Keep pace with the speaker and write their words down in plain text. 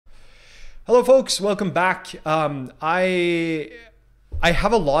Hello, folks. Welcome back. I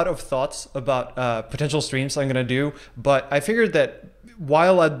have a lot of thoughts about potential streams I'm gonna do, but I figured that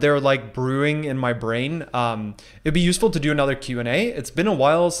while they're like brewing in my brain, it'd be useful to do another Q&A. It's been a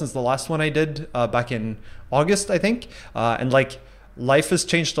while since the last one I did back in August, I think, and like life has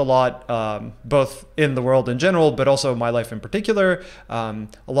changed a lot, both in the world in general, but also my life in particular. A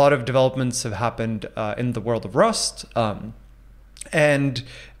lot of developments have happened in the world of Rust. And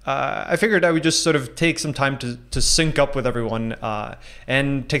I figured I would just sort of take some time to sync up with everyone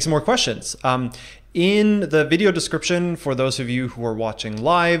and take some more questions. In the video description, for those of you who are watching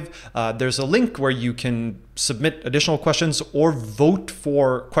live, there's a link where you can submit additional questions or vote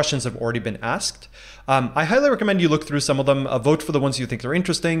for questions that have already been asked. I highly recommend you look through some of them, vote for the ones you think are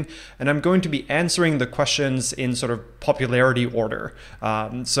interesting, and I'm going to be answering the questions in sort of popularity order.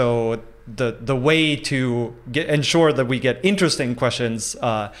 So the way to ensure that we get interesting questions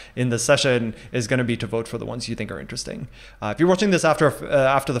in the session is going to be to vote for the ones you think are interesting. If you're watching this after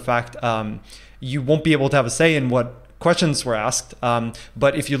the fact, you won't be able to have a say in what questions were asked.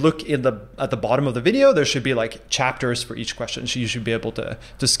 But if you look at the bottom of the video, there should be like chapters for each question. So you should be able to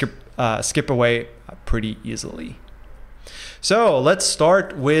skip away pretty easily. So let's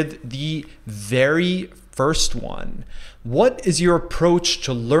start with the very first one. What is your approach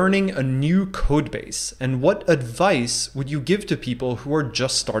to learning a new code base, and what advice would you give to people who are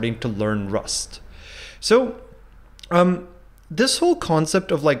just starting to learn Rust? So, this whole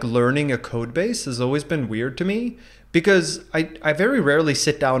concept of like learning a code base has always been weird to me because I very rarely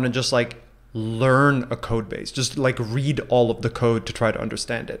sit down and just like learn a code base, just like read all of the code to try to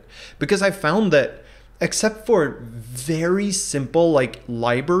understand it. Because I found that except for very simple like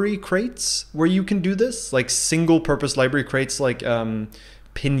library crates where you can do this, like single purpose library crates like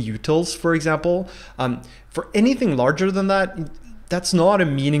pinutils, for example, for anything larger than that, that's not a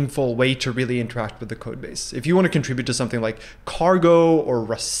meaningful way to really interact with the code base. If you want to contribute to something like Cargo or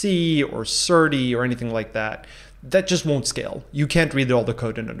Rust or Surdy or anything like that, that just won't scale. You can't read all the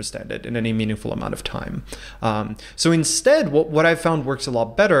code and understand it in any meaningful amount of time. So instead, what I've found works a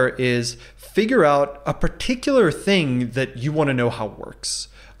lot better is figure out a particular thing that you want to know how it works.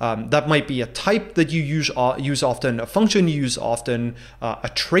 That might be a type that you use often, a function you use often,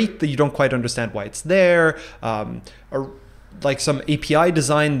 a trait that you don't quite understand why it's there, like some API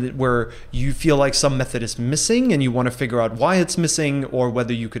design where you feel like some method is missing and you want to figure out why it's missing or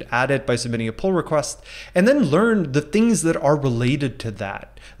whether you could add it by submitting a pull request, and then learn the things that are related to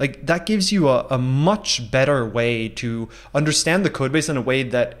that. Like that gives you a much better way to understand the code base in a way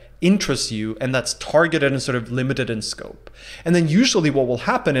that interests you and that's targeted and sort of limited in scope. And then usually what will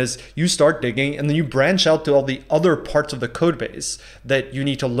happen is you start digging and then you branch out to all the other parts of the code base that you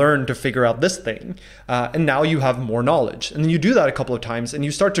need to learn to figure out this thing. And now you have more knowledge. And then you do that a couple of times and you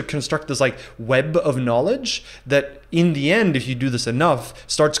start to construct this like web of knowledge that in the end, if you do this enough,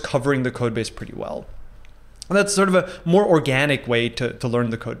 starts covering the code base pretty well. And that's sort of a more organic way to learn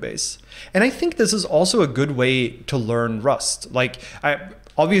the code base. And I think this is also a good way to learn Rust. Like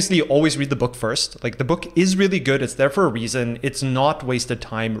obviously, you always read the book first. Like the book is really good. It's there for a reason. It's not wasted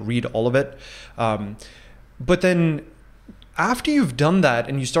time. Read all of it. But then after you've done that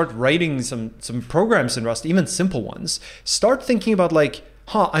and you start writing some programs in Rust, even simple ones, start thinking about like,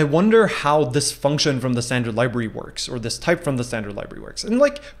 I wonder how this function from the standard library works or this type from the standard library works. And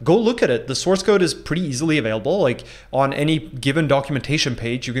like, go look at it. The source code is pretty easily available. Like on any given documentation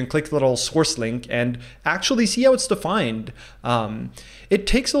page, you can click the little source link and actually see how it's defined. It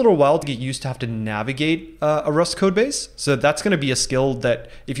takes a little while to get used to have to navigate a Rust code base. So that's going to be a skill that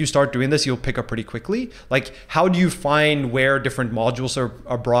if you start doing this, you'll pick up pretty quickly. Like how do you find where different modules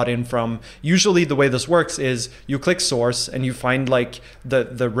are brought in from? Usually the way this works is you click source and you find like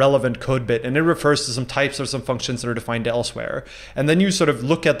the relevant code bit and it refers to some types or some functions that are defined elsewhere. And then you sort of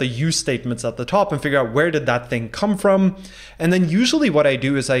look at the use statements at the top and figure out where did that thing come from. And then usually what I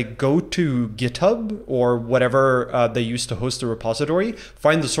do is I go to GitHub or whatever they use to host a repository,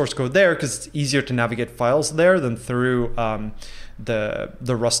 find the source code there because it's easier to navigate files there than through the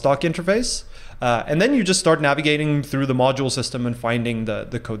Rustdoc interface. And then you just start navigating through the module system and finding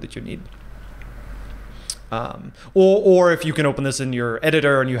the code that you need. Or if you can open this in your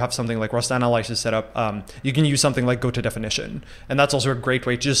editor and you have something like Rust Analysis set up, you can use something like go to definition. And that's also a great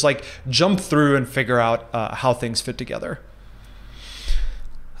way to just like jump through and figure out how things fit together.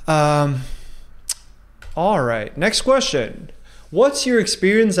 All right, next question. What's your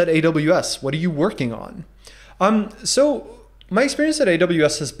experience at AWS? What are you working on? So my experience at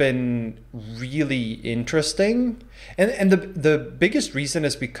AWS has been really interesting. And the biggest reason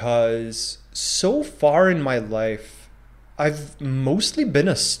is because so far in my life, I've mostly been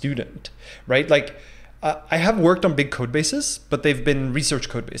a student, right? Like I have worked on big code bases, but they've been research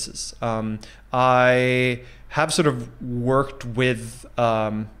code bases. I have sort of worked with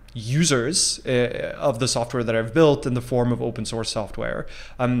users of the software that I've built in the form of open source software.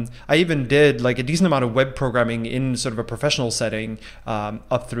 I even did like a decent amount of web programming in sort of a professional setting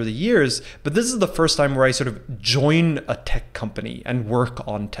up through the years, but this is the first time where I sort of join a tech company and work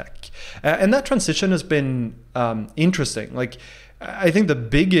on tech. And that transition has been interesting. Like I think the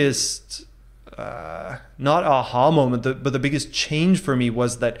biggest not aha moment, but the biggest change for me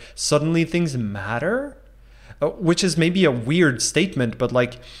was that suddenly things matter, which is maybe a weird statement, but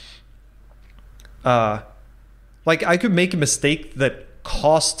like I could make a mistake that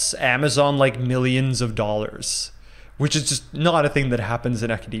costs Amazon like millions of dollars, which is just not a thing that happens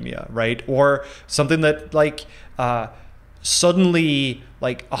in academia, right? Or something that like suddenly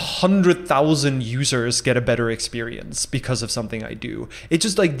like 100,000 users get a better experience because of something I do. It's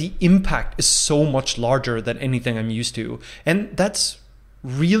just like the impact is so much larger than anything I'm used to. And that's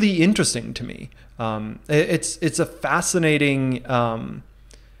really interesting to me. It's a fascinating,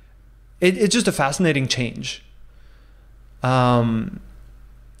 it's just a fascinating change. In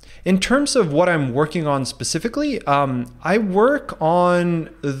terms of what I'm working on specifically, I work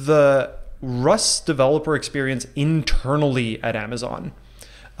on the Rust developer experience internally at Amazon.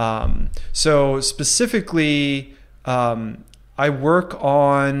 So specifically, I work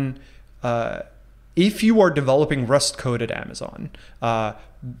on if you are developing Rust code at Amazon,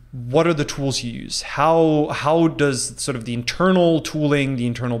 what are the tools you use? How does sort of the internal tooling, the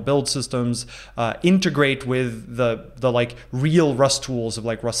internal build systems integrate with the like real Rust tools of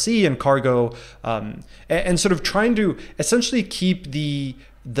like Rust C and Cargo, and sort of trying to essentially keep the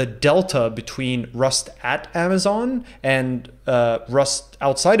delta between Rust at Amazon and Rust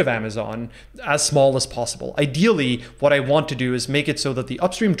outside of Amazon as small as possible. Ideally, what I want to do is make it so that the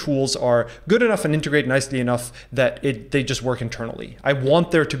upstream tools are good enough and integrate nicely enough that they just work internally. I want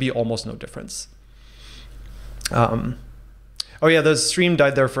there to be almost no difference. Oh yeah, the stream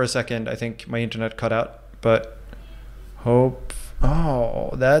died there for a second. I think my internet cut out, but oh,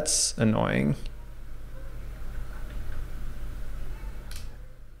 that's annoying.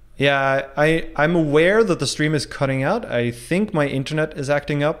 Yeah, I'm aware that the stream is cutting out. I think my internet is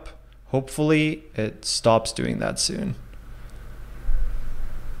acting up. Hopefully it stops doing that soon.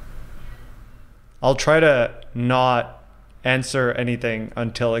 I'll try to not answer anything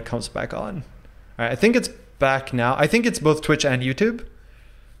until it comes back on. All right, I think it's back now. I think it's both Twitch and YouTube.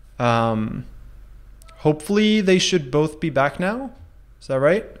 Hopefully they should both be back now. Is that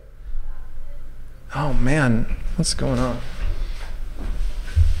right? Oh man, what's going on?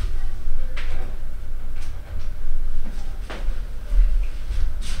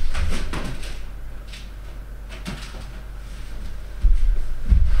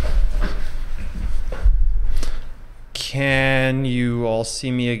 Can you all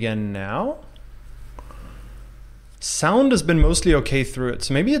see me again now? Sound has been mostly okay through it,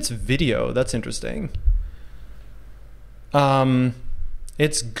 so maybe it's video. That's interesting.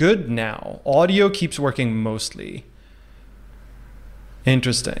 It's good now. Audio keeps working mostly.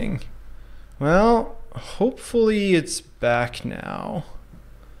 Interesting. Well, hopefully it's back now.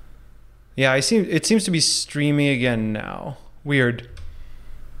 Yeah, it seems to be streaming again now. Weird.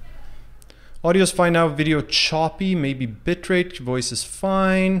 Audio's fine now, video choppy, maybe bitrate, voice is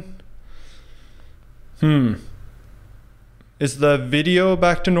fine. Is the video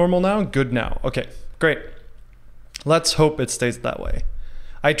back to normal now? Good now. Okay, great. Let's hope it stays that way.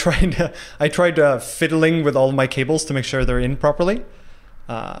 I tried fiddling with all of my cables to make sure they're in properly.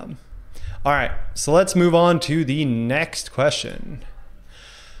 All right, so let's move on to the next question.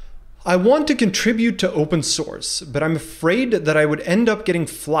 I want to contribute to open source, but I'm afraid that I would end up getting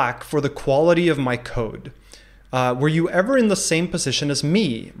flack for the quality of my code. Were you ever in the same position as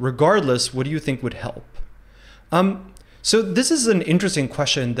me? Regardless, what do you think would help? So this is an interesting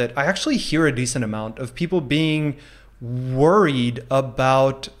question that I actually hear a decent amount of people being worried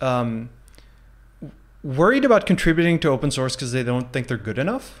about contributing to open source because they don't think they're good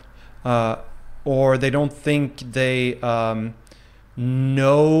enough, or they don't think they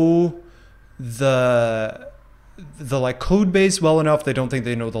know the like code base well enough. They don't think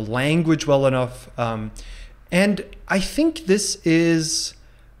they know the language well enough. And I think this is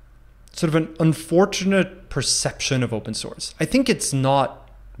sort of an unfortunate perception of open source. I think it's not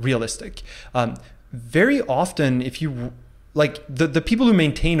realistic. Very often, if you like the people who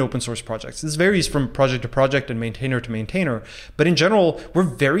maintain open source projects, this varies from project to project and maintainer to maintainer, but in general, we're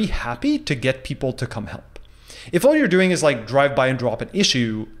very happy to get people to come help. If all you're doing is like drive by and drop an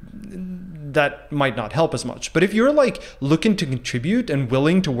issue, that might not help as much. But if you're like looking to contribute and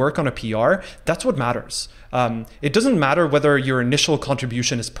willing to work on a PR, that's what matters. It doesn't matter whether your initial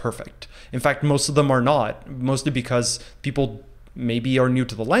contribution is perfect. In fact, most of them are not, mostly because people maybe are new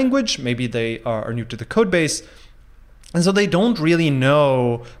to the language, maybe they are new to the code base. And so they don't really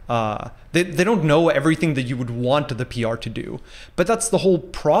know, they don't know everything that you would want the PR to do. But that's the whole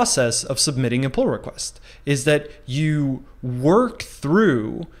process of submitting a pull request, is that you work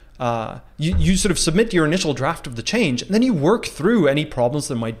through, you sort of submit your initial draft of the change, and then you work through any problems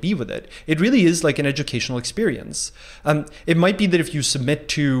that might be with it. It really is like an educational experience. It might be that if you submit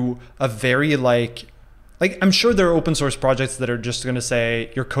to a very like I'm sure there are open source projects that are just going to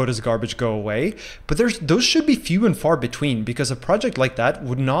say your code is garbage, go away. But those should be few and far between, because a project like that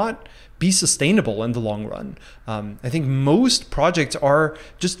would not be sustainable in the long run. I think most projects are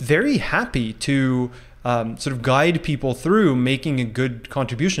just very happy to sort of guide people through making a good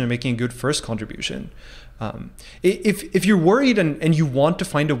contribution and making a good first contribution. If you're worried and you want to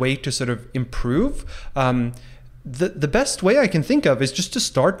find a way to sort of improve, the best way I can think of is just to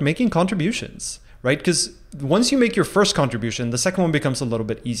start making contributions. Right? Because once you make your first contribution, the second one becomes a little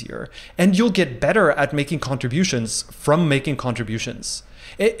bit easier. And you'll get better at making contributions from making contributions.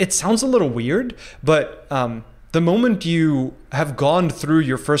 It sounds a little weird, but the moment you have gone through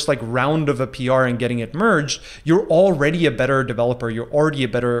your first like round of a PR and getting it merged, you're already a better developer. You're already a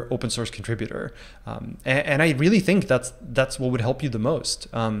better open source contributor. And I really think that's what would help you the most.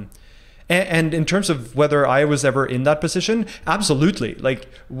 And in terms of whether I was ever in that position, absolutely. Like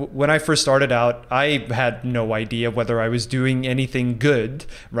when I first started out, I had no idea whether I was doing anything good,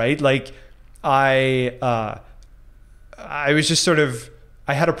 right? Like I was just sort of,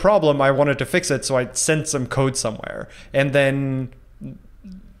 I had a problem, I wanted to fix it, so I sent some code somewhere. And then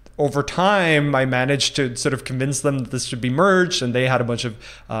over time, I managed to sort of convince them that this should be merged, and they had a bunch of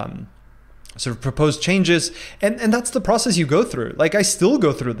sort of proposed changes, and that's the process you go through. Like I still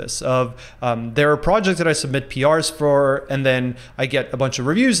go through this of there are projects that I submit PRs for, and then I get a bunch of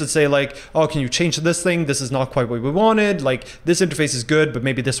reviews that say like, oh, can you change this thing? This is not quite what we wanted. Like this interface is good, but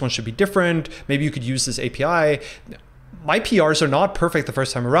maybe this one should be different. Maybe you could use this API. My PRs are not perfect the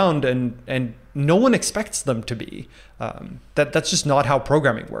first time around, and no one expects them to be. That's just not how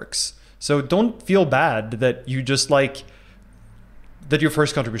programming works. So don't feel bad that you just like that your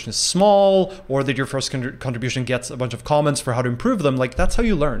first contribution is small, or that your first contribution gets a bunch of comments for how to improve them. Like that's how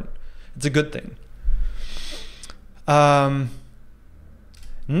you learn. It's a good thing.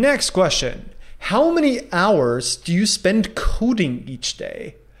 Next question. How many hours do you spend coding each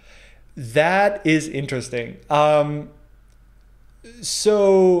day? That is interesting.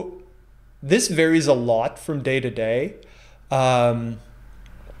 So this varies a lot from day to day.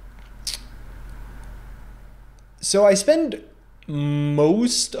 So I spend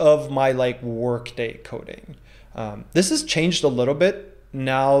most of my like workday coding. This has changed a little bit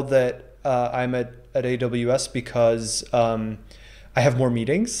now that I'm at AWS, because I have more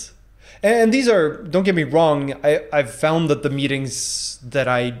meetings. And these are, don't get me wrong, I've found that the meetings that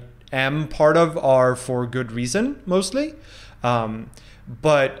I am part of are for good reason, mostly.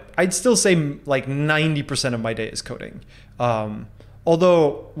 But I'd still say like 90% of my day is coding.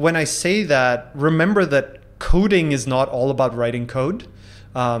 Although when I say that, remember that coding is not all about writing code.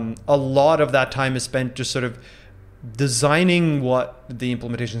 A lot of that time is spent just sort of designing what the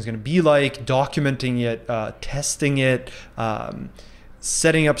implementation is going to be like, documenting it, testing it,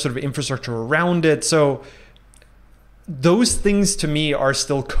 setting up sort of infrastructure around it. So those things to me are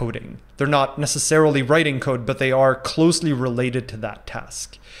still coding. They're not necessarily writing code, but they are closely related to that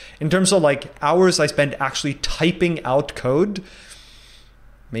task. In terms of like hours I spend actually typing out code,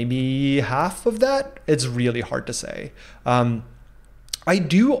 maybe half of that. It's really hard to say. I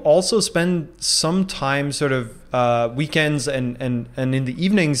do also spend some time sort of weekends and in the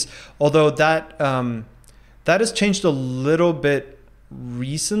evenings, although that has changed a little bit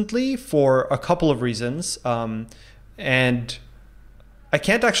recently for a couple of reasons. And I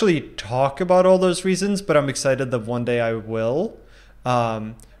can't actually talk about all those reasons, but I'm excited that one day I will.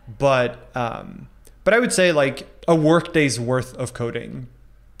 But I would say like a workday's worth of coding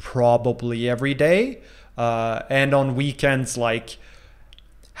probably every day, and on weekends, like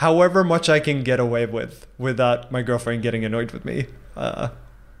however much I can get away with without my girlfriend getting annoyed with me.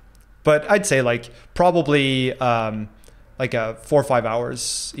 But I'd say like probably like 4 or 5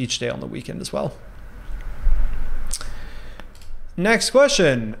 hours each day on the weekend as well. Next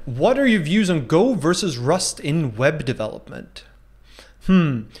question. What are your views on Go versus Rust in web development?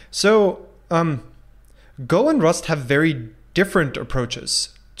 So Go and Rust have very different approaches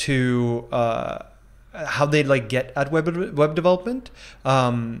to how they like get at web development,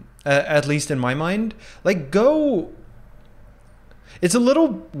 at least in my mind. Like Go, it's a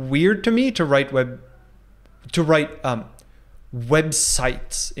little weird to me to write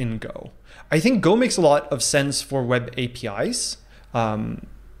websites in Go. I think Go makes a lot of sense for web APIs.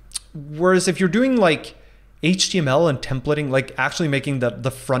 Whereas if you're doing like HTML and templating, like actually making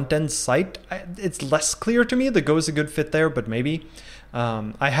the front end site, it's less clear to me that Go is a good fit there, but maybe.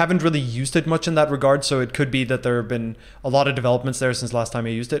 I haven't really used it much in that regard, so it could be that there have been a lot of developments there since last time I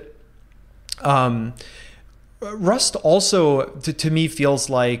used it. Rust also, to me, feels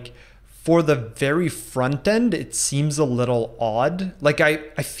like for the very front end, it seems a little odd. Like I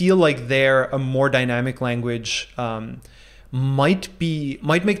feel like they're a more dynamic language might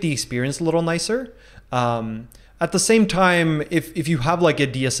make the experience a little nicer. At the same time, if you have like a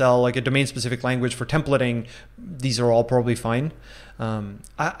DSL, like a domain specific language for templating, these are all probably fine.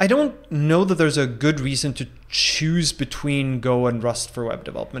 I don't know that there's a good reason to choose between Go and Rust for web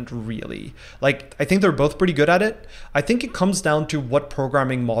development, really. Like, I think they're both pretty good at it. I think it comes down to what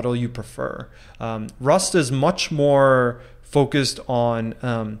programming model you prefer. Rust is much more focused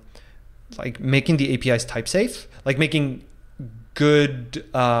on like making the APIs type safe, like making good,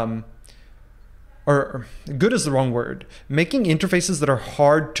 or good is the wrong word, making interfaces that are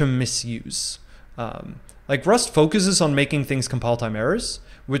hard to misuse. Like Rust focuses on making things compile time errors,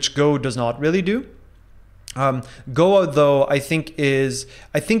 which Go does not really do. Go, though, I think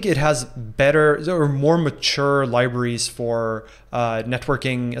it has better or more mature libraries for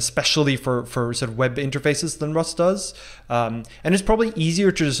networking, especially for sort of web interfaces than Rust does. And it's probably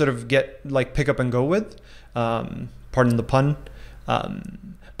easier to just sort of pick up and go with, pardon the pun.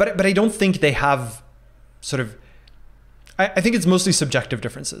 But I don't think they have sort of, I think it's mostly subjective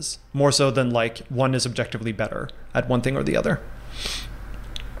differences, more so than like one is objectively better at one thing or the other.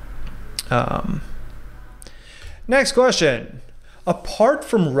 Next question. Apart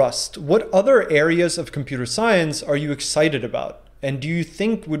from Rust, what other areas of computer science are you excited about? And do you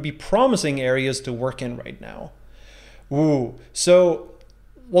think would be promising areas to work in right now? So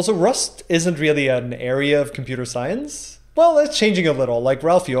Rust isn't really an area of computer science. Well, it's changing a little. Like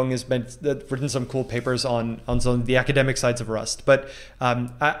Ralph Young has written some cool papers on some of the academic sides of Rust. But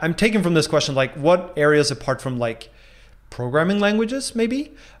I'm taking from this question, like what areas apart from like programming languages,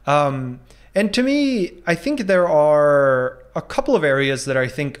 maybe? And to me, I think there are a couple of areas that I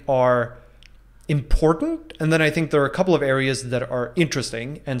think are important. And then I think there are a couple of areas that are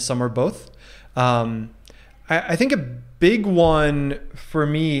interesting, and some are both. I think a big one for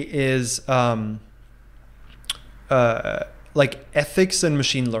me is like ethics and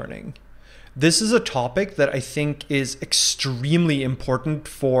machine learning. This is a topic that I think is extremely important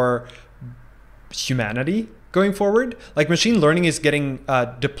for humanity going forward. Like machine learning is getting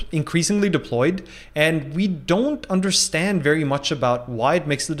increasingly deployed, and we don't understand very much about why it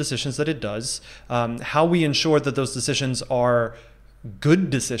makes the decisions that it does, how we ensure that those decisions are good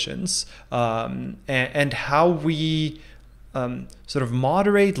decisions, and how we sort of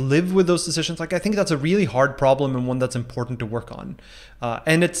live with those decisions. Like I think that's a really hard problem and one that's important to work on.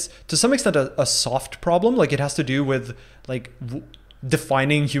 And it's to some extent a soft problem. Like it has to do with like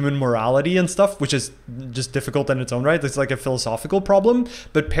defining human morality and stuff, which is just difficult in its own right. It's like a philosophical problem,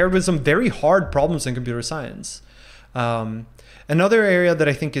 but paired with some very hard problems in computer science. Another area that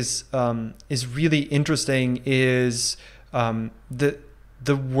I think is really interesting is the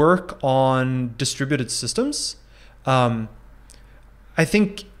work on distributed systems. I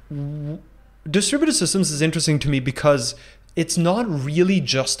think distributed systems is interesting to me because it's not really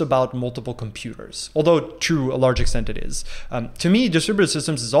just about multiple computers, although to a large extent it is. To me, distributed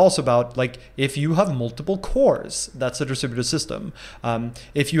systems is also about like if you have multiple cores, that's a distributed system.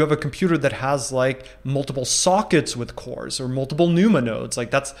 If you have a computer that has like multiple sockets with cores or multiple NUMA nodes,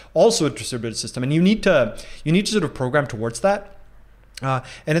 like that's also a distributed system, and you need to sort of program towards that.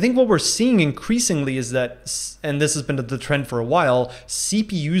 And I think what we're seeing increasingly is that, and this has been the trend for a while,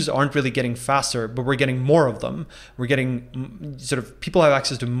 CPUs aren't really getting faster, but we're getting more of them. We're getting sort of, people have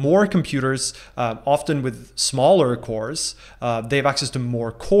access to more computers, often with smaller cores. They have access to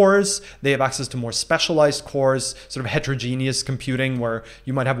more cores. They have access to more specialized cores, sort of heterogeneous computing, where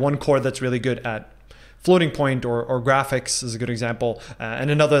you might have one core that's really good at floating point or graphics is a good example, and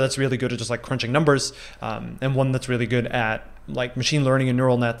another that's really good at just like crunching numbers, and one that's really good at like machine learning and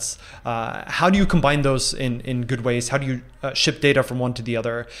neural nets. How do you combine those in good ways? How do you ship data from one to the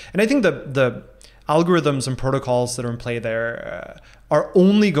other? And I think the algorithms and protocols that are in play there are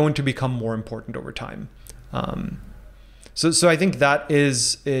only going to become more important over time. So I think that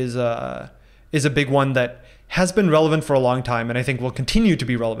is a big one that has been relevant for a long time, and I think will continue to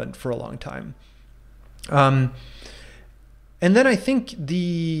be relevant for a long time. Um, and then I think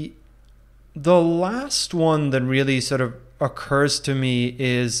the last one that really sort of occurs to me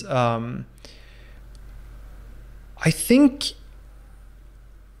is I think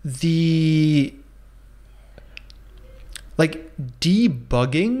the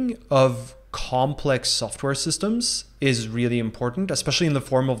debugging of complex software systems is really important, especially in the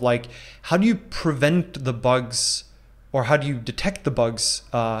form of how do you prevent the bugs, or how do you detect the bugs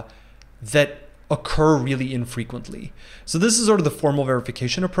that occur really infrequently. So this is sort of the formal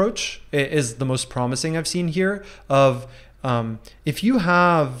verification approach is the most promising I've seen here of if you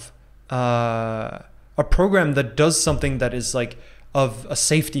have a program that does something that is of a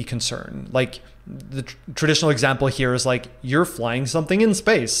safety concern, the traditional example here is you're flying something in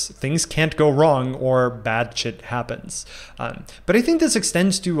space. Things can't go wrong or bad shit happens. But I think this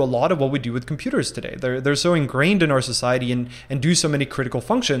extends to a lot of what we do with computers today. They're so ingrained in our society and do so many critical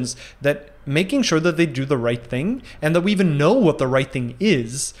functions that making sure that they do the right thing and that we even know what the right thing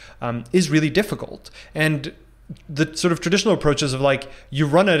is really difficult. And the sort of traditional approaches of you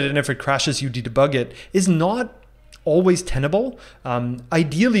run it and if it crashes, you debug it is not always tenable.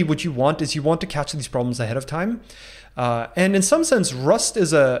 Ideally, what you want is to catch these problems ahead of time. And in some sense, Rust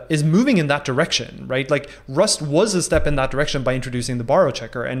is moving in that direction, right? Rust was a step in that direction by introducing the borrow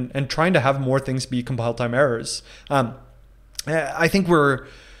checker and trying to have more things be compile time errors. I think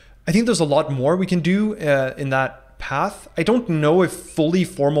there's a lot more we can do in that path. I don't know if fully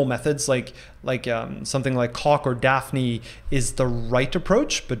formal methods like something like Coq or Daphne is the right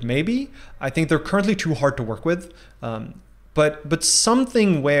approach, but maybe. I think they're currently too hard to work with. But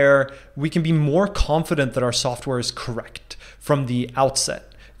something where we can be more confident that our software is correct from the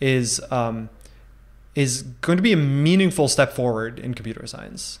outset is going to be a meaningful step forward in computer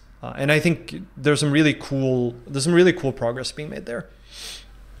science. And I think there's some really cool progress being made there.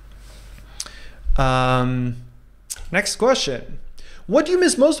 Next question. What do you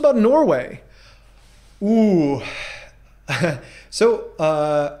miss most about Norway? Ooh. So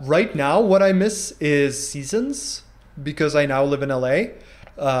right now what I miss is seasons, because I now live in LA.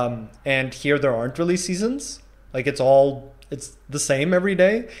 And here there aren't really seasons. It's the same every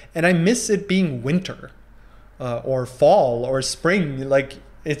day. And I miss it being winter or fall or spring.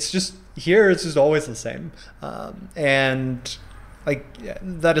 It's just always the same. And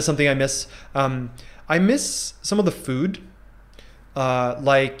that is something I miss. I miss some of the food,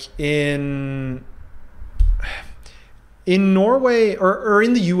 in Norway or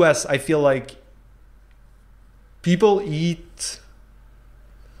in the US. I feel like people eat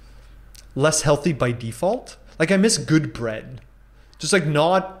less healthy by default. I miss good bread, just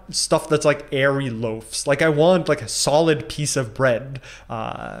not stuff that's airy loaves. I want a solid piece of bread.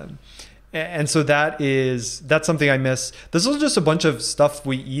 And so that's something I miss. There's also just a bunch of stuff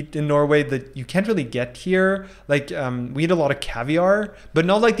we eat in Norway that you can't really get here. We eat a lot of caviar, but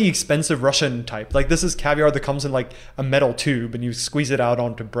not the expensive Russian type. This is caviar that comes in a metal tube and you squeeze it out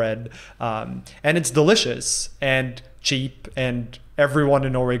onto bread. And it's delicious and cheap and everyone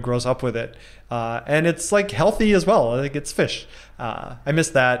in Norway grows up with it. And it's healthy as well. It's fish. I miss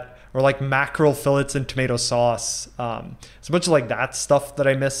that. Or mackerel fillets and tomato sauce. It's a bunch of that stuff that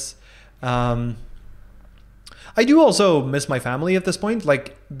I miss. I do also miss my family at this point.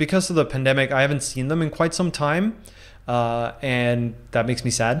 Because of the pandemic, I haven't seen them in quite some time, and that makes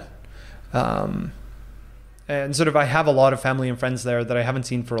me sad. And sort of I have a lot of family and friends there that I haven't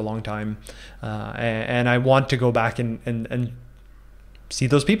seen for a long time, and I want to go back and see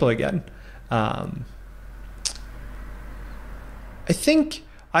those people again. I think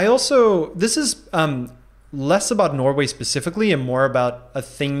this is less about Norway specifically and more about a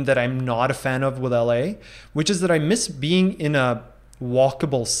thing that I'm not a fan of with LA, which is that I miss being in a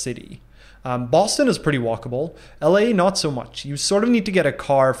walkable city. Boston is pretty walkable. LA, not so much. You sort of need to get a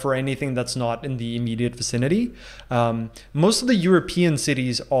car for anything that's not in the immediate vicinity. Most of the European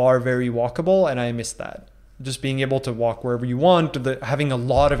cities are very walkable, and I miss that. Just being able to walk wherever you want, having a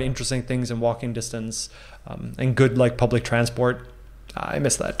lot of interesting things in walking distance, and good public transport. I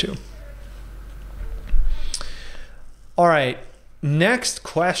miss that too. All right, next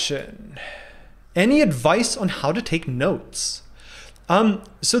question. Any advice on how to take notes?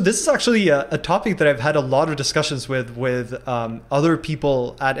 So this is actually a topic that I've had a lot of discussions with other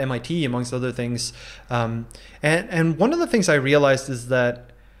people at MIT, amongst other things. And one of the things I realized is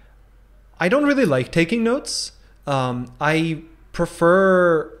that I don't really like taking notes. I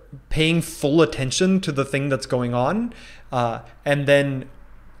prefer paying full attention to the thing that's going on, and then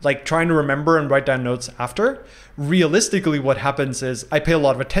trying to remember and write down notes after. Realistically, what happens is I pay a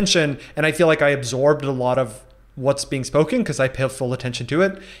lot of attention and I feel like I absorbed a lot of what's being spoken because I pay full attention to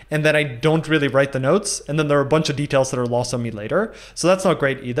it. And then I don't really write the notes. And then there are a bunch of details that are lost on me later. So that's not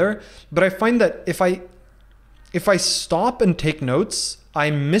great either. But I find that if I stop and take notes, I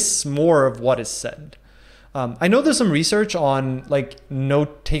miss more of what is said. I know there's some research on like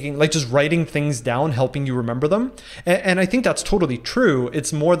note taking, like just writing things down, helping you remember them. And I think that's totally true.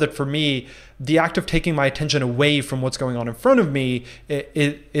 It's more that for me, the act of taking my attention away from what's going on in front of me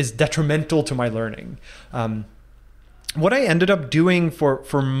is detrimental to my learning. What I ended up doing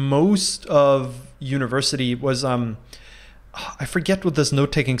for most of university was, I forget what this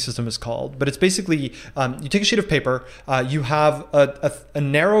note-taking system is called, but it's basically you take a sheet of paper, you have a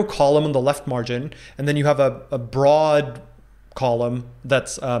narrow column on the left margin, and then you have a broad column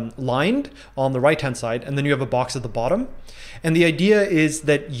that's lined on the right-hand side, and then you have a box at the bottom. And the idea is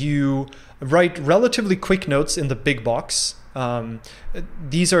that you write relatively quick notes in the big box.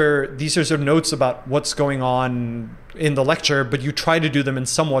 These are sort of notes about what's going on in the lecture, but you try to do them in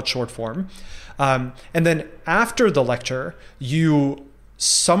somewhat short form. And then after the lecture, you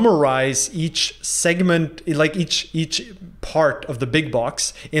summarize each segment, like each part of the big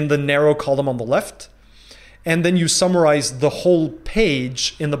box in the narrow column on the left. And then you summarize the whole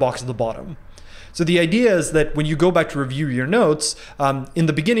page in the box at the bottom. So the idea is that when you go back to review your notes, in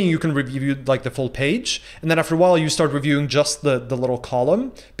the beginning you can review like the full page, and then after a while you start reviewing just the little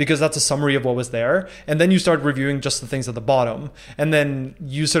column because that's a summary of what was there, and then you start reviewing just the things at the bottom, and then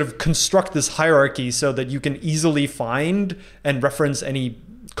you sort of construct this hierarchy so that you can easily find and reference any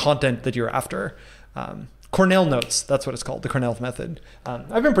content that you're after. Cornell notes, that's what it's called, the Cornell method.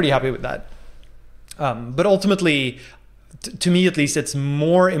 I've been pretty happy with that. But ultimately, to me at least, it's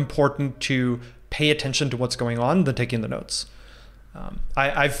more important to pay attention to what's going on than taking the notes.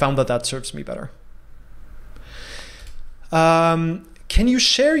 I've found that serves me better. Can you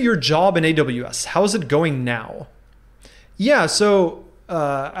share your job in AWS? How is it going now? Yeah, so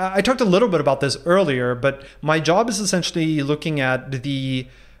I talked a little bit about this earlier, but my job is essentially looking at the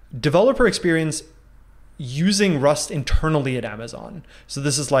developer experience using Rust internally at Amazon. So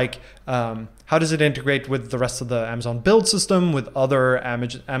this is like, how does it integrate with the rest of the Amazon build system, with other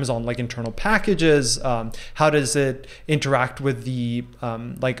Amazon like internal packages? How does it interact with the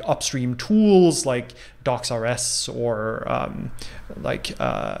like upstream tools like DocsRS or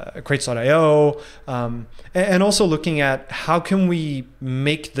Crates.io? And also looking at how can we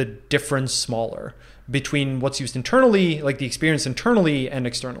make the difference smaller between what's used internally, like the experience internally and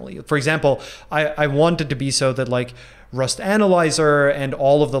externally. For example, I want it to be so that like Rust Analyzer and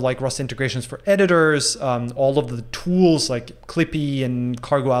all of the like Rust integrations for editors, all of the tools like Clippy and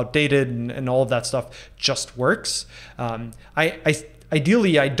Cargo Outdated and all of that stuff just works.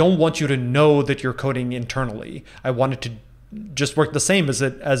 Ideally, I don't want you to know that you're coding internally. I want it to just work the same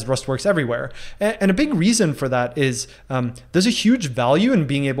as Rust works everywhere. And a big reason for that is there's a huge value in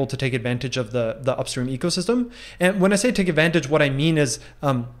being able to take advantage of the upstream ecosystem. And when I say take advantage, what I mean is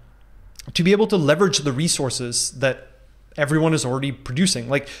to be able to leverage the resources that everyone is already producing,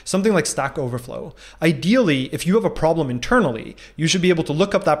 like something like Stack Overflow. Ideally, if you have a problem internally, you should be able to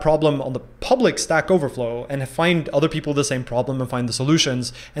look up that problem on the public Stack Overflow and find other people with the same problem and find the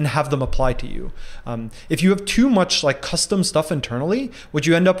solutions and have them apply to you. If you have too much like custom stuff internally, what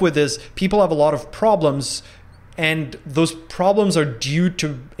you end up with is people have a lot of problems, and those problems are due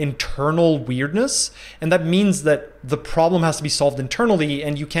to internal weirdness. And that means that the problem has to be solved internally,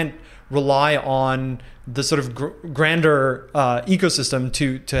 and you can't rely on the sort of grander ecosystem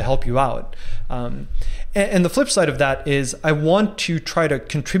to help you out. And the flip side of that is I want to try to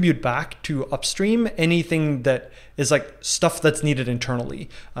contribute back to upstream anything that is like stuff that's needed internally.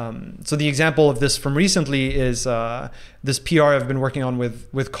 So the example of this from recently is this PR I've been working on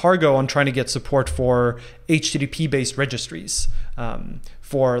with Cargo on trying to get support for HTTP-based registries.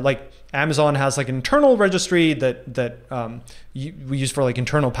 For like Amazon has like an internal registry that we use for like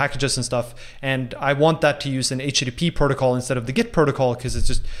internal packages and stuff. And I want that to use an HTTP protocol instead of the Git protocol because it's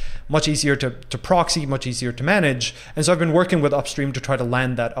just much easier to proxy, much easier to manage. And so I've been working with upstream to try to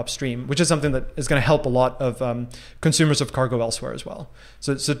land that upstream, which is something that is going to help a lot of consumers of Cargo elsewhere as well.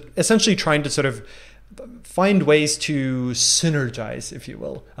 So essentially trying to sort of find ways to synergize, if you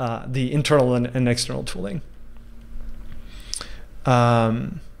will, the internal and external tooling.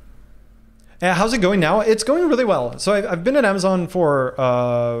 How's it going now? It's going really well. So I've been at Amazon for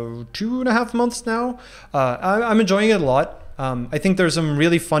 2.5 months now. I'm enjoying it a lot. I think there's some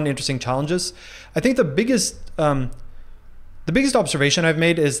really fun, interesting challenges. I think the biggest observation I've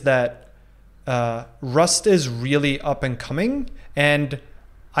made is that Rust is really up and coming, and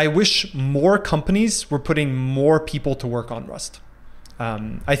I wish more companies were putting more people to work on Rust.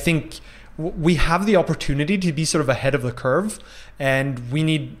 I think we have the opportunity to be sort of ahead of the curve, and we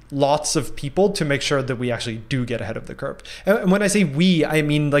need lots of people to make sure that we actually do get ahead of the curve. And when I say we, I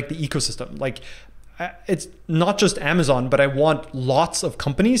mean like the ecosystem. Like, it's not just Amazon, but I want lots of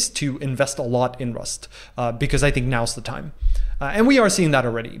companies to invest a lot in Rust because I think now's the time. And we are seeing that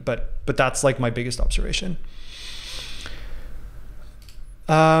already, but that's like my biggest observation.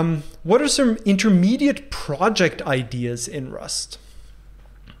 What are some intermediate project ideas in Rust?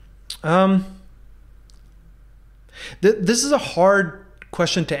 This is a hard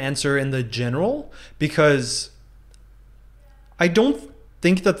question to answer in the general, because I don't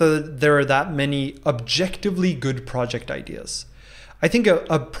think that there are that many objectively good project ideas. I think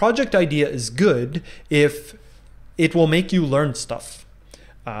a project idea is good if it will make you learn stuff,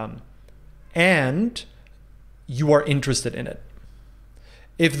 and you are interested in it.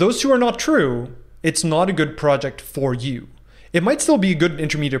 If those two are not true, it's not a good project for you. It might still be a good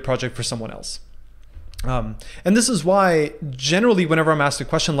intermediate project for someone else. And this is why generally whenever I'm asked a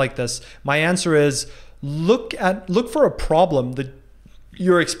question like this, my answer is look for a problem that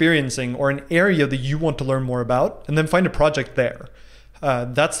you're experiencing or an area that you want to learn more about, and then find a project there.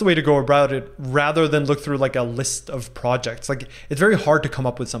 That's the way to go about it, rather than look through like a list of projects. Like, it's very hard to come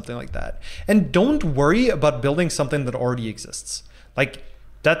up with something like that. And don't worry about building something that already exists. Like,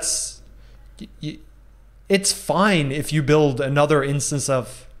 it's fine if you build another instance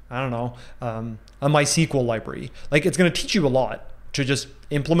of, I don't know, a MySQL library. Like, it's going to teach you a lot to just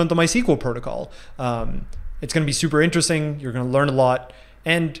implement the MySQL protocol. It's going to be super interesting. You're going to learn a lot.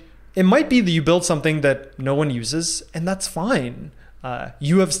 And it might be that you build something that no one uses, and that's fine.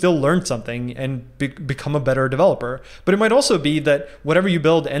 You have still learned something and become a better developer. But it might also be that whatever you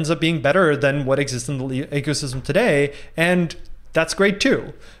build ends up being better than what exists in the ecosystem today, and that's great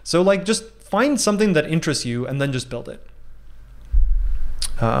too. So like, just find something that interests you and then just build it.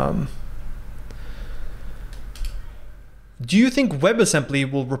 Do you think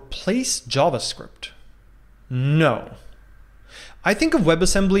WebAssembly will replace JavaScript? No. I think of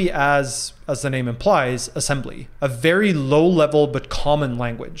WebAssembly as the name implies, assembly, a very low level but common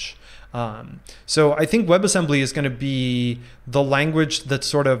language. So I think WebAssembly is going to be the language that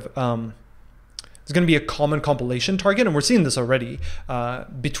sort of is going to be a common compilation target, and we're seeing this already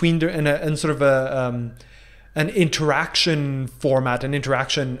between and sort of an interaction format, an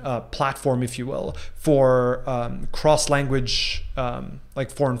interaction platform, if you will, for cross-language like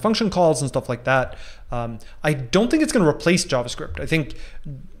foreign function calls and stuff like that. I don't think it's going to replace JavaScript. I think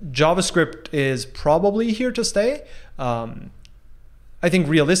JavaScript is probably here to stay. I think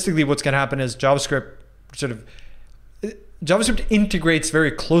realistically what's going to happen is JavaScript integrates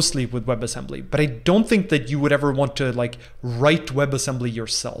very closely with WebAssembly, but I don't think that you would ever want to like write WebAssembly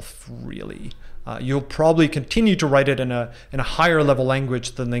yourself, really. You'll probably continue to write it in a higher level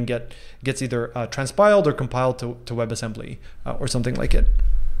language that then gets either transpiled or compiled to WebAssembly or something like it.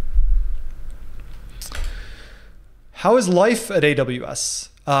 How is life at AWS?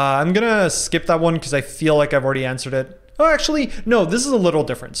 I'm gonna skip that one because I feel like I've already answered it. Oh, actually, no, this is a little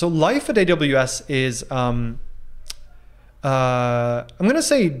different. So life at AWS is, I'm gonna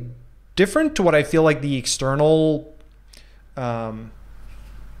say different to what I feel like the external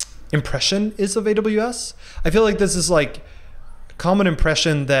impression is of AWS. I feel like this is like a common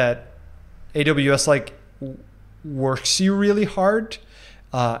impression that AWS like works you really hard.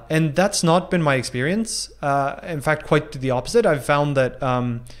 And that's not been my experience. In fact, quite to the opposite. I've found that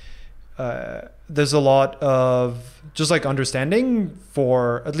there's a lot of just like understanding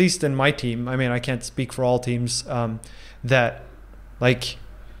for, at least in my team. I mean, I can't speak for all teams, that like,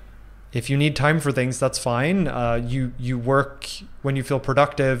 if you need time for things, that's fine. You work when you feel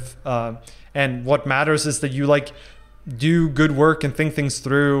productive. And what matters is that you like do good work and think things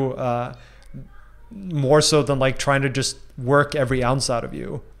through, more so than like trying to just work every ounce out of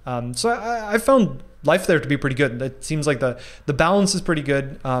you. So I found life there to be pretty good. It seems like the balance is pretty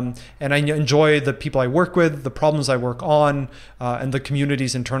good. And I enjoy the people I work with, the problems I work on, and the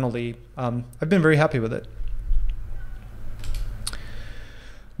communities internally. I've been very happy with it.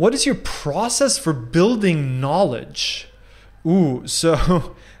 What is your process for building knowledge? Ooh,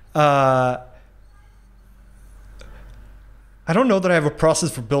 so I don't know that I have a process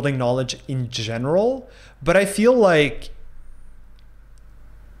for building knowledge in general, but I feel like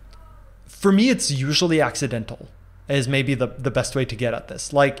for me, it's usually accidental is maybe the best way to get at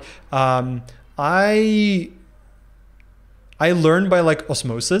this. Like, I learn by like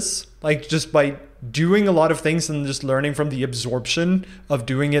osmosis, like just by doing a lot of things and just learning from the absorption of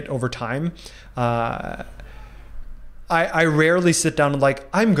doing it over time. I rarely sit down and like,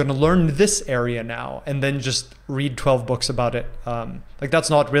 I'm going to learn this area now and then just read 12 books about it. Like that's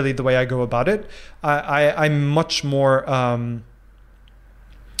not really the way I go about it. I'm much more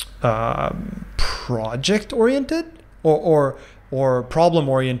project oriented or problem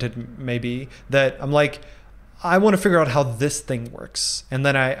oriented, maybe, that I'm like, I want to figure out how this thing works. And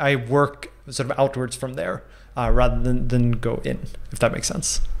then I work sort of outwards from there rather than go in, if that makes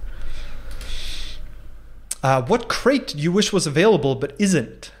sense. What crate do you wish was available but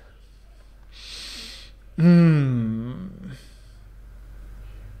isn't? I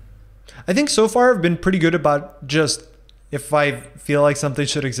think so far I've been pretty good about just, if I feel like something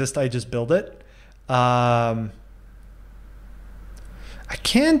should exist, I just build it. I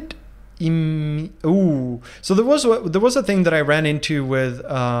can't. So there was a thing that I ran into with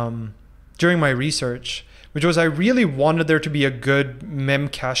during my research, which was I really wanted there to be a good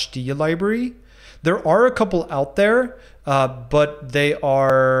memcached library. There are a couple out there, but they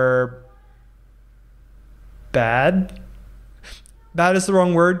are bad. Bad is the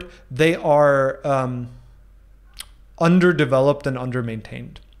wrong word. They are underdeveloped and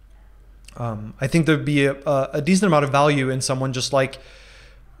undermaintained. I think there'd be a decent amount of value in someone just like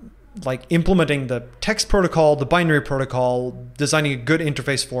implementing the text protocol, the binary protocol, designing a good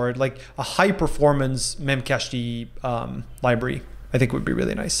interface for it, like a high performance memcached library. I think would be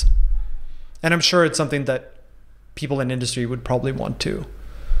really nice. And I'm sure it's something that people in industry would probably want to.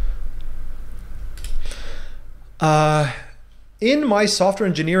 In my software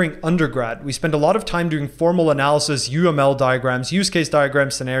engineering undergrad, we spent a lot of time doing formal analysis, UML diagrams, use case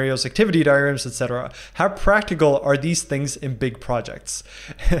diagrams, scenarios, activity diagrams, etc. How practical are these things in big projects?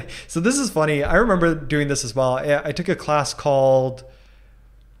 So this is funny. I remember doing this as well. I took a class called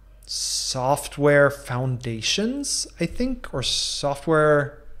Software Foundations, I think, or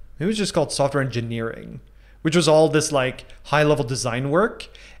software... It was just called software engineering, which was all this like high level design work.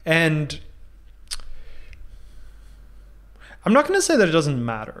 And I'm not going to say that it doesn't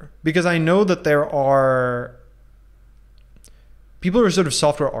matter, because I know that there are people who are sort of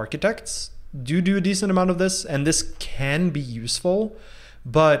software architects do a decent amount of this, and this can be useful.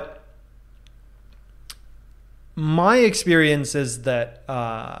 But my experience is that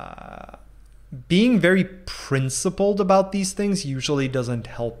being very principled about these things usually doesn't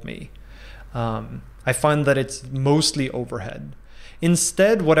help me. I find that it's mostly overhead.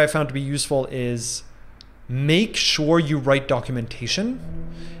 Instead, what I found to be useful is make sure you write documentation.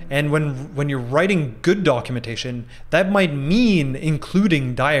 And when you're writing good documentation, that might mean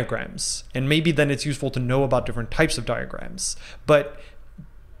including diagrams. And maybe then it's useful to know about different types of diagrams. But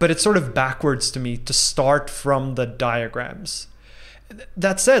it's sort of backwards to me to start from the diagrams.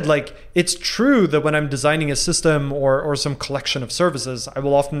 That said, like, it's true that when I'm designing a system or some collection of services, I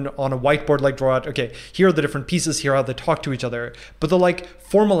will often on a whiteboard like draw out, okay, here are the different pieces, here are how they talk to each other. But the like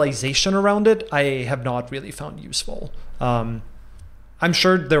formalization around it, I have not really found useful. I'm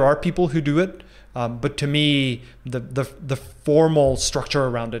sure there are people who do it, but to me, the formal structure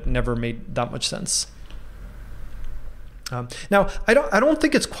around it never made that much sense. Now, I don't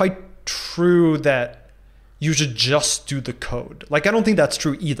think it's quite true that you should just do the code. Like, I don't think that's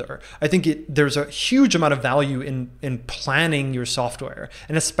true either. I think there's a huge amount of value in planning your software,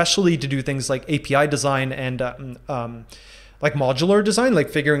 and especially to do things like API design and like modular design, like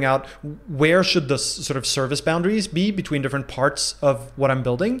figuring out where should the sort of service boundaries be between different parts of what I'm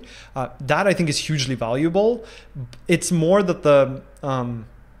building. That I think is hugely valuable. It's more that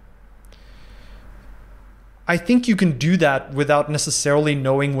I think you can do that without necessarily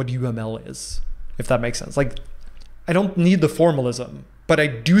knowing what UML is, if that makes sense. Like, I don't need the formalism, but I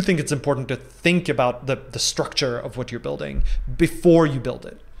do think it's important to think about the structure of what you're building before you build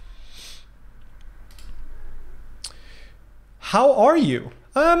it. How are you?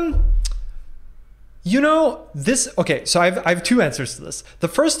 Okay, so I have two answers to this. The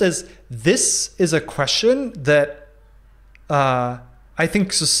first is, this is a question that I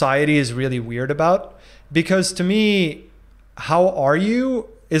think society is really weird about, because to me, how are you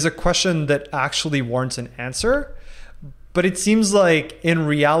is a question that actually warrants an answer, but it seems like in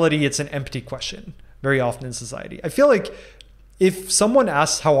reality, it's an empty question very often in society. I feel like if someone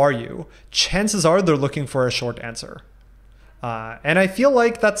asks, how are you? Chances are they're looking for a short answer. And I feel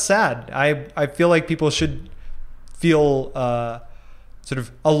like that's sad. I feel like people should feel sort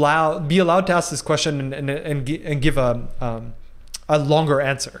of be allowed to ask this question and give a longer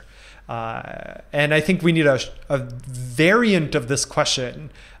answer. And I think we need a variant of this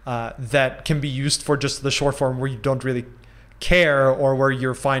question that can be used for just the short form where you don't really care, or where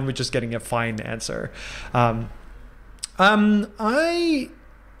you're fine with just getting a fine answer. I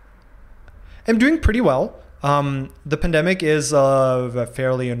am doing pretty well. The pandemic is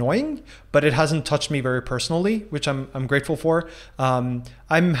fairly annoying, but it hasn't touched me very personally, which I'm grateful for. I'm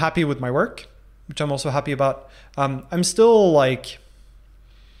happy with my work, which I'm also happy about. I'm still like,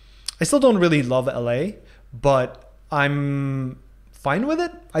 I still don't really love LA, but I'm fine with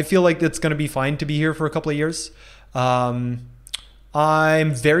it. I feel like it's going to be fine to be here for a couple of years. I'm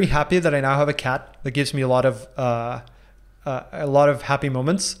very happy that I now have a cat that gives me a lot of happy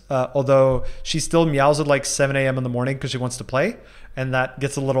moments. Although she still meows at like 7 a.m. in the morning because she wants to play, and that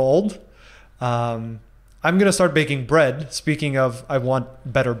gets a little old. I'm going to start baking bread. Speaking of, I want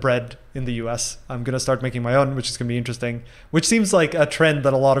better bread in the US. I'm going to start making my own, which is going to be interesting, which seems like a trend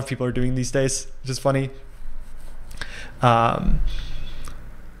that a lot of people are doing these days, which is funny. I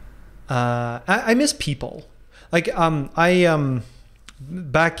miss people. Like,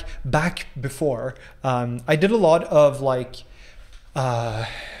 back before, I did a lot of like,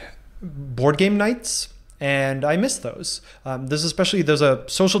 board game nights, and I miss those. There's a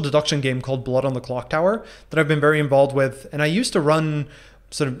social deduction game called Blood on the Clock Tower that I've been very involved with, and I used to run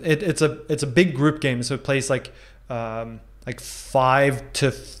sort of it's a big group game, so it plays like 5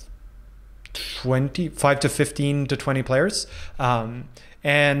 to 15 to 20 players,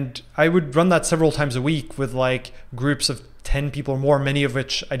 and I would run that several times a week with like groups of 10 people or more, many of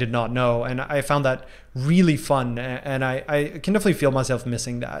which I did not know. And I found that really fun. And I can definitely feel myself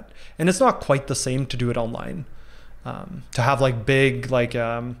missing that. And it's not quite the same to do it online. To have like big, like,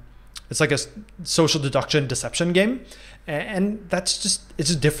 it's like a social deduction deception game. And it's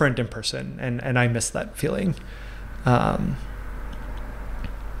just different in person. And I miss that feeling. Oh,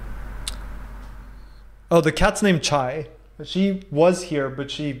 the cat's named Chai. She was here, but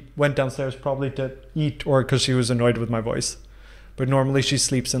she went downstairs probably to eat or because she was annoyed with my voice. But normally she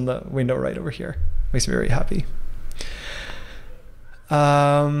sleeps in the window right over here. Makes me very happy.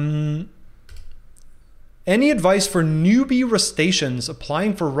 Any advice for newbie Rustaceans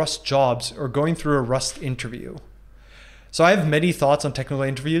applying for Rust jobs or going through a Rust interview? So I have many thoughts on technical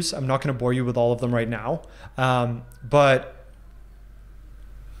interviews. I'm not going to bore you with all of them right now. But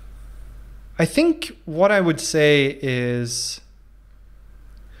I think what I would say is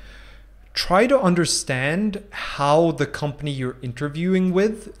try to understand how the company you're interviewing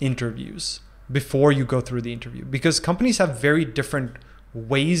with interviews before you go through the interview, because companies have very different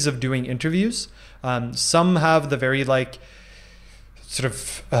ways of doing interviews. Some have the very like sort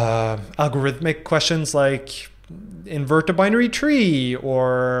of algorithmic questions like invert a binary tree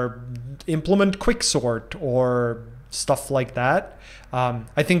or implement quicksort or stuff like that.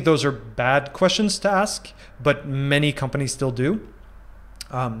 I think those are bad questions to ask, but many companies still do.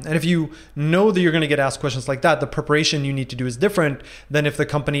 And if you know that you're going to get asked questions like that, the preparation you need to do is different than if the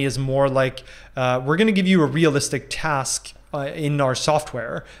company is more like, we're going to give you a realistic task in our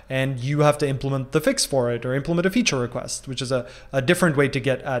software and you have to implement the fix for it or implement a feature request, which is a different way to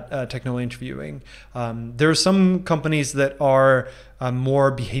get at technical interviewing. There are some companies that are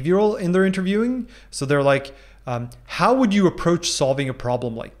more behavioral in their interviewing. So they're like, how would you approach solving a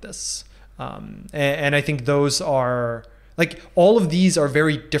problem like this? And I think those are like, all of these are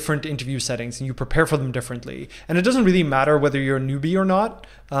very different interview settings and you prepare for them differently. And it doesn't really matter whether you're a newbie or not.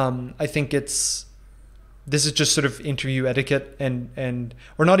 I think this is just sort of interview etiquette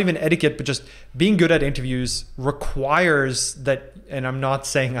or not even etiquette, but just being good at interviews requires that, and I'm not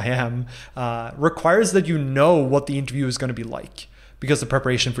saying I am, requires that you know what the interview is going to be like, because the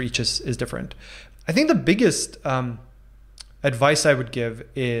preparation for each is different. I think the biggest advice I would give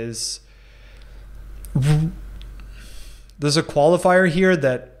is there's a qualifier here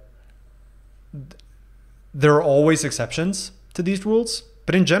that there are always exceptions to these rules.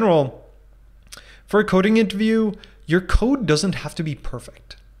 But in general, for a coding interview, your code doesn't have to be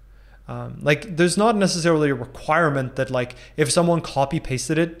perfect. Like, there's not necessarily a requirement that like if someone copy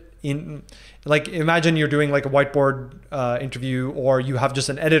pasted it in, like, imagine you're doing like a whiteboard interview, or you have just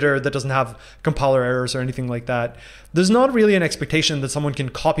an editor that doesn't have compiler errors or anything like that. There's not really an expectation that someone can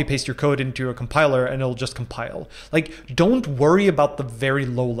copy paste your code into a compiler and it'll just compile. Like, don't worry about the very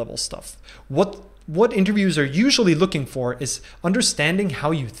low level stuff. What interviews are usually looking for is understanding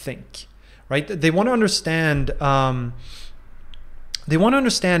how you think, right? They want to understand. They want to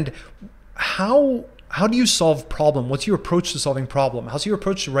understand how do you solve problem? What's your approach to solving problem? How's your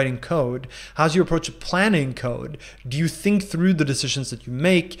approach to writing code? How's your approach to planning code? Do you think through the decisions that you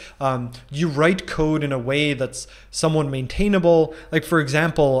make? Do you write code in a way that's somewhat maintainable? Like, for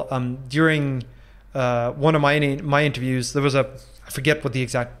example, during one of my interviews, there was I forget what the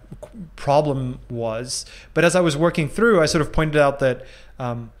exact problem was, but as I was working through, I sort of pointed out that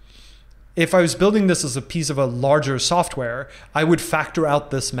if I was building this as a piece of a larger software, I would factor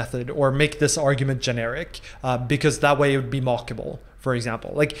out this method or make this argument generic, because that way it would be mockable, for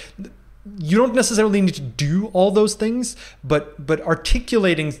example. Like, you don't necessarily need to do all those things, but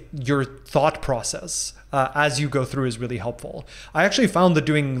articulating your thought process as you go through is really helpful. I actually found that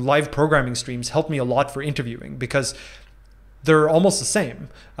doing live programming streams helped me a lot for interviewing, because they're almost the same,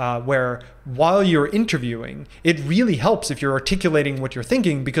 where while you're interviewing, it really helps if you're articulating what you're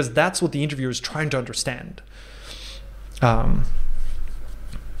thinking, because that's what the interviewer is trying to understand.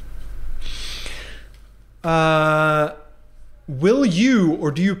 Will you, or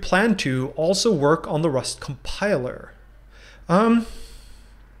do you plan to, also work on the Rust compiler? I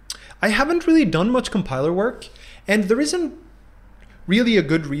haven't really done much compiler work, and there isn't really a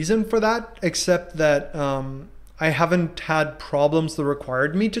good reason for that, except that I haven't had problems that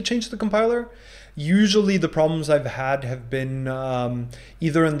required me to change the compiler. Usually the problems I've had have been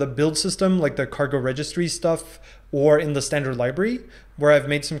either in the build system, like the cargo registry stuff, or in the standard library, where I've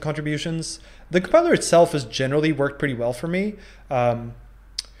made some contributions. The compiler itself has generally worked pretty well for me.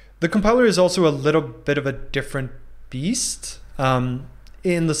 The compiler is also a little bit of a different beast,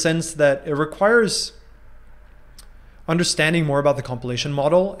 in the sense that it requires understanding more about the compilation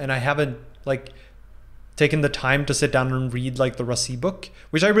model, and I haven't taken the time to sit down and read the Rust book,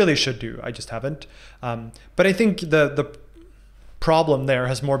 which I really should do. I just haven't. But I think the problem there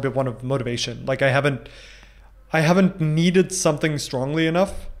has more been one of motivation. I haven't needed something strongly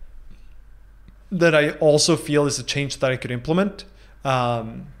enough that I also feel is a change that I could implement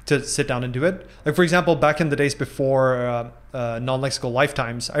to sit down and do it. Like, for example, back in the days before non-lexical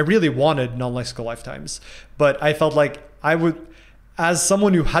lifetimes, I really wanted non-lexical lifetimes, but I felt like I would, as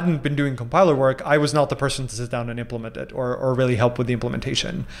someone who hadn't been doing compiler work, I was not the person to sit down and implement it or really help with the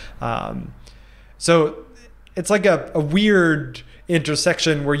implementation. So it's like a weird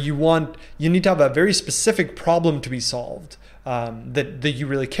intersection where you need to have a very specific problem to be solved that you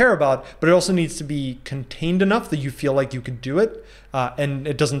really care about, but it also needs to be contained enough that you feel like you could do it, and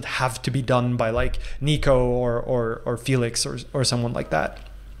it doesn't have to be done by Nico or Felix or someone like that.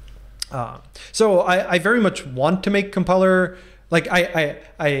 So I very much want to make compiler. I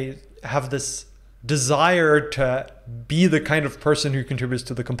have this desire to be the kind of person who contributes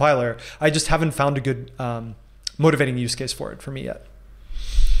to the compiler. I just haven't found a good motivating use case for it for me yet.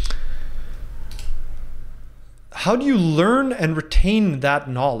 How do you learn and retain that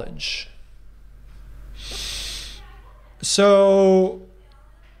knowledge? So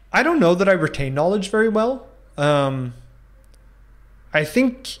I don't know that I retain knowledge very well. I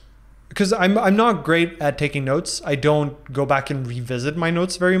think because I'm not great at taking notes. I don't go back and revisit my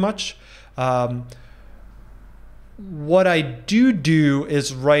notes very much. What I do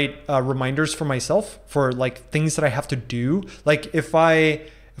is write reminders for myself for things that I have to do. Like if I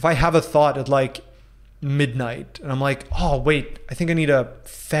have a thought at midnight and I'm like, oh wait, I think I need a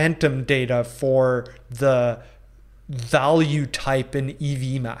phantom data for the value type in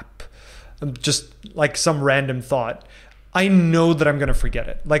EV map. Just some random thought. I know that I'm going to forget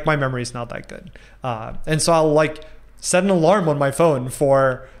it. My memory is not that good. And so I'll set an alarm on my phone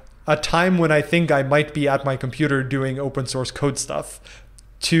for a time when I think I might be at my computer doing open source code stuff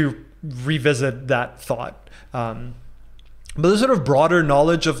to revisit that thought. But the sort of broader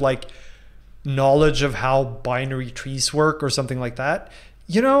knowledge of how binary trees work or something like that,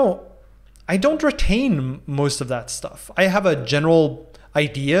 I don't retain most of that stuff. I have a general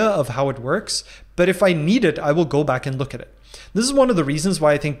idea of how it works, but if I need it, I will go back and look at it. This is one of the reasons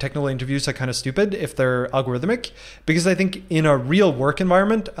why I think technical interviews are kind of stupid if they're algorithmic, because I think in a real work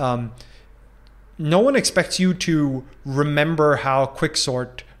environment, no one expects you to remember how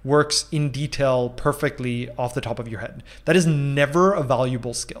quicksort works in detail perfectly off the top of your head. That is never a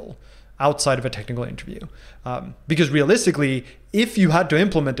valuable skill outside of a technical interview. Because realistically, if you had to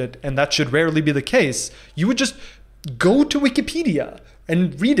implement it, and that should rarely be the case, you would just go to Wikipedia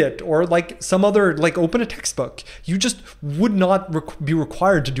and read it, or some other, open a textbook. You just would not be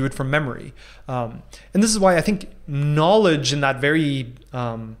required to do it from memory. And this is why I think knowledge in that very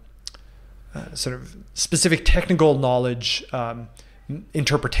sort of specific technical knowledge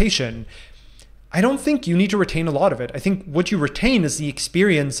interpretation, I don't think you need to retain a lot of it. I think what you retain is the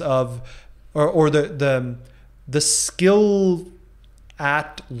experience of, or the skill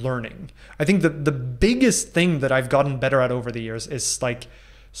at learning. I think the biggest thing that I've gotten better at over the years is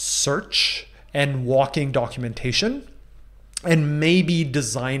search and walking documentation, and maybe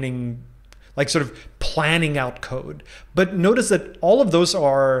designing, sort of planning out code. But notice that all of those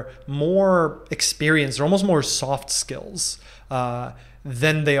are more experience, they're almost more soft skills.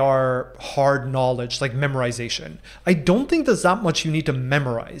 than they are hard knowledge, like memorization. I don't think there's that much you need to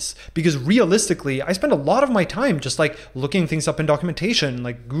memorize, because realistically, I spend a lot of my time just like looking things up in documentation,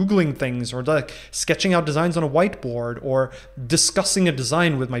 like Googling things, or like sketching out designs on a whiteboard, or discussing a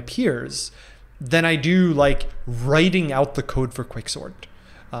design with my peers, than I do like writing out the code for Quicksort.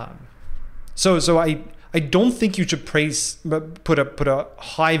 So I don't think you should put a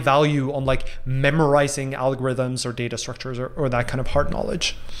high value on like memorizing algorithms or data structures or that kind of hard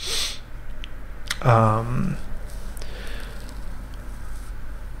knowledge.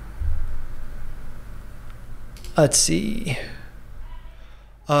 Let's see.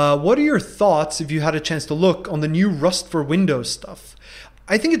 What are your thoughts, if you had a chance to look, on the new Rust for Windows stuff?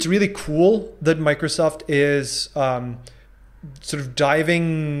 I think it's really cool that Microsoft is sort of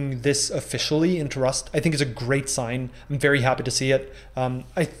diving this officially into Rust. I think it's a great sign. I'm very happy to see it.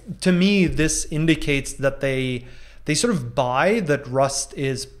 To me, this indicates that they sort of buy that Rust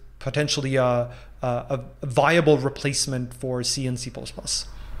is potentially a viable replacement for C and C++.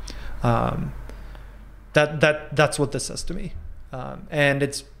 That's what this says to me. And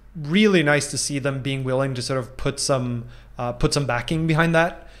it's really nice to see them being willing to sort of put some backing behind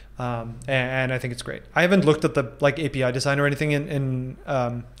that. And I think it's great. I haven't looked at the like API design or anything in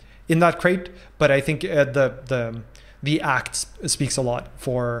that crate, but I think the act speaks a lot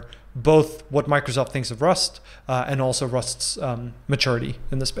for both what Microsoft thinks of Rust and also Rust's maturity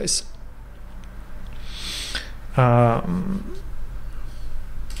in the space.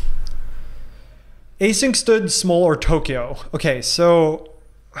 Async stood, small, or Tokyo. Okay, so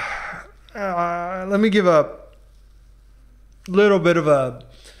let me give a little bit of a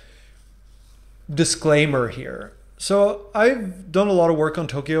disclaimer here. So I've done a lot of work on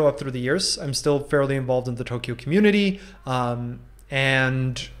Tokyo up through the years. I'm still fairly involved in the Tokyo community,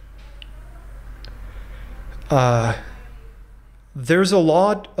 and there's a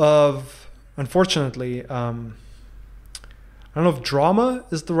lot of, unfortunately, I don't know if drama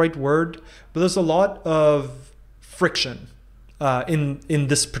is the right word, but there's a lot of friction in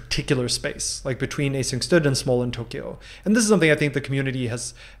this particular space, like between async stood and small in Tokyo. And this is something I think the community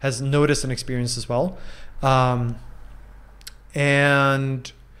has noticed and experienced as well.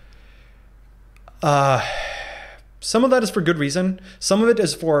 And some of that is for good reason. Some of it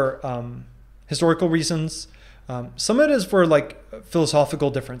is for historical reasons. Some of it is for like philosophical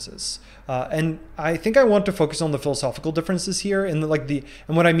differences. And I think I want to focus on the philosophical differences here. And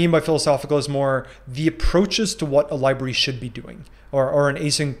what I mean by philosophical is more the approaches to what a library should be doing, or an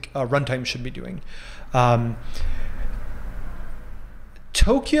async runtime should be doing.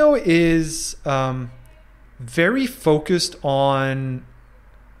 Tokyo is very focused on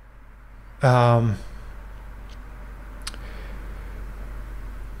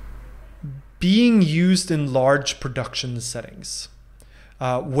being used in large production settings,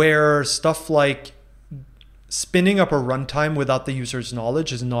 where stuff like spinning up a runtime without the user's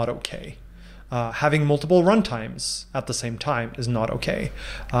knowledge is not okay. Having multiple runtimes at the same time is not okay.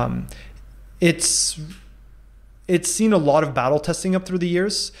 It's seen a lot of battle testing up through the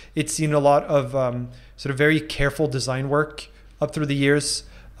years. It's seen a lot of sort of very careful design work up through the years.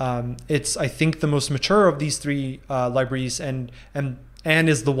 It's, I think, the most mature of these three libraries, and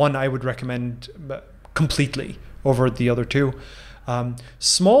is the one I would recommend completely over the other two.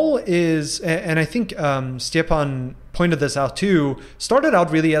 Small is, and I think Stepan pointed this out too, started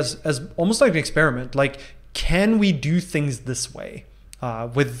out really as almost like an experiment. Like, can we do things this way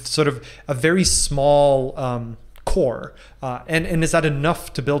with sort of a very small core? And is that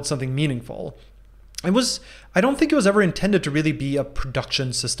enough to build something meaningful? I don't think it was ever intended to really be a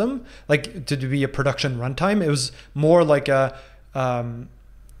production system, like to be a production runtime. It was more like a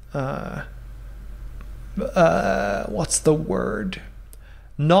what's the word?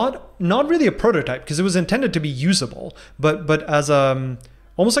 Not really a prototype, because it was intended to be usable, but as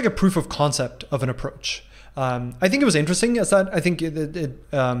almost like a proof of concept of an approach. I think it was interesting as that. I think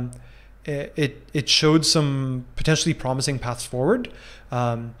it showed some potentially promising paths forward.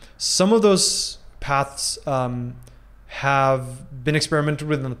 Some of those paths have been experimented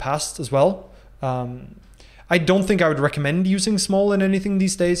with in the past as well. I don't think I would recommend using small in anything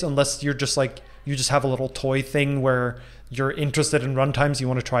these days, unless you're just like, you just have a little toy thing where you're interested in runtimes, you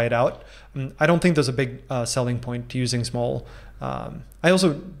want to try it out. I don't think there's a big selling point to using small. I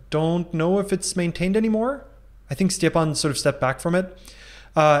also don't know if it's maintained anymore. I think Stepan sort of stepped back from it.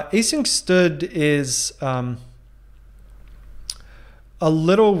 Async stood is a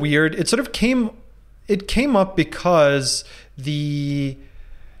little weird. It sort of came up because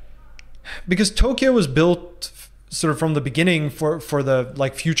Tokyo was built sort of from the beginning for the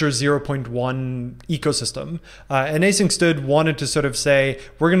like future 0.1 ecosystem. And async std wanted to sort of say,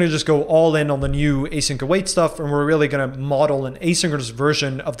 we're going to just go all in on the new async await stuff, and we're really going to model an asynchronous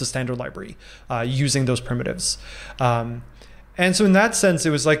version of the standard library using those primitives. And so in that sense, it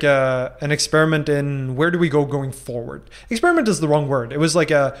was like an experiment in where do we go going forward. Experiment is the wrong word. It was like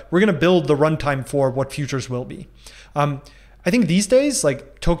we're going to build the runtime for what futures will be. I think these days,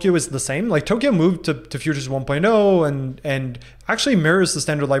 like Tokyo is the same. Like Tokyo moved to Futures 1.0 and actually mirrors the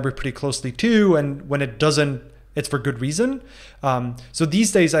standard library pretty closely too. And when it doesn't, it's for good reason. So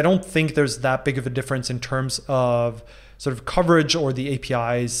these days, I don't think there's that big of a difference in terms of sort of coverage or the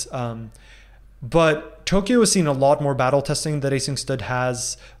APIs. But Tokyo has seen a lot more battle testing that async std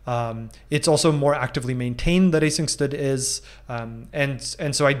has. It's also more actively maintained that async std is.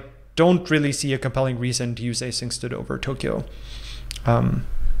 And so I don't really see a compelling reason to use async std over Tokyo.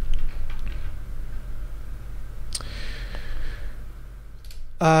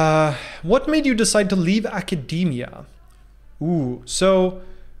 What made you decide to leave academia? So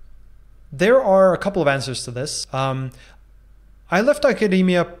there are a couple of answers to this. I left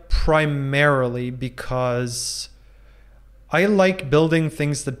academia primarily because I like building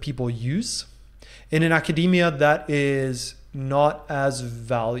things that people use. In an academia, that is not as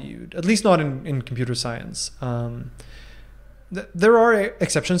valued, at least not in computer science. There are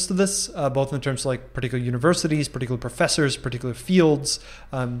exceptions to this, both in terms of like particular universities, particular professors, particular fields.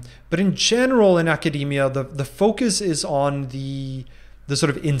 But in general, in academia, the focus is on the sort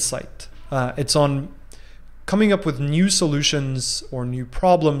of insight. It's on coming up with new solutions or new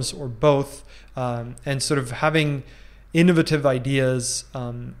problems or both, and sort of having innovative ideas.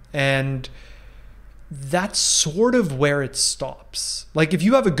 And that's sort of where it stops. Like if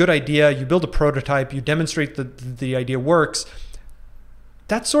you have a good idea, you build a prototype, you demonstrate that the idea works,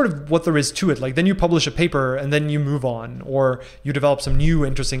 that's sort of what there is to it. Like then you publish a paper and then you move on, or you develop some new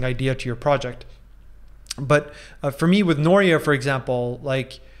interesting idea to your project. But for me with Noria, for example,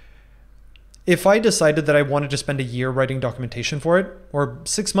 like if I decided that I wanted to spend a year writing documentation for it, or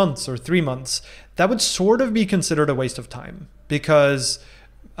 6 months or 3 months, that would sort of be considered a waste of time, because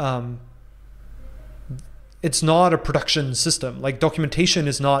it's not a production system. Like documentation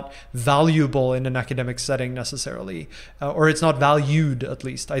is not valuable in an academic setting necessarily, or it's not valued at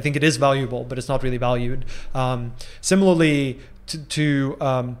least. I think it is valuable, but it's not really valued. Similarly,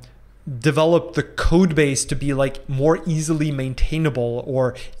 to develop the code base to be like more easily maintainable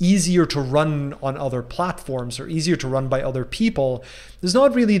or easier to run on other platforms or easier to run by other people, there's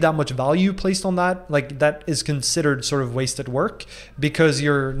not really that much value placed on that. Like that is considered sort of wasted work because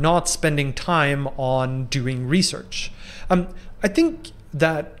you're not spending time on doing research. I think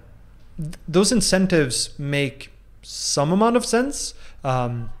that those incentives make some amount of sense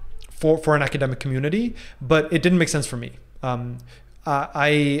for an academic community, but it didn't make sense for me. I'm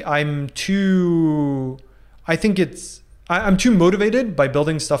too motivated by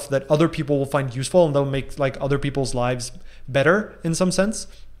building stuff that other people will find useful and they'll make like other people's lives better in some sense.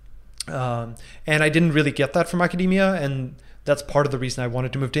 And I didn't really get that from academia, and that's part of the reason I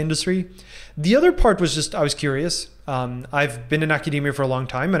wanted to move to industry. The other part was just, I was curious. I've been in academia for a long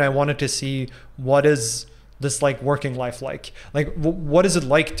time and I wanted to see what is this like working life like what is it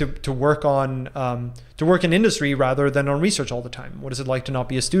like to work on to work in industry rather than on research all the time? What is it like to not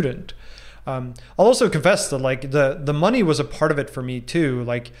be a student? I'll also confess that like the money was a part of it for me too.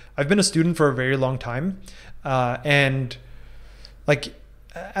 Like I've been a student for a very long time, and like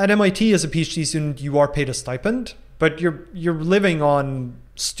at MIT as a PhD student, you are paid a stipend, but you're living on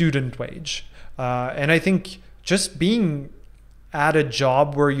student wage, and I think just being at a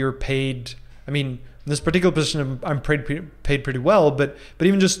job where you're paid, I mean, in this particular position, I'm paid pretty well, but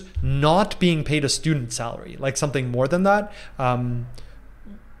even just not being paid a student salary, like something more than that,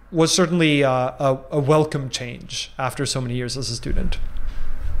 was certainly a welcome change after so many years as a student.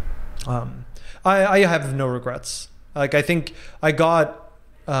 I have no regrets. Like I think I got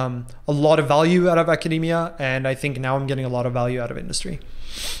a lot of value out of academia, and I think now I'm getting a lot of value out of industry.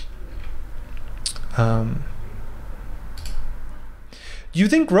 Do you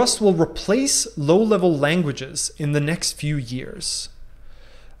think Rust will replace low-level languages in the next few years?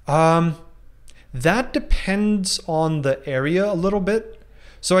 That depends on the area a little bit.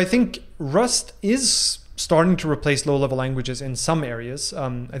 So I think Rust is starting to replace low-level languages in some areas.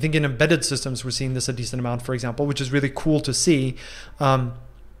 I think in embedded systems, we're seeing this a decent amount, for example, which is really cool to see.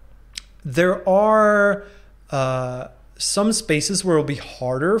 There are some spaces where it'll be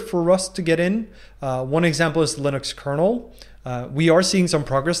harder for Rust to get in. One example is the Linux kernel. We are seeing some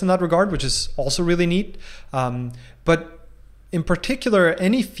progress in that regard, which is also really neat. But in particular,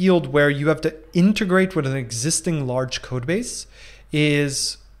 any field where you have to integrate with an existing large code base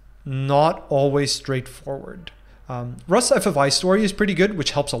is not always straightforward. Rust FFI story is pretty good,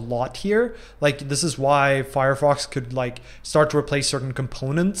 which helps a lot here. Like, this is why Firefox could like start to replace certain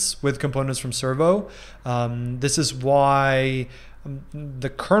components with components from Servo. This is why the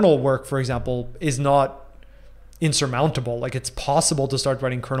kernel work, for example, is not insurmountable. Like, it's possible to start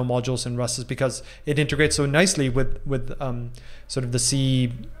writing kernel modules in Rust, is because it integrates so nicely with sort of the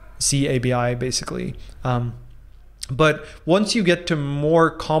C ABI basically. But once you get to more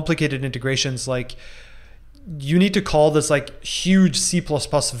complicated integrations, like you need to call this like huge C++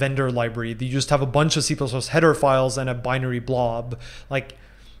 vendor library. You just have a bunch of C++ header files and a binary blob. Like,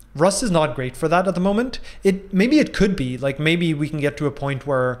 Rust is not great for that at the moment. Maybe it could be. Like, maybe we can get to a point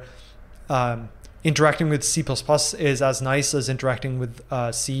where interacting with C++ is as nice as interacting with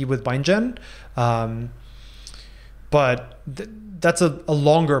C with bindgen. But that's a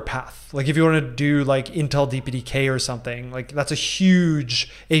longer path. Like, if you want to do like Intel DPDK or something, like that's a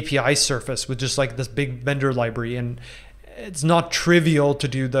huge API surface with just like this big vendor library, and it's not trivial to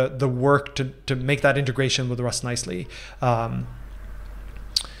do the work to make that integration with Rust nicely. I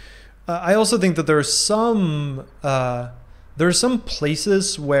also think that there are some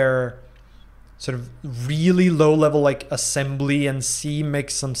places where sort of really low level like assembly and C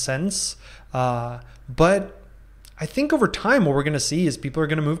makes some sense, but I think over time what we're going to see is people are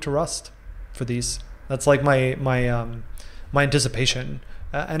going to move to Rust for these. That's like my anticipation,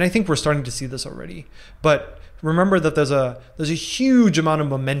 and I think we're starting to see this already. But remember that there's a huge amount of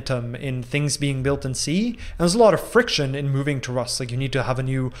momentum in things being built in C, and there's a lot of friction in moving to Rust. Like, you need to have a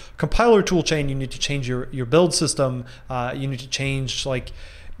new compiler toolchain, you need to change your build system, you need to change like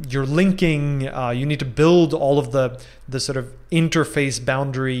your linking, you need to build all of the sort of interface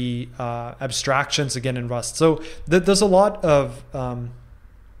boundary abstractions again in Rust. So there's a lot of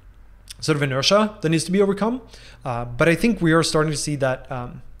sort of inertia that needs to be overcome, but I think we are starting to see that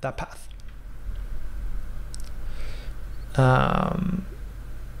path.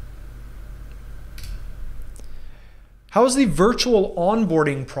 How is the virtual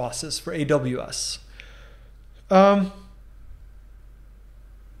onboarding process for AWS?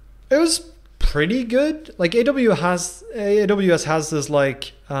 It was pretty good. Like, AWS has this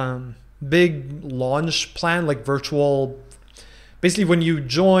like big launch plan, like virtual. Basically, when you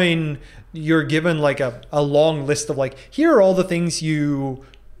join, you're given like a long list of like, here are all the things you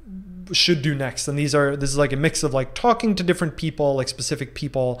should do next, and this is like a mix of like talking to different people, like specific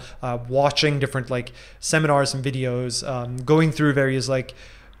people, watching different like seminars and videos, going through various like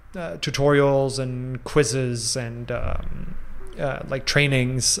tutorials and quizzes and like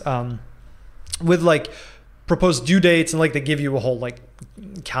trainings, with like proposed due dates, and like they give you a whole like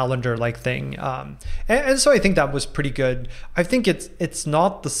calendar like thing, and so I think that was pretty good. I think it's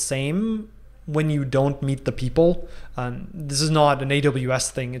not the same when you don't meet the people. This is not an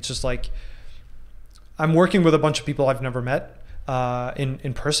AWS thing. It's just like I'm working with a bunch of people I've never met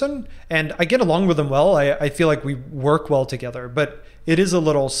in person, and I get along with them well. I feel like we work well together, but it is a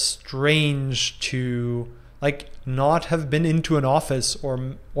little strange to like not have been into an office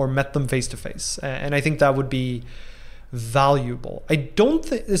or met them face to face, and I think that would be valuable. I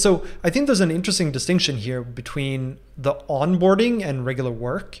think there's an interesting distinction here between the onboarding and regular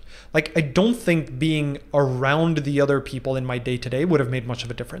work. Like, I don't think being around the other people in my day-to-day would have made much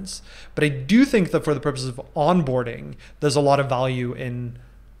of a difference, but I do think that for the purposes of onboarding, there's a lot of value in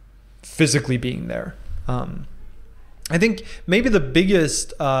physically being there. I think maybe the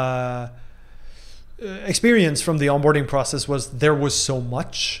biggest experience from the onboarding process was there was so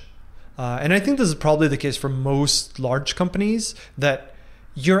much. And I think this is probably the case for most large companies, that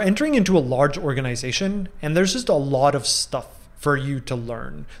you're entering into a large organization and there's just a lot of stuff for you to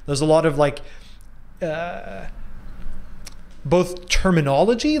learn. There's a lot of like both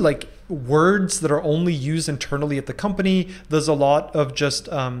terminology, like words that are only used internally at the company. There's a lot of just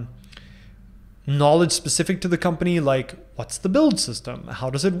knowledge specific to the company, like what's the build system?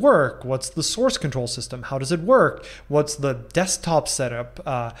 How does it work? What's the source control system? How does it work? What's the desktop setup?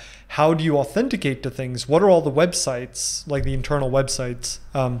 How do you authenticate to things? What are all the websites, like the internal websites?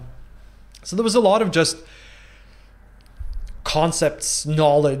 So there was a lot of just concepts,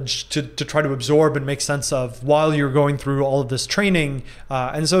 knowledge to try to absorb and make sense of while you're going through all of this training.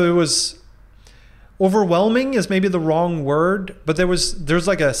 And so it was overwhelming is maybe the wrong word, but there's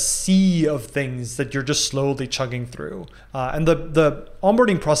like a sea of things that you're just slowly chugging through. And the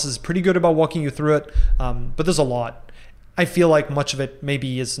onboarding process is pretty good about walking you through it, but there's a lot. I feel like much of it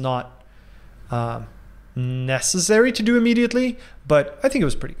maybe is not necessary to do immediately, but I think it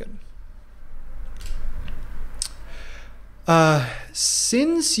was pretty good.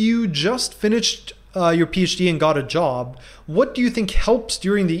 Since you just finished your PhD and got a job, what do you think helps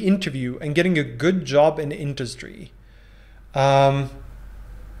during the interview and getting a good job in industry?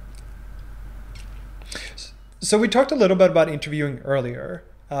 So we talked a little bit about interviewing earlier.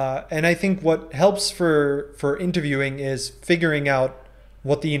 And I think what helps for interviewing is figuring out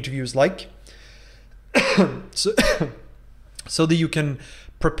what the interview is like. so, so that you can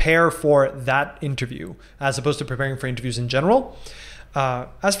prepare for that interview as opposed to preparing for interviews in general.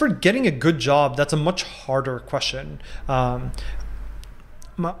 As for getting a good job, that's a much harder question.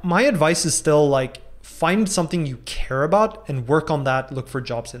 My advice is still like, find something you care about and work on that, look for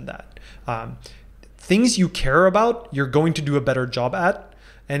jobs in that. Things you care about, you're going to do a better job at.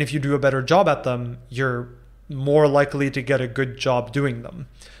 And if you do a better job at them, you're more likely to get a good job doing them.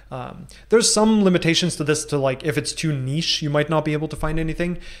 There's some limitations to this, to like, if it's too niche, you might not be able to find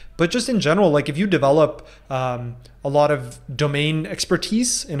anything. But just in general, like if you develop a lot of domain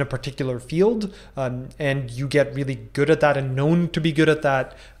expertise in a particular field, and you get really good at that and known to be good at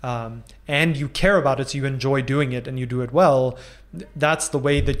that, and you care about it, so you enjoy doing it and you do it well, that's the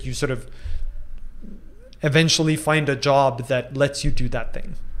way that you sort of eventually find a job that lets you do that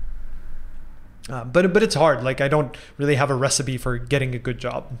thing. But it's hard. Like I don't really have a recipe for getting a good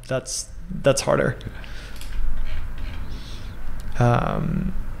job. That's harder.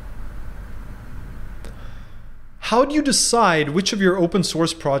 How do you decide which of your open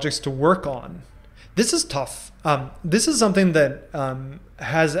source projects to work on? This is tough. This is something that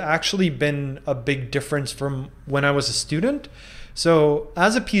has actually been a big difference from when I was a student. So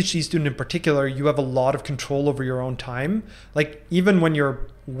as a PhD student in particular, you have a lot of control over your own time. Like even when you're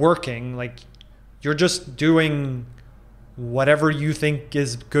working, like you're just doing whatever you think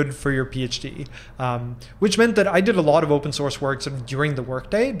is good for your PhD, which meant that I did a lot of open source work sort of during the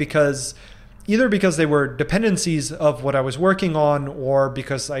workday, because they were dependencies of what I was working on, or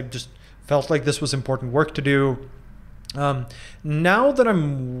because I just felt like this was important work to do. Now that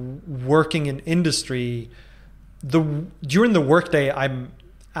I'm working in industry, during the workday, I'm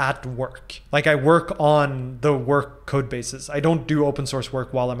at work. Like I work on the work code bases. I don't do open source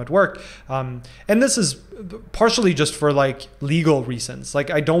work while I'm at work. And this is partially just for like legal reasons. Like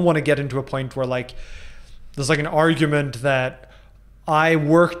I don't want to get into a point where like there's like an argument that I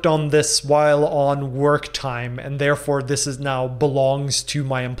worked on this while on work time and therefore this is now belongs to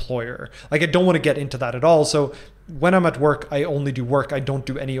my employer. Like I don't want to get into that at all. So when I'm at work, I only do work. I don't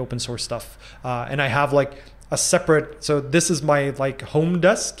do any open source stuff. And I have like a separate, so this is my like home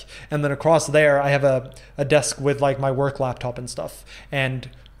desk, and then across there I have a desk with like my work laptop and stuff, and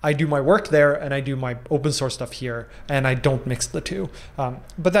I do my work there and I do my open source stuff here, and I don't mix the two.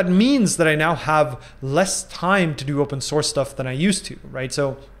 But that means that I now have less time to do open source stuff than I used to, right?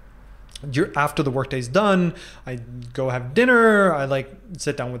 So after the workday's done, I go have dinner, I like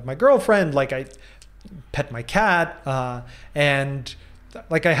sit down with my girlfriend, like I pet my cat, and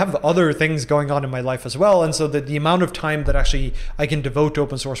like I have other things going on in my life as well. And so the amount of time that actually I can devote to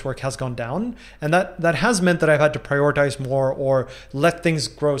open source work has gone down. And that has meant that I've had to prioritize more or let things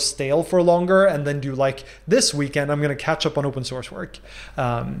grow stale for longer and then do like this weekend, I'm going to catch up on open source work.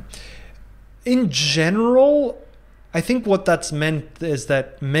 In general, I think what that's meant is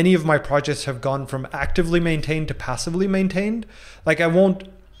that many of my projects have gone from actively maintained to passively maintained. Like I won't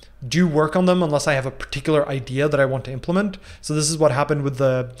do work on them unless I have a particular idea that I want to implement. So this is what happened with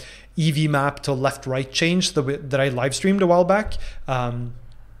the EV map to left-right change that I live streamed a while back.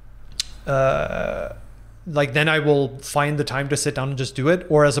 Like then I will find the time to sit down and just do it,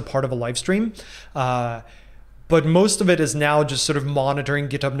 or as a part of a live stream. But most of it is now just sort of monitoring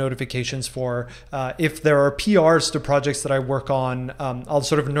GitHub notifications for if there are PRs to projects that I work on, I'll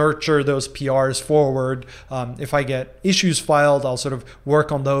sort of nurture those PRs forward. If I get issues filed, I'll sort of work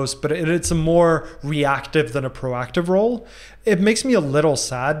on those, but it's a more reactive than a proactive role. It makes me a little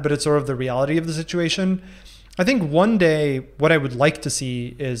sad, but it's sort of the reality of the situation. I think one day what I would like to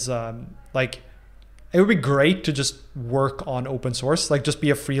see is like, it would be great to just work on open source, like just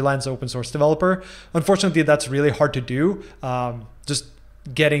be a freelance open source developer. Unfortunately, that's really hard to do. Just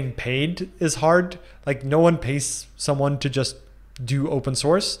getting paid is hard. Like no one pays someone to just do open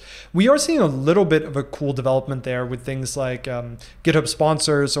source. We are seeing a little bit of a cool development there with things like GitHub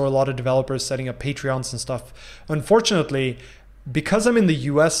sponsors or a lot of developers setting up Patreons and stuff. Unfortunately, because I'm in the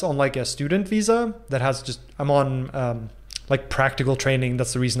US on like a student visa that has just, I'm on like practical training.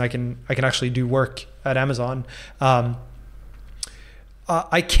 That's the reason I can actually do work at Amazon. I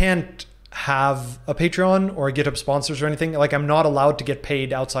can't have a Patreon or a GitHub sponsors or anything. Like I'm not allowed to get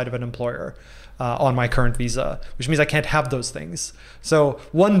paid outside of an employer. on my current visa, which means I can't have those things. So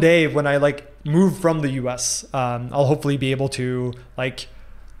one day when I like move from the US, I'll hopefully be able to like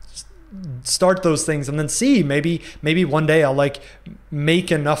start those things and then see maybe one day I'll like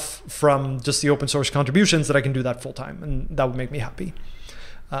make enough from just the open source contributions that I can do that full time, and that would make me happy.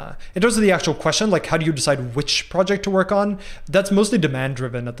 In terms of the actual question, like how do you decide which project to work on? That's mostly demand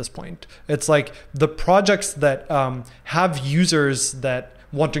driven at this point. It's like the projects that have users that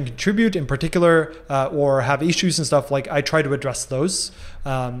want to contribute in particular or have issues and stuff, like I try to address those.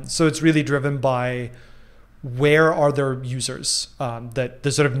 So it's really driven by where are there users that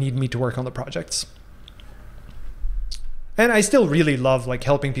sort of need me to work on the projects. And I still really love like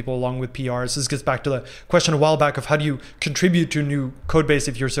helping people along with PRs. This gets back to the question a while back of how do you contribute to a new code base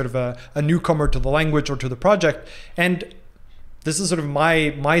if you're sort of a newcomer to the language or to the project. And this is sort of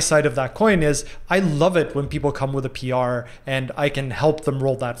my side of that coin is I love it when people come with a PR and I can help them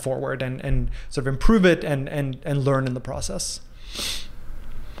roll that forward and sort of improve it and learn in the process.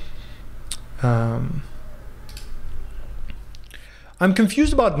 I'm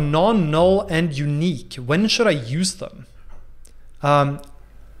confused about non-null and unique. When should I use them? Non-null,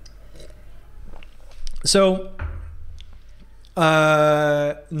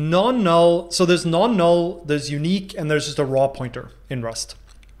 so there's non-null, there's unique, and there's just a raw pointer in Rust.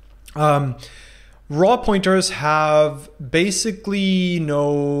 Raw pointers have basically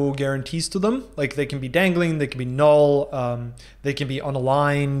no guarantees to them. Like they can be dangling, they can be null, they can be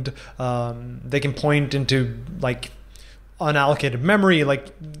unaligned, they can point into like unallocated memory.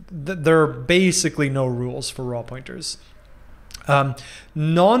 Like there are basically no rules for raw pointers.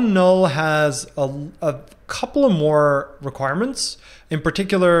 Non-null has a couple of more requirements. In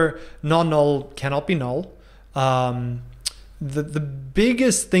particular, non-null cannot be null. The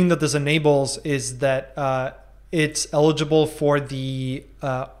biggest thing that this enables is that it's eligible for the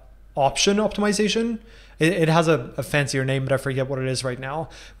option optimization. It has a fancier name, but I forget what it is right now,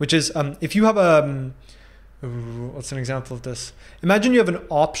 which is if you have what's an example of this? Imagine you have an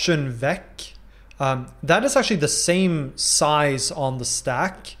option vec. That is actually the same size on the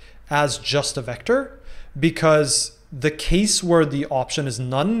stack as just a vector, because the case where the option is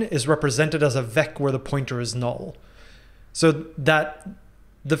none is represented as a vec where the pointer is null. So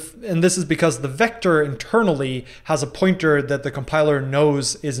and this is because the vector internally has a pointer that the compiler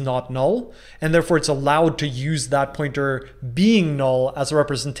knows is not null, and therefore it's allowed to use that pointer being null as a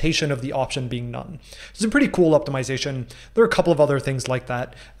representation of the option being none. It's a pretty cool optimization. There are a couple of other things like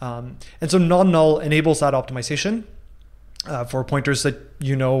that. And so non-null enables that optimization for pointers that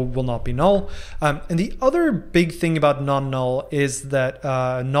will not be null. And the other big thing about non-null is that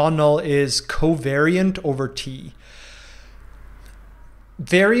non-null is covariant over T.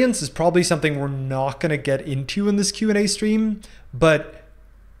 Variance is probably something we're not going to get into in this Q&A stream,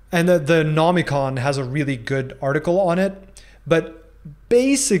 and the Nomicon has a really good article on it. But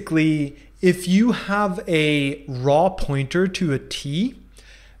basically, if you have a raw pointer to a T,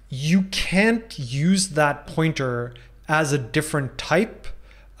 you can't use that pointer as a different type,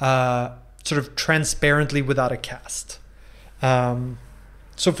 sort of transparently without a cast.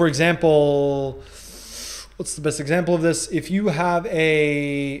 So for example, what's the best example of this? If you have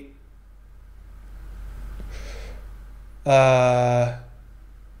a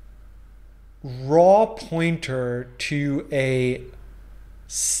raw pointer to a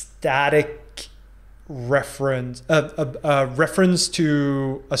static reference, a reference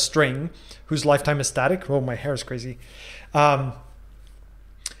to a string whose lifetime is static. Oh, my hair is crazy.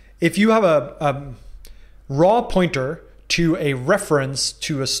 If you have a raw pointer to a reference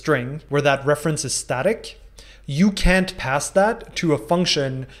to a string where that reference is static, you can't pass that to a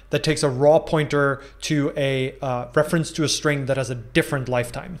function that takes a raw pointer to a reference to a string that has a different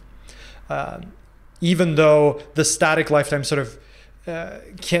lifetime. Even though the static lifetime sort of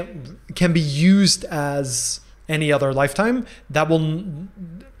can be used as any other lifetime, that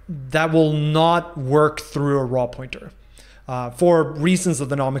will not work through a raw pointer for reasons that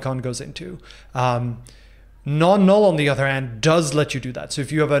the Nomicon goes into. Non-null, on the other hand, does let you do that. So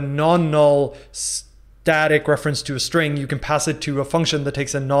if you have a non-null static reference to a string, you can pass it to a function that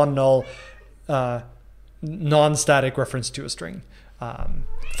takes a non-null non-static reference to a string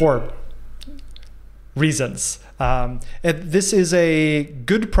for reasons. This is a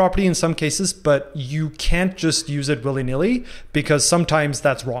good property in some cases, but you can't just use it willy-nilly because sometimes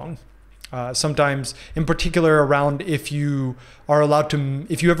that's wrong. Sometimes, in particular, around if you ever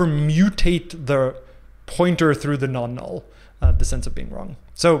mutate the pointer through the non-null, this ends up being wrong.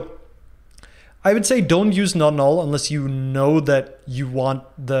 So I would say don't use non-null unless you know that you want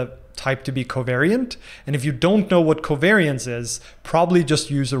the type to be covariant. And if you don't know what covariance is, probably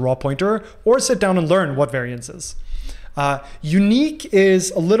just use a raw pointer or sit down and learn what variance is. Unique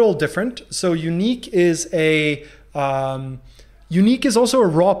is a little different. So unique is also a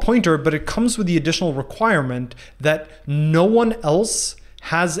raw pointer, but it comes with the additional requirement that no one else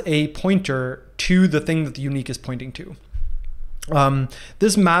has a pointer to the thing that the unique is pointing to.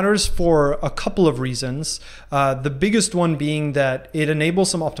 This matters for a couple of reasons. The biggest one being that it enables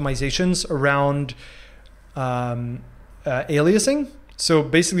some optimizations around aliasing. So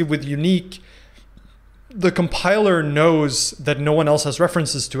basically with unique, the compiler knows that no one else has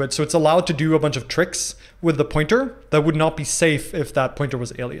references to it, so it's allowed to do a bunch of tricks with the pointer that would not be safe if that pointer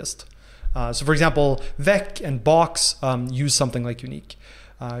was aliased. So for example, vec and box use something like unique.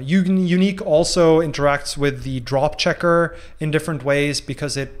 Unique also interacts with the drop checker in different ways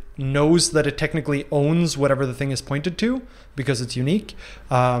because it knows that it technically owns whatever the thing is pointed to because it's unique.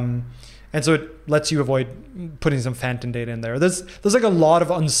 And so it lets you avoid putting some phantom data in there. There's like a lot of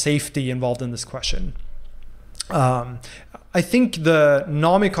unsafety involved in this question. I think the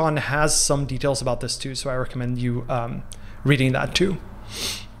Nomicon has some details about this too, so I recommend you reading that too.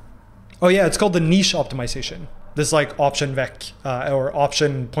 Oh yeah, it's called the niche optimization. This like option vec or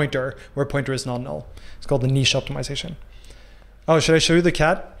option pointer where pointer is non-null. It's called the niche optimization. Oh, should I show you the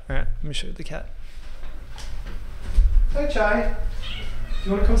cat? All right, let me show you the cat. Hi, Chai. Do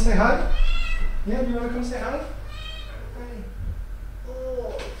you want to come say hi? Yeah, do you want to come say hi? Hi.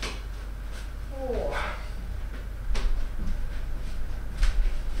 Oh. Oh.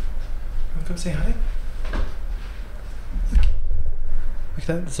 Come say hi. Look at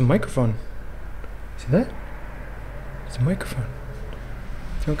that. It's a microphone. See that? It's a microphone. Do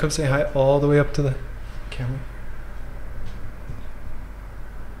you want to come say hi all the way up to the camera?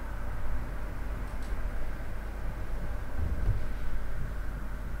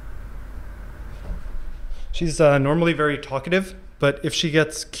 She's normally very talkative, but if she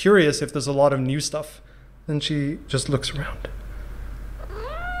gets curious, if there's a lot of new stuff, then she just looks around.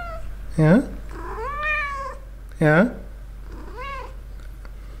 Yeah? Yeah?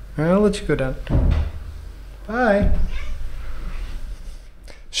 I'll let you go down. Bye.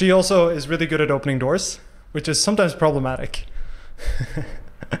 She also is really good at opening doors, which is sometimes problematic.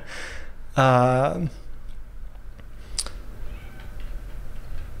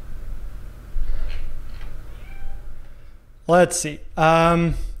 Let's see.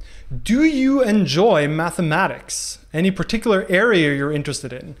 Do you enjoy mathematics? Any particular area you're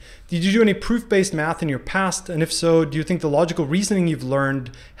interested in? Did you do any proof-based math in your past? And if so, do you think the logical reasoning you've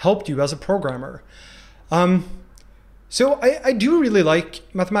learned helped you as a programmer? So I do really like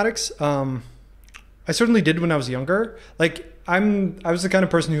mathematics. I certainly did when I was younger. Like I was the kind of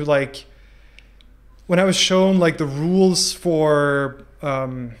person who like, when I was shown like the rules for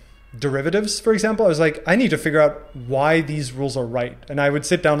derivatives, for example, I was like, I need to figure out why these rules are right. And I would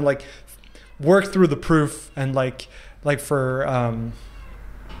sit down and like work through the proof and like for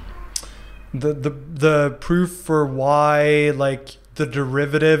the proof for why like the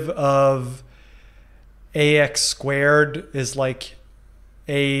derivative of ax squared is like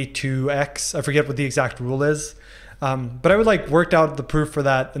a to x. I forget what the exact rule is. But I would like work out the proof for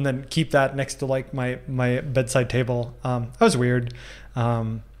that and then keep that next to like my bedside table. That was weird.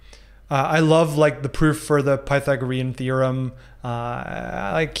 I love like the proof for the Pythagorean theorem.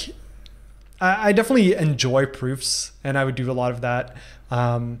 I definitely enjoy proofs, and I would do a lot of that.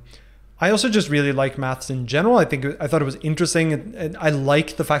 I also just really like maths in general. I thought it was interesting, and I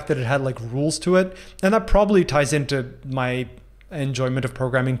like the fact that it had like rules to it, and that probably ties into my enjoyment of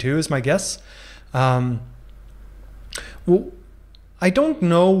programming too, is my guess. Well, I don't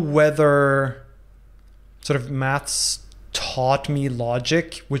know whether sort of maths taught me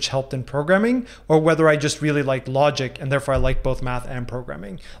logic, which helped in programming, or whether I just really liked logic and therefore I like both math and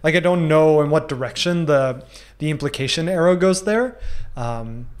programming. Like I don't know in what direction the implication arrow goes there.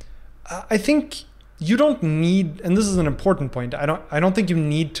 I think you don't need, and this is an important point, I don't think you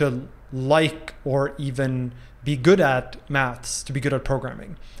need to like or even be good at maths to be good at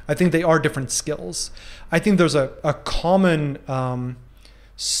programming. I think they are different skills. I think there's a common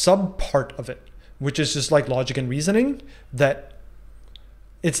sub part of it, which is just like logic and reasoning, that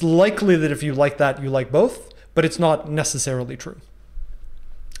it's likely that if you like that, you like both, but it's not necessarily true.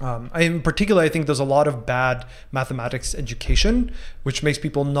 In particular, I think there's a lot of bad mathematics education, which makes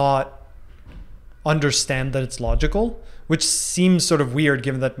people not understand that it's logical, which seems sort of weird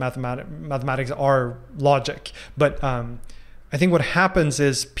given that mathematics are logic. But I think what happens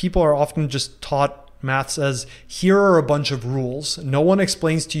is people are often just taught maths as here are a bunch of rules. No one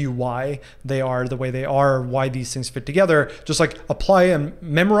explains to you why they are the way they are, why these things fit together. Just like apply and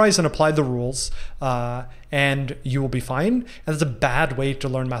memorize and apply the rules, and you will be fine. And that's a bad way to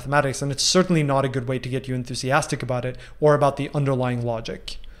learn mathematics, and it's certainly not a good way to get you enthusiastic about it or about the underlying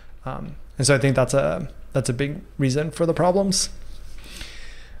logic. And so I think that's a big reason for the problems.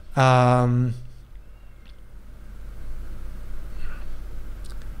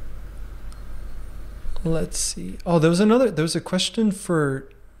 Let's see. Oh, there was a question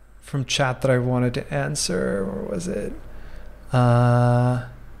from chat that I wanted to answer. Or was it? Oh,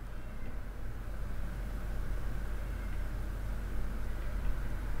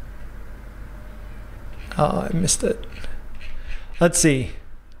 I missed it. Let's see.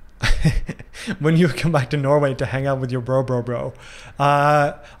 When you come back to Norway to hang out with your bro.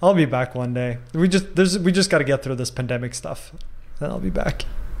 I'll be back one day. We just got to get through this pandemic stuff. Then I'll be back.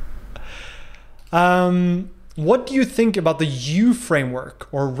 What do you think about the U framework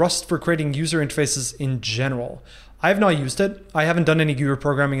or Rust for creating user interfaces in general? I have not used it. I haven't done any UI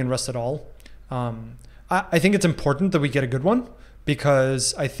programming in Rust at all. I think it's important that we get a good one,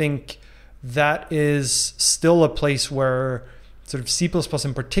 because I think that is still a place where sort of C++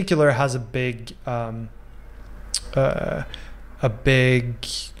 in particular has a big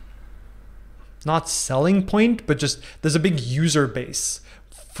not selling point, but just there's a big user base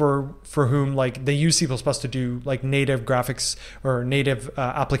for whom like they use C++ to do like native graphics or native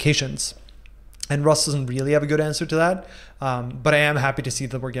applications. And Rust doesn't really have a good answer to that. But I am happy to see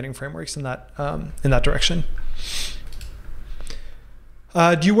that we're getting frameworks in that direction.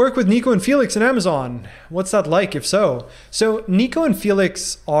 Do you work with Nico and Felix in Amazon? What's that like, if so? So Nico and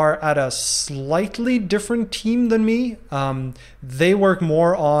Felix are at a slightly different team than me. They work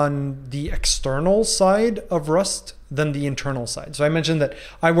more on the external side of Rust than the internal side. So I mentioned that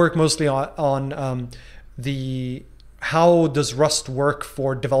I work mostly on the how does Rust work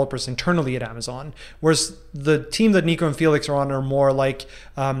for developers internally at Amazon, whereas the team that Nico and Felix are on are more like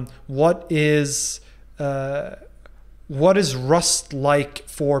what is Rust like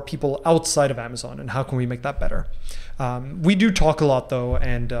for people outside of Amazon, and how can we make that better? We do talk a lot though,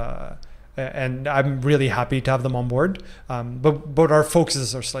 and I'm really happy to have them on board. But our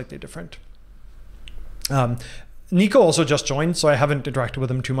focuses are slightly different. Nico also just joined, so I haven't interacted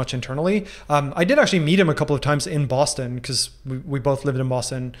with him too much internally. I did actually meet him a couple of times in Boston, because we both lived in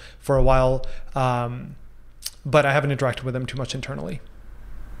Boston for a while, but I haven't interacted with him too much internally.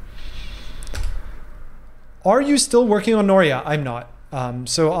 Are you still working on Noria? I'm not.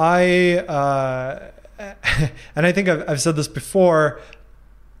 So and I think I've said this before,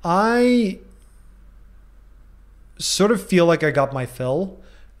 I sort of feel like I got my fill,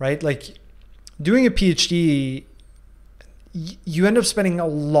 right? Like doing a PhD, you end up spending a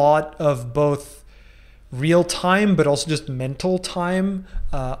lot of both real time, but also just mental time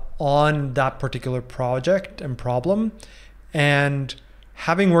on that particular project and problem. And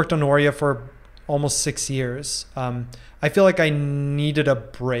having worked on Noria for almost 6 years, I feel like I needed a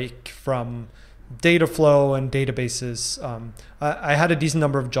break from data flow and databases. I had a decent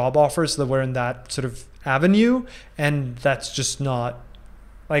number of job offers that were in that sort of avenue, and that's just not,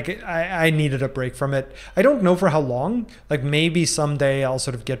 like, I needed a break from it. I don't know for how long. Like maybe someday I'll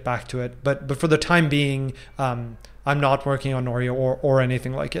sort of get back to it, but for the time being, I'm not working on Noria or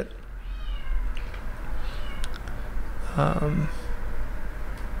anything like it.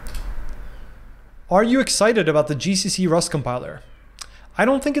 Are you excited about the GCC Rust compiler? I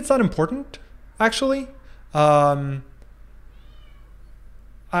don't think it's that important, actually. So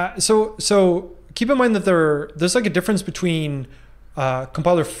keep in mind that there's like a difference between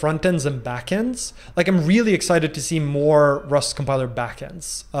compiler front ends and back ends. Like I'm really excited to see more Rust compiler back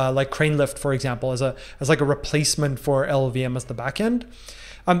ends, like CraneLift, for example, as like a replacement for LLVM as the back end.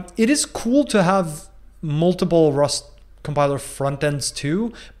 It is cool to have multiple Rust compiler front ends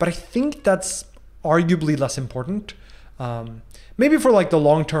too, but I think that's arguably less important. Maybe for like the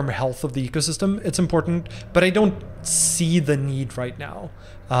long-term health of the ecosystem, it's important, but I don't see the need right now.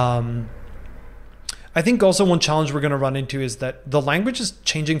 I think also one challenge we're going to run into is that the language is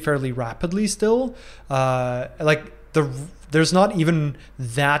changing fairly rapidly still. There's not even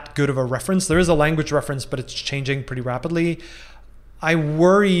that good of a reference. There is a language reference, but it's changing pretty rapidly. I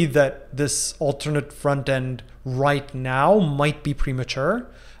worry that this alternate front end right now might be premature,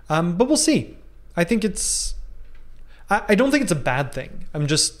 but we'll see. I think I don't think it's a bad thing.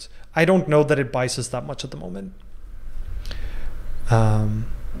 I don't know that it biases that much at the moment.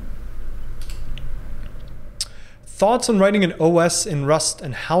 Thoughts on writing an OS in Rust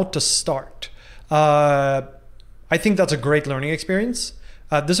and how to start? I think that's a great learning experience.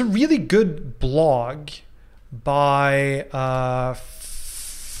 There's a really good blog by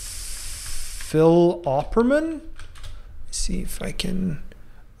Phil Opperman. Let's see if I can.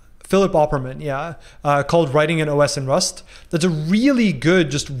 Philip Opperman, yeah, called "Writing in OS in Rust." That's a really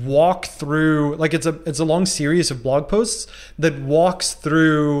good just walk through. Like it's a long series of blog posts that walks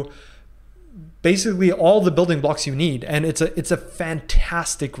through basically all the building blocks you need, and it's a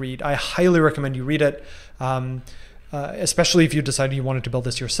fantastic read. I highly recommend you read it, especially if you decided you wanted to build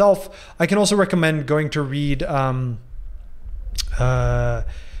this yourself. I can also recommend going to read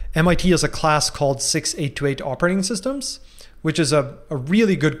MIT has a class called 6828 Operating Systems, which is a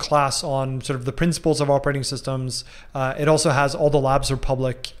really good class on sort of the principles of operating systems. It also has all the labs are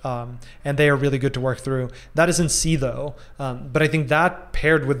public, and they are really good to work through. That is in C though, but I think that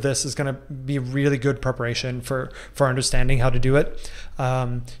paired with this is going to be really good preparation for understanding how to do it.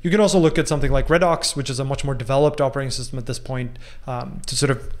 You can also look at something like Redox, which is a much more developed operating system at this point, to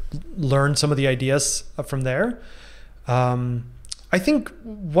sort of learn some of the ideas from there. I think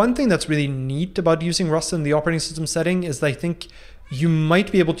one thing that's really neat about using Rust in the operating system setting is that I think you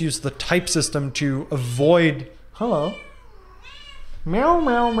might be able to use the type system to avoid... Hello. Meow,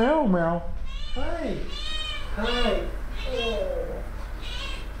 meow, meow, meow. Hi. Hi.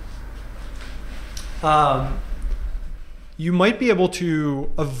 Oh. You might be able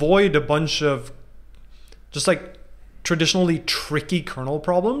to avoid a bunch of just like traditionally tricky kernel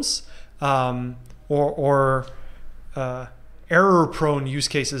problems, or error-prone use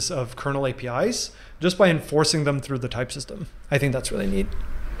cases of kernel APIs just by enforcing them through the type system. I think that's really neat.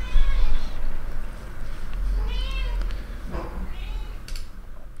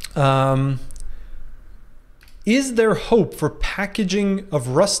 Is there hope for packaging of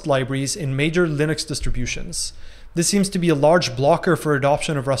Rust libraries in major Linux distributions? This seems to be a large blocker for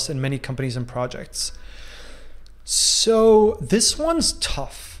adoption of Rust in many companies and projects. So this one's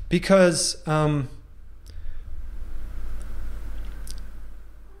tough because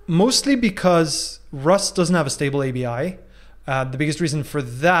mostly because Rust doesn't have a stable ABI. The biggest reason for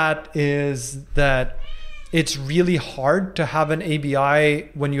that is that it's really hard to have an ABI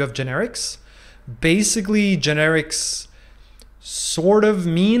when you have generics. Basically, generics sort of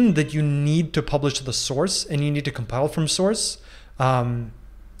mean that you need to publish the source and you need to compile from source. And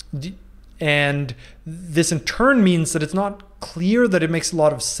this in turn means that it's not clear that it makes a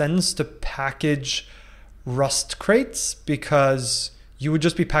lot of sense to package Rust crates because you would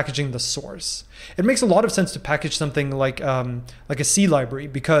just be packaging the source. It makes a lot of sense to package something like a C library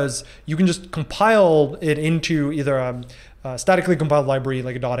because you can just compile it into either a statically compiled library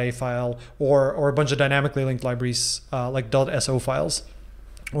like a .a file or a bunch of dynamically linked libraries like .so files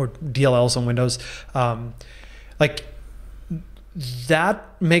or DLLs on Windows.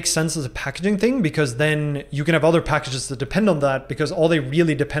 That makes sense as a packaging thing because then you can have other packages that depend on that because all they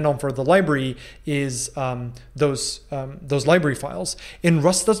really depend on for the library is those library files. In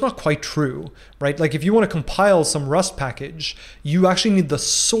Rust, that's not quite true, right? Like if you want to compile some Rust package, you actually need the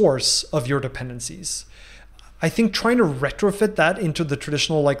source of your dependencies. I think trying to retrofit that into the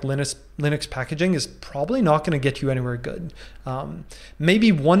traditional like Linux packaging is probably not going to get you anywhere good.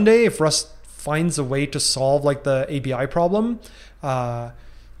 Maybe one day if Rust finds a way to solve like the ABI problem,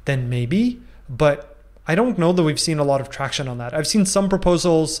 then maybe, but I don't know that we've seen a lot of traction on that. I've seen some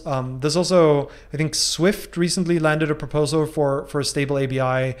proposals. There's also, I think Swift recently landed a proposal for a stable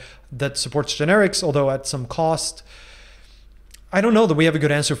ABI that supports generics, although at some cost. I don't know that we have a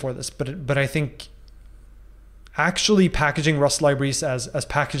good answer for this, but I think actually packaging Rust libraries as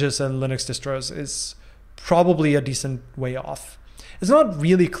packages in Linux distros is probably a decent way off. It's not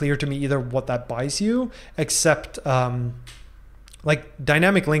really clear to me either what that buys you, except like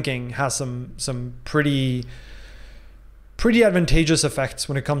dynamic linking has some pretty advantageous effects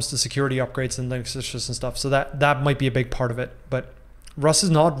when it comes to security upgrades in Linux distros and stuff. So that might be a big part of it, but Rust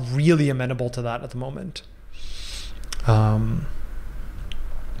is not really amenable to that at the moment.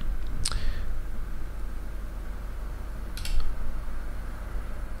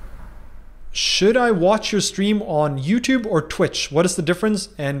 Should I watch your stream on YouTube or Twitch? What is the difference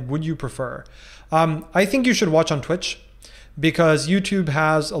and would you prefer? I think you should watch on Twitch because YouTube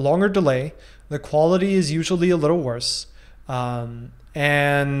has a longer delay. The quality is usually a little worse. And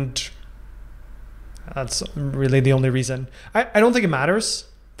that's really the only reason. I don't think it matters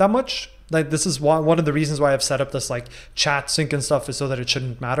that much. Like this is one of the reasons why I've set up this like chat sync and stuff is so that it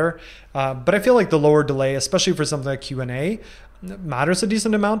shouldn't matter. But I feel like the lower delay, especially for something like Q&A, matters a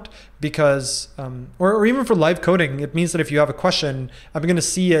decent amount because, or even for live coding, it means that if you have a question, I'm going to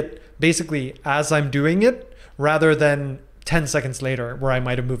see it basically as I'm doing it rather than 10 seconds later where I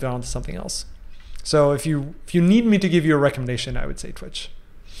might have moved on to something else. So if you need me to give you a recommendation, I would say Twitch.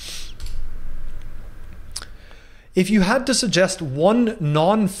 If you had to suggest one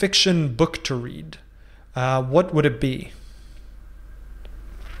non-fiction book to read, what would it be?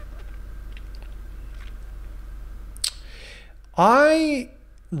 I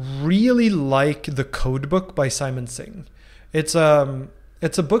really like The Code Book by Simon Singh. It's a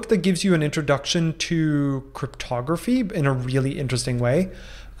book that gives you an introduction to cryptography in a really interesting way.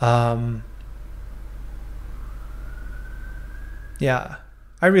 Yeah,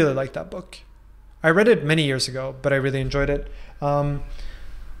 I really like that book. I read it many years ago, but I really enjoyed it. The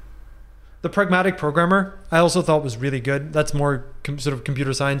Pragmatic Programmer, I also thought was really good. That's more sort of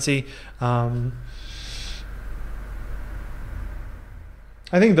computer sciencey.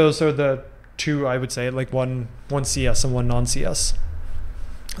 I think those are the two, I would say, like one CS and one non-CS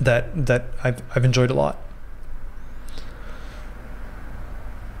that I've enjoyed a lot.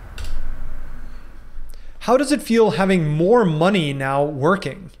 How does it feel having more money now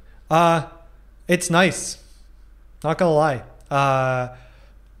working? It's nice. Not gonna lie.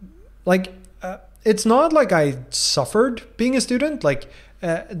 It's not like I suffered being a student. Like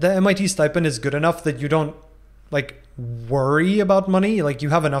the MIT stipend is good enough that you don't like worry about money. Like you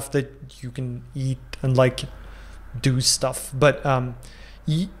have enough that you can eat and like do stuff. But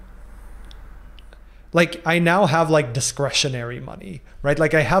like I now have like discretionary money, right?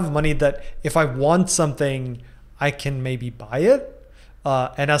 Like I have money that if I want something, I can maybe buy it.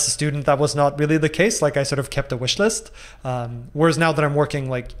 And as a student, that was not really the case. Like I sort of kept a wish list. Whereas now that I'm working,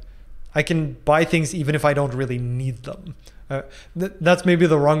 like I can buy things even if I don't really need them. That's maybe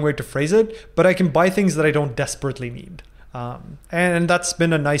the wrong way to phrase it, but I can buy things that I don't desperately need. And that's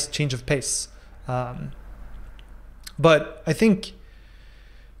been a nice change of pace. But I think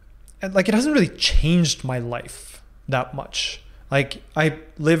like it hasn't really changed my life that much. Like I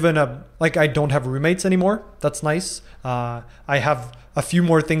live in I don't have roommates anymore. That's nice. I have a few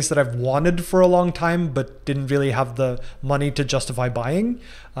more things that I've wanted for a long time, but didn't really have the money to justify buying.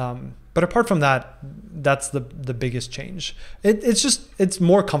 But apart from that, that's the biggest change. It's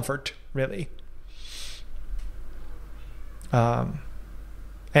more comfort, really. And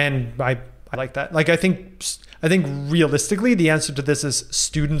I like that. Like I think realistically, the answer to this is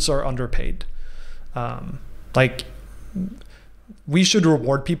students are underpaid. Like we should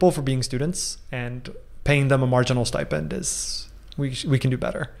reward people for being students, and paying them a marginal stipend is we can do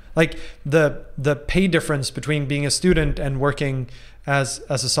better. Like the pay difference between being a student and working as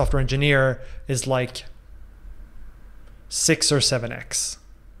a software engineer is like 6 or 7x,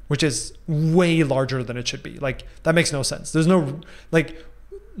 which is way larger than it should be. Like that makes no sense. There's no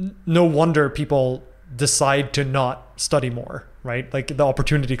wonder people decide to not study more, right? Like the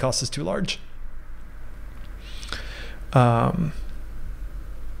opportunity cost is too large.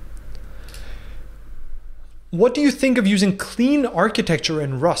 What do you think of using clean architecture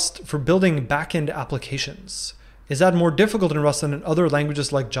in Rust for building backend applications? Is that more difficult in Rust than in other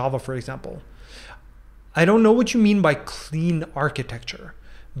languages like Java, for example? I don't know what you mean by clean architecture,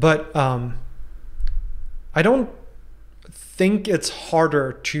 but I don't think it's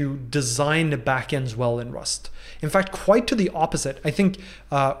harder to design backends well in Rust. In fact, quite to the opposite. I think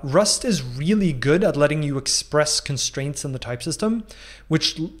Rust is really good at letting you express constraints in the type system,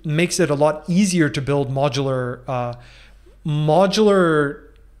 which makes it a lot easier to build modular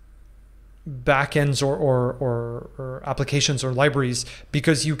backends or applications or libraries,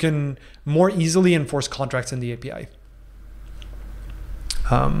 because you can more easily enforce contracts in the API.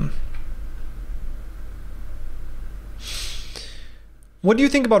 What do you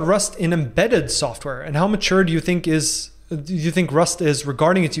think about Rust in embedded software, and how mature do you think Rust is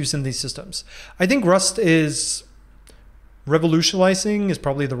regarding its use in these systems? I think Rust is revolutionizing is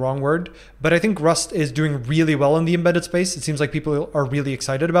probably the wrong word, but I think Rust is doing really well in the embedded space. It seems like people are really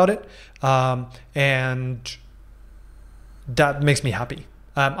excited about it, and that makes me happy.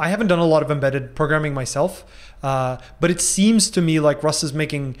 I haven't done a lot of embedded programming myself, but it seems to me like Rust is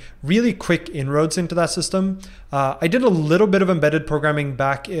making really quick inroads into that system. I did a little bit of embedded programming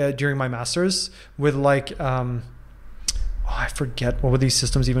back during my master's with like, I forget what were these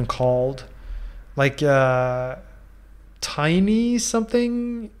systems even called? Like Tiny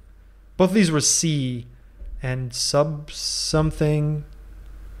something? Both of these were C and sub something.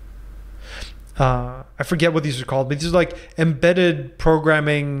 I forget what these are called, but these are like embedded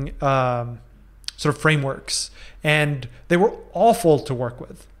programming sort of frameworks, and they were awful to work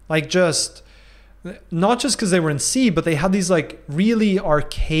with. Like not just because they were in C, but they had these like really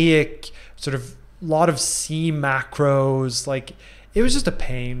archaic sort of lot of C macros. Like it was just a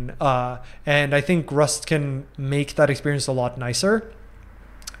pain. And I think Rust can make that experience a lot nicer,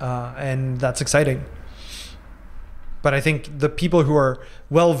 and that's exciting. But I think the people who are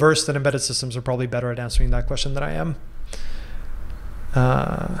well versed in embedded systems are probably better at answering that question than I am.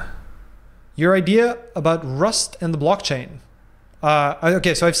 Your idea about Rust and the blockchain.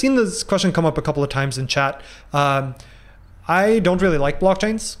 Okay, so I've seen this question come up a couple of times in chat. I don't really like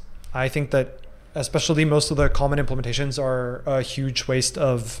blockchains. I think that especially most of the common implementations are a huge waste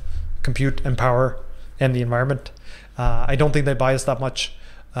of compute and power and the environment. I don't think they bias that much.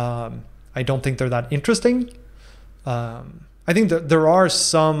 I don't think they're that interesting. I think that there are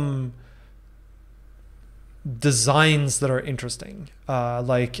some designs that are interesting,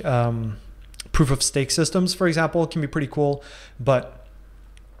 like proof of stake systems, for example, can be pretty cool, but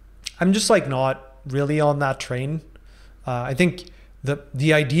I'm just like not really on that train. I think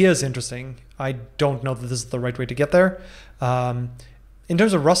the idea is interesting. I don't know that this is the right way to get there. In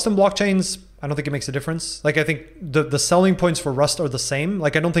terms of Rust and blockchains, I don't think it makes a difference. Like I think the selling points for Rust are the same.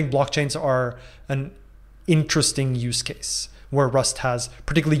 Like I don't think blockchains are an interesting use case where Rust has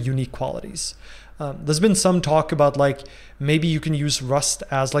particularly unique qualities. There's been some talk about like maybe you can use Rust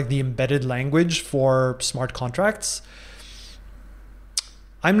as like the embedded language for smart contracts.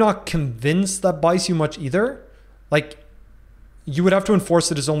 I'm not convinced that buys you much either. Like you would have to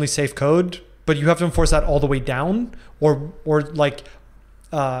enforce it as only safe code, but you have to enforce that all the way down, or like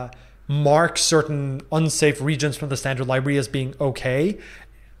mark certain unsafe regions from the standard library as being okay.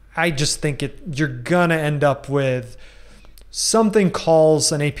 I just think you're gonna end up with something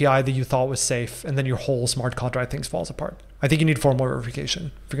calls an API that you thought was safe, and then your whole smart contract thing falls apart. I think you need formal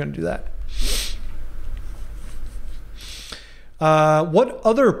verification if you're gonna do that. What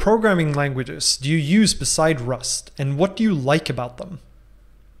other programming languages do you use beside Rust, and what do you like about them?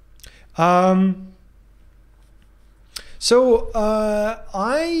 I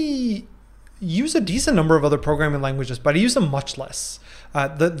use a decent number of other programming languages, but I use them much less.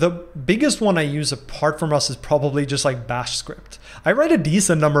 The biggest one I use apart from Rust is probably just like Bash script. I write a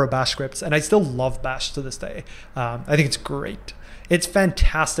decent number of Bash scripts, and I still love Bash to this day. I think it's great. It's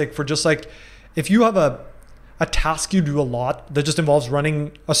fantastic for just like, if you have a task you do a lot that just involves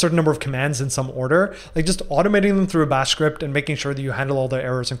running a certain number of commands in some order, like just automating them through a Bash script and making sure that you handle all the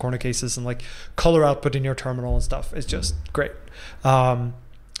errors and corner cases and like color output in your terminal and stuff is just great.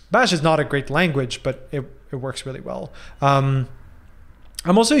 Bash is not a great language, but it works really well.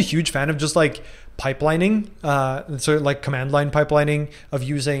 I'm also a huge fan of just like pipelining, so like command line pipelining, of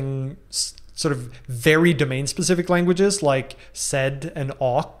using sort of very domain specific languages like sed and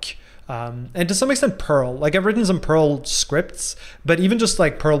awk. And to some extent Perl. Like I've written some Perl scripts, but even just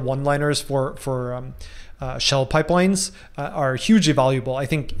like Perl one-liners for shell pipelines are hugely valuable. I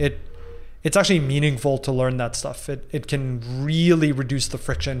think it's actually meaningful to learn that stuff. It can really reduce the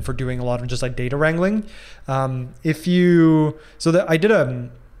friction for doing a lot of just like data wrangling. I did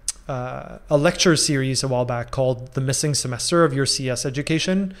a lecture series a while back called "The Missing Semester of Your CS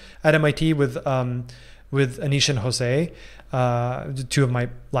Education" at MIT with Anish and Jose, two of my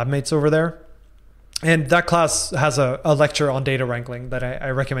lab mates over there. And that class has a lecture on data wrangling that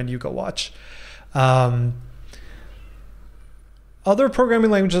I recommend you go watch. Other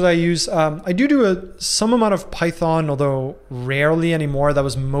programming languages I use, I do some amount of Python, although rarely anymore. That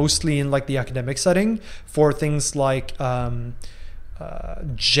was mostly in like the academic setting for things like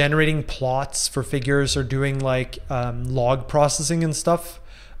generating plots for figures or doing like log processing and stuff.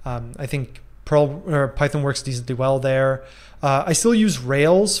 I think Python works decently well there. I still use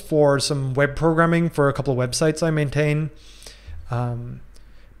Rails for some web programming for a couple of websites I maintain.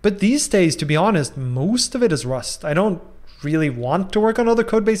 But these days, to be honest, most of it is Rust. I don't really want to work on other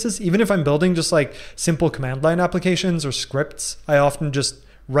code bases. Even if I'm building just like simple command line applications or scripts, I often just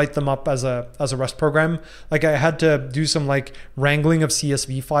write them up as a Rust program. Like I had to do some like wrangling of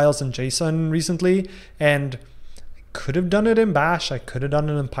CSV files in JSON recently, and could have done it in Bash, I could have done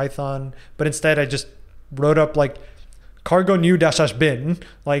it in Python, but instead I just wrote up like cargo new -- bin,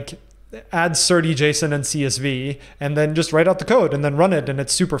 like add certy JSON and CSV, and then just write out the code and then run it, and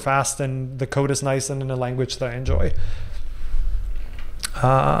it's super fast and the code is nice and in a language that I enjoy.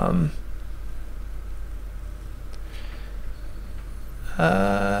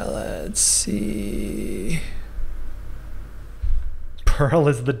 Let's see. Perl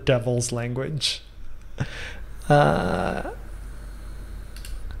is the devil's language. Do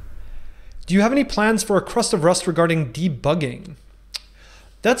you have any plans for a crust of Rust regarding debugging?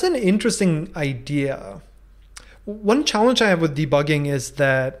 That's an interesting idea. One challenge I have with debugging is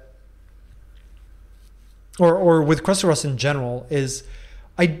that, or with crust of Rust in general, is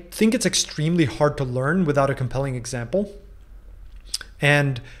I think it's extremely hard to learn without a compelling example.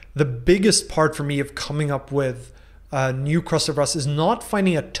 And the biggest part for me of coming up with a new crust of Rust is not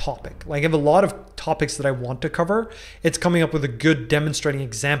finding a topic. Like I have a lot of topics that I want to cover. It's coming up with a good demonstrating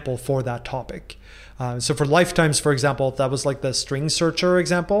example for that topic. So for lifetimes, for example, that was like the string searcher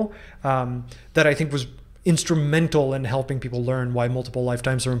example that I think was instrumental in helping people learn why multiple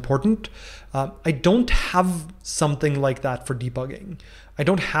lifetimes are important. I don't have something like that for debugging. I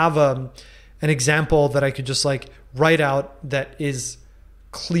don't have an example that I could just like write out that is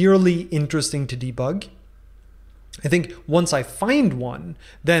clearly interesting to debug. I think once I find one,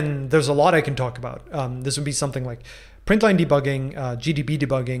 then there's a lot I can talk about. This would be something like printline debugging, GDB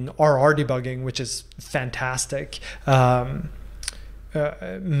debugging, RR debugging, which is fantastic.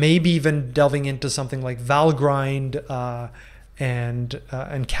 Maybe even delving into something like val grind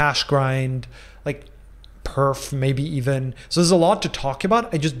and cache grind, like perf, maybe even. So there's a lot to talk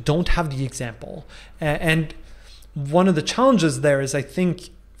about. I just don't have the example. And one of the challenges there is I think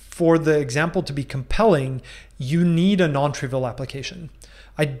for the example to be compelling, you need a non-trivial application.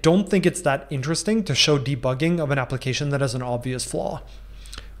 I don't think it's that interesting to show debugging of an application that has an obvious flaw.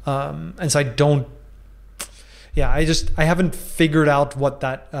 And so I haven't figured out what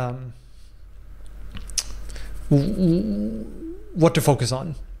that, what to focus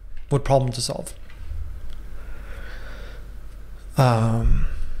on, what problem to solve.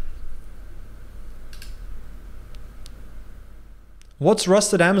 What's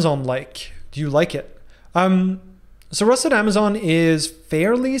Rust at Amazon like? Do you like it? So Rust at Amazon is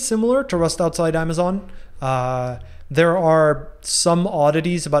fairly similar to Rust outside Amazon. There are some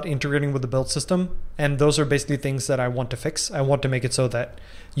oddities about integrating with the build system, and those are basically things that I want to fix. I want to make it so that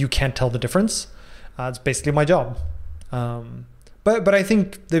you can't tell the difference. It's basically my job. But I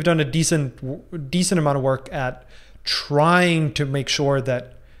think they've done a decent amount of work at trying to make sure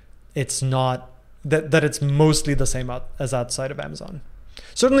that it's not that it's mostly the same as outside of Amazon.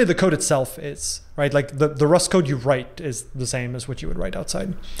 Certainly the code itself is, right? Like the Rust code you write is the same as what you would write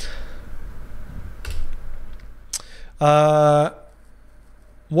outside. What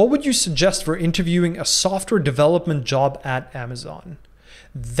would you suggest for interviewing a software development job at Amazon?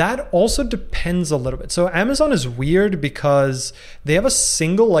 That also depends a little bit. So Amazon is weird because they have a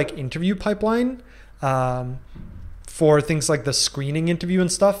single like interview pipeline for things like the screening interview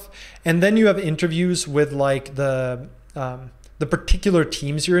and stuff. And then you have interviews with like the particular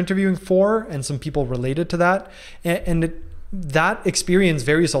teams you're interviewing for and some people related to that. And that experience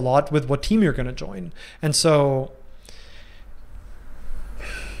varies a lot with what team you're going to join. And so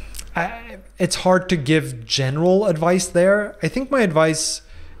it's hard to give general advice there. I think my advice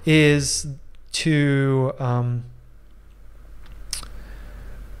is to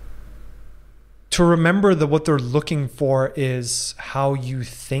remember that what they're looking for is how you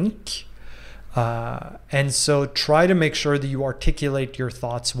think. And so try to make sure that you articulate your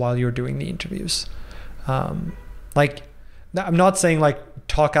thoughts while you're doing the interviews. Like, I'm not saying like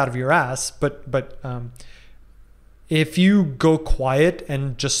talk out of your ass, but if you go quiet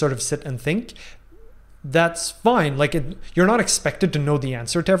and just sort of sit and think, that's fine. Like you're not expected to know the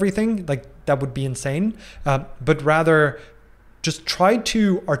answer to everything. Like that would be insane. But rather just try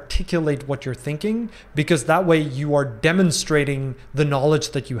to articulate what you're thinking, because that way you are demonstrating the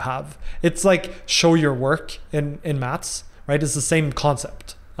knowledge that you have. It's like show your work in maths, right? It's the same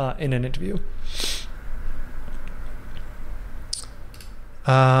concept in an interview.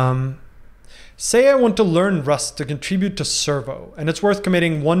 Say I want to learn Rust to contribute to Servo, and it's worth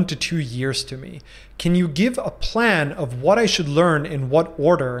committing 1 to 2 years to me. Can you give a plan of what I should learn in what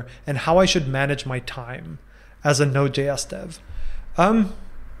order and how I should manage my time as a Node.js dev?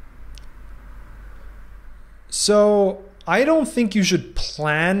 So I don't think you should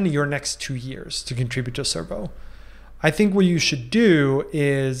plan your next 2 years to contribute to Servo. I think what you should do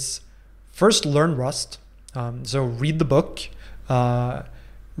is first learn Rust. So read the book,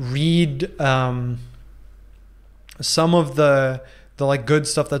 read some of the like good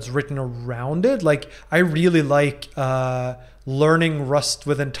stuff that's written around it. Like I really like learning Rust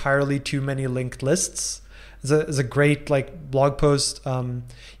with entirely too many linked lists. It's a great like blog post.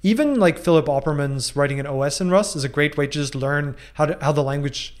 Even like Philip Opperman's writing an OS in Rust is a great way to just learn how the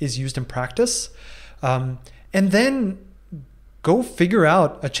language is used in practice. And then go figure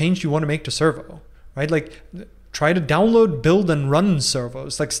out a change you want to make to Servo, right? Like try to download, build, and run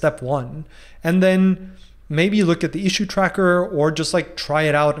servos, like step 1. And then maybe look at the issue tracker or just like try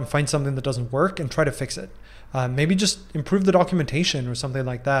it out and find something that doesn't work and try to fix it. Maybe just improve the documentation or something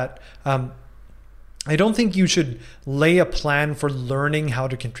like that. I don't think you should lay a plan for learning how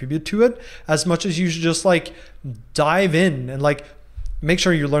to contribute to it as much as you should just like dive in and like make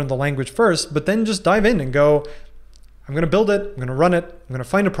sure you learn the language first, but then just dive in and go, I'm going to build it, I'm going to run it, I'm going to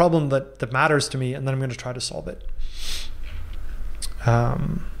find a problem that matters to me, and then I'm going to try to solve it.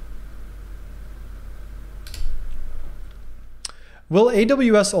 Will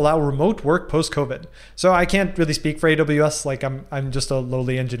AWS allow remote work post-COVID? So I can't really speak for AWS. Like I'm just a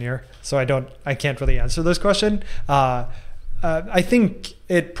lowly engineer, so I can't really answer this question. I think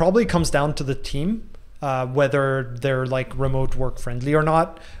it probably comes down to the team, whether they're like remote work friendly or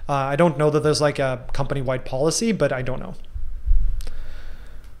not. I don't know that there's like a company-wide policy, but I don't know.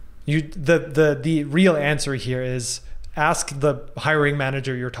 The real answer here is ask the hiring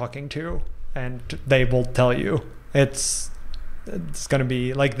manager you're talking to, and they will tell you. It's going to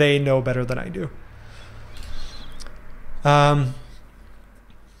be like they know better than I do. I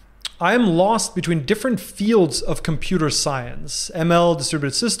am lost between different fields of computer science: ML,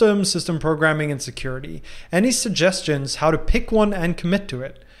 distributed systems, system programming, and security. Any suggestions how to pick one and commit to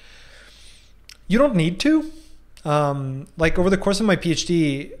it? You don't need to. Like over the course of my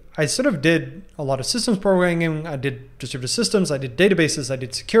PhD, I sort of did a lot of systems programming. I did distributed systems. I did databases. I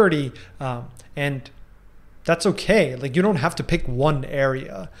did security. And that's okay. Like you don't have to pick one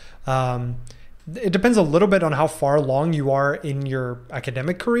area. It depends a little bit on how far along you are in your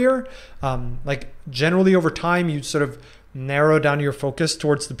academic career. Like generally over time, you sort of narrow down your focus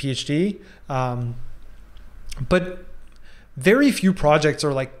towards the PhD. But very few projects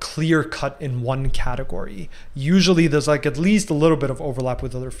are like clear cut in one category. Usually there's like at least a little bit of overlap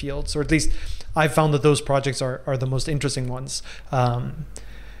with other fields, or at least I've found that those projects are the most interesting ones.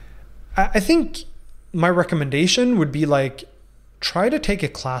 I think my recommendation would be like, try to take a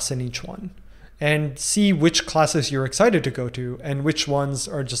class in each one and see which classes you're excited to go to and which ones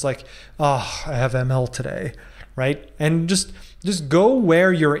are just like, oh, I have ML today, right? And just go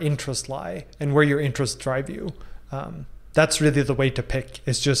where your interests lie and where your interests drive you. That's really the way to pick,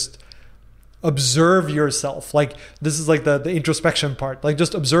 is just observe yourself. Like this is like the introspection part. Like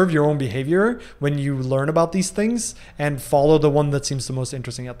just observe your own behavior when you learn about these things and follow the one that seems the most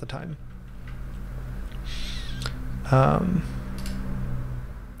interesting at the time.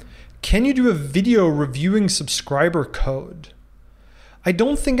 Can you do a video reviewing subscriber code? I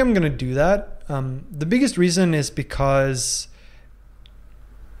don't think I'm going to do that. The biggest reason is because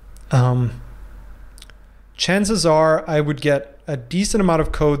chances are I would get a decent amount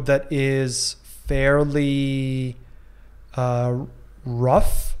of code that is fairly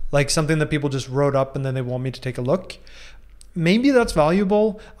rough, like something that people just wrote up and then they want me to take a look. Maybe that's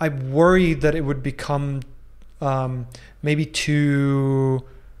valuable. I worry that it would become maybe too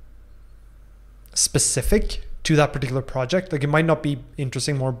specific to that particular project. Like it might not be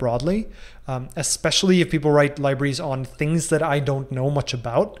interesting more broadly, especially if people write libraries on things that I don't know much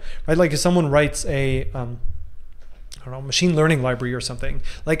about, right? Like if someone writes a, I don't know, machine learning library or something,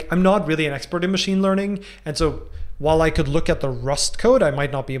 like I'm not really an expert in machine learning. And so while I could look at the Rust code, I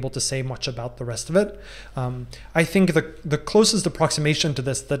might not be able to say much about the rest of it. I think the closest approximation to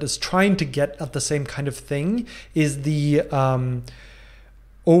this that is trying to get at the same kind of thing is the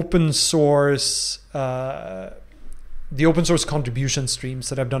open source contribution streams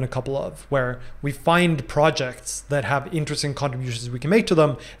that I've done a couple of, where we find projects that have interesting contributions we can make to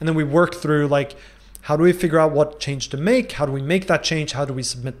them, and then we work through like, how do we figure out what change to make? How do we make that change? How do we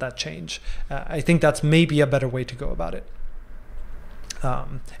submit that change? I think that's maybe a better way to go about it.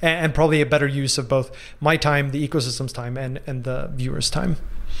 And probably a better use of both my time, the ecosystem's time, and the viewer's time.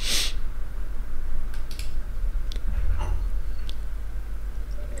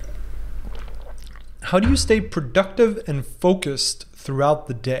 How do you stay productive and focused throughout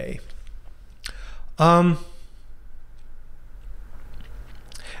the day? I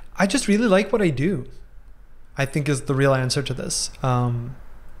just really like what I do, I think is the real answer to this.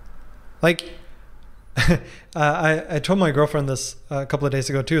 Like, I told my girlfriend this a couple of days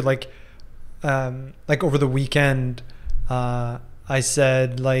ago too. Like over the weekend, I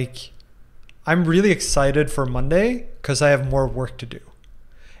said like, I'm really excited for Monday because I have more work to do.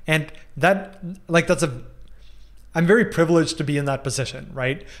 And I'm very privileged to be in that position,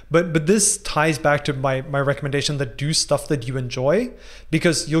 right? But this ties back to my recommendation that do stuff that you enjoy,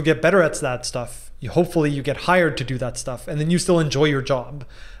 because you'll get better at that stuff. Hopefully you get hired to do that stuff, and then you still enjoy your job.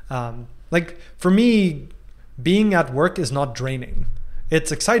 Like for me, being at work is not draining.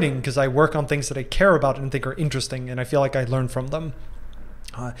 It's exciting because I work on things that I care about and think are interesting, and I feel like I learn from them.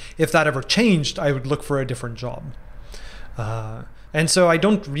 If that ever changed, I would look for a different job. And so I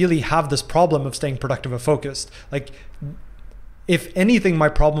don't really have this problem of staying productive or focused. Like, if anything, my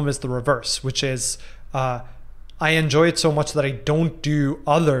problem is the reverse, which is I enjoy it so much that I don't do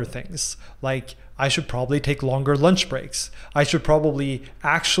other things. Like I should probably take longer lunch breaks. I should probably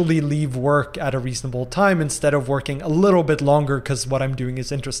actually leave work at a reasonable time instead of working a little bit longer because what I'm doing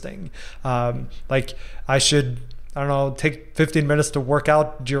is interesting. Like I should, I don't know, take 15 minutes to work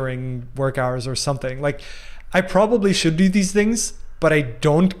out during work hours or something. Like I probably should do these things, but I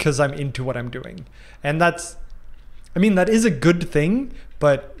don't because I'm into what I'm doing. And that is a good thing,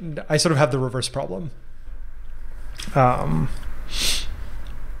 but I sort of have the reverse problem.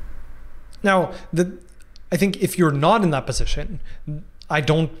 Now, I think if you're not in that position, I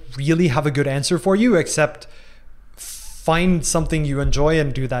don't really have a good answer for you except find something you enjoy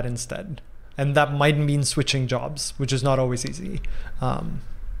and do that instead. And that might mean switching jobs, which is not always easy.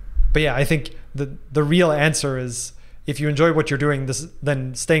 But yeah, I think the real answer is if you enjoy what you're doing,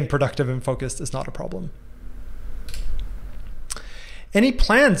 then staying productive and focused is not a problem. Any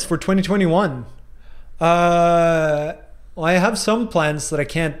plans for 2021? Well, I have some plans that I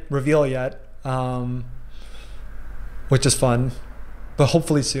can't reveal yet, which is fun, but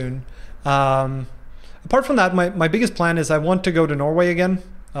hopefully soon. Apart from that, my biggest plan is I want to go to Norway again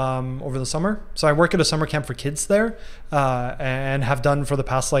over the summer. So I work at a summer camp for kids there and have done for the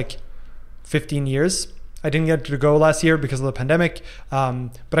past 15 years. I didn't get to go last year because of the pandemic,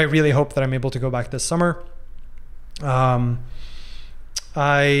 but I really hope that I'm able to go back this summer. I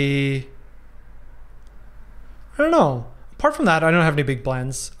don't know. Apart from that, I don't have any big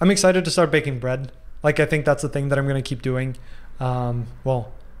plans. I'm excited to start baking bread. I think that's the thing that I'm going to keep doing.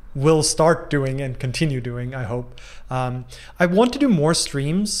 Will start doing and continue doing, I hope. I want to do more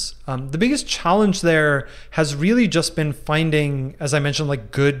streams. The biggest challenge there has really just been finding, as I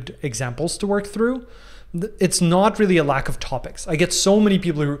mentioned, good examples to work through. It's not really a lack of topics. I get so many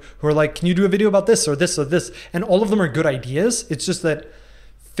people who are like, can you do a video about this or this or this? And all of them are good ideas. It's just that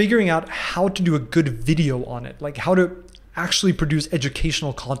figuring out how to do a good video on it, how to actually produce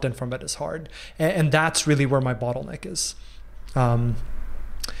educational content from it is hard. And that's really where my bottleneck is. And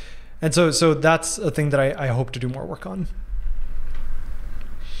so that's a thing that I hope to do more work on.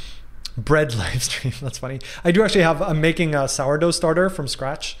 Bread live stream, that's funny. I do actually I'm making a sourdough starter from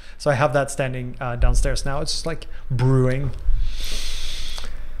scratch. So I have that standing downstairs now. It's just brewing.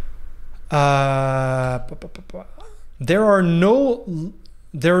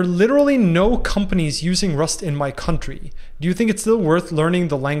 There are literally no companies using Rust in my country. Do you think it's still worth learning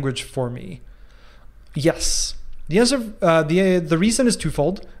the language for me? Yes. The answer, the reason is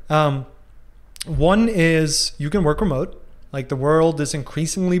twofold. One is you can work remote. The world is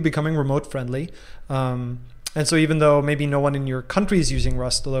increasingly becoming remote friendly. And so even though maybe no one in your country is using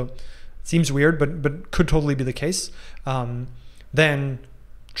Rust, although it seems weird, but could totally be the case, then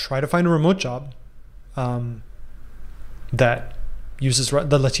try to find a remote job that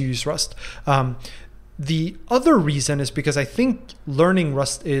lets you use Rust. The other reason is because I think learning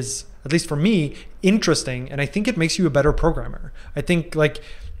Rust is, at least for me, interesting, and I think it makes you a better programmer. I think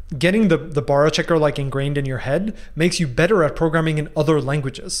getting the borrow checker ingrained in your head makes you better at programming in other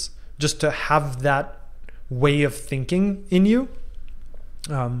languages, just to have that way of thinking in you.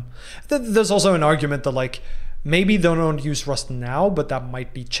 There's also an argument that maybe they don't use Rust now, but that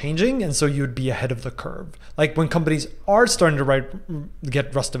might be changing, and so you'd be ahead of the curve. When companies are starting to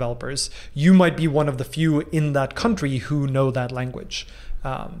get Rust developers, you might be one of the few in that country who know that language.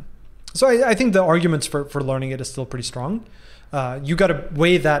 So I think the arguments for learning it is still pretty strong. You got to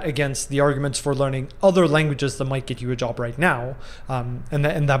weigh that against the arguments for learning other languages that might get you a job right now, and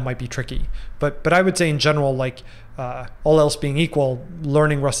that might be tricky. But I would say in general, all else being equal,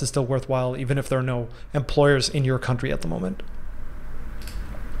 learning Rust is still worthwhile, even if there are no employers in your country at the moment.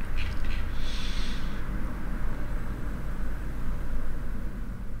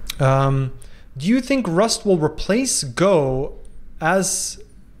 Do you think Rust will replace Go as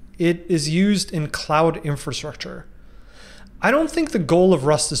it is used in cloud infrastructure? I don't think the goal of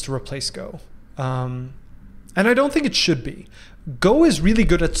Rust is to replace Go. And I don't think it should be. Go is really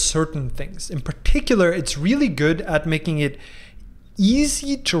good at certain things. In particular, it's really good at making it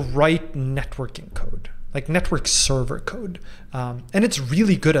easy to write networking code, network server code. And it's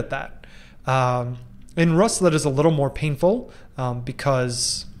really good at that. In Rust, that is a little more painful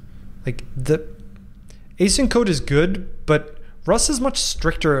because the async code is good, but Rust is much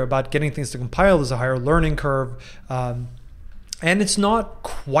stricter about getting things to compile. There's a higher learning curve. And it's not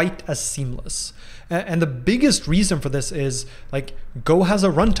quite as seamless. And the biggest reason for this is Go has a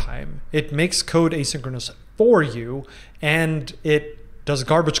runtime. It makes code asynchronous for you, and it does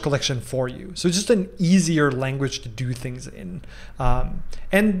garbage collection for you. So it's just an easier language to do things in.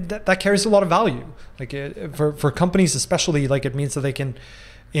 And that carries a lot of value. For companies especially, it means that they can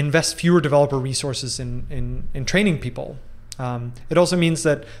invest fewer developer resources in training people. It also means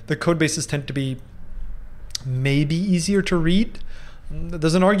that the code bases tend to be maybe easier to read.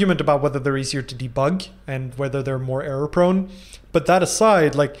 There's an argument about whether they're easier to debug and whether they're more error prone. But that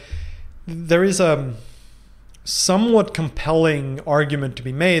aside, like, there is a somewhat compelling argument to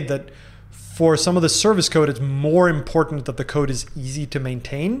be made that for some of the service code, it's more important that the code is easy to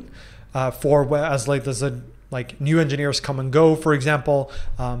maintain. As like there's a like new engineers come and go, for example,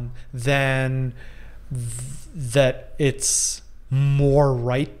 then that it's more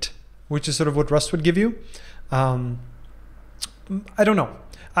right, which is sort of what Rust would give you. I don't know.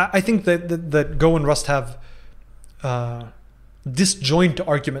 I think that Go and Rust have disjoint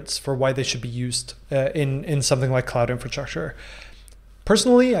arguments for why they should be used in something like cloud infrastructure.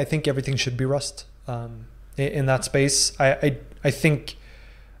 Personally, I think everything should be Rust in that space. I think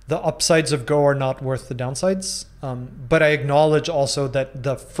the upsides of Go are not worth the downsides, but I acknowledge also that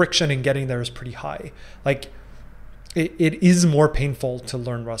the friction in getting there is pretty high. Like, it is more painful to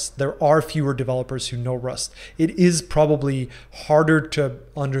learn Rust. There are fewer developers who know Rust. It is probably harder to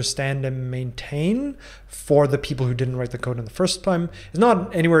understand and maintain for the people who didn't write the code in the first time. It's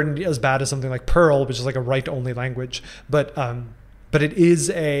not anywhere as bad as something like Perl, which is like a write-only language, but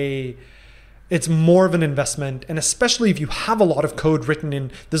it's more of an investment. And especially if you have a lot of code written in,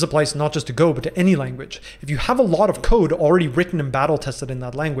 this applies not just to Go, but to any language. If you have a lot of code already written and battle tested in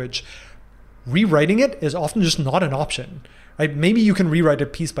that language, rewriting it is often just not an option, right? Maybe you can rewrite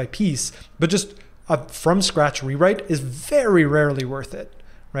it piece by piece, but just a from scratch rewrite is very rarely worth it,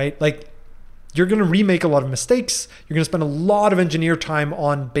 right? Like, you're going to remake a lot of mistakes. You're going to spend a lot of engineer time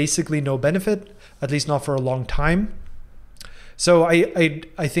on basically no benefit, at least not for a long time. So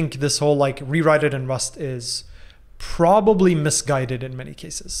I think this whole like rewrite it in Rust is probably misguided in many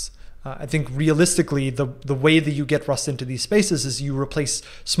cases. I think realistically, the way that you get Rust into these spaces is you replace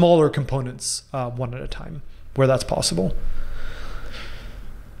smaller components one at a time, where that's possible.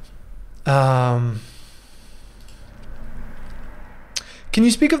 Can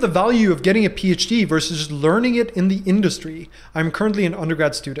you speak of the value of getting a PhD versus just learning it in the industry? I'm currently an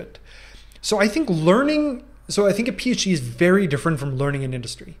undergrad student. So I think a PhD is very different from learning in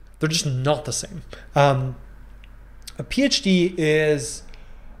industry. They're just not the same. A PhD is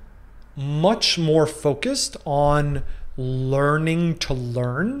much more focused on learning to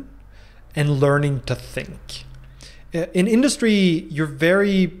learn and learning to think. In industry, you're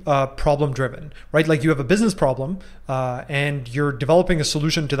very problem driven, right? Like, you have a business problem and you're developing a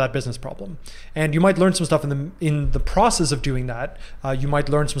solution to that business problem. And you might learn some stuff in the process of doing that. You might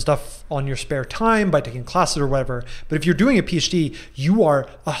learn some stuff on your spare time by taking classes or whatever. But if you're doing a PhD, you are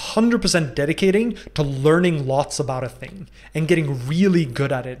 100% dedicating to learning lots about a thing and getting really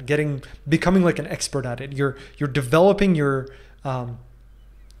good at it, becoming like an expert at it. You're developing your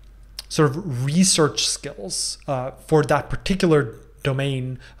sort of research skills for that particular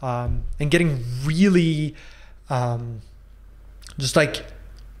domain, and getting really just like,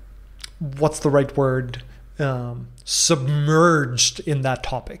 what's the right word? Submerged in that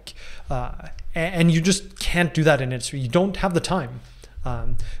topic. And you just can't do that in industry. You don't have the time.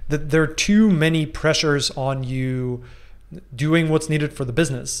 There are too many pressures on you doing what's needed for the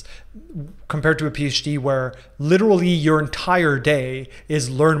business compared to a PhD where literally your entire day is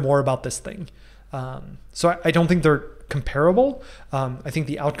learn more about this thing. So I don't think they're comparable. I think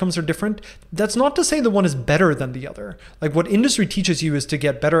the outcomes are different. That's not to say the one is better than the other. Like, what industry teaches you is to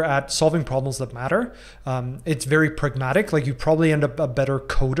get better at solving problems that matter. It's very pragmatic. Like, you probably end up a better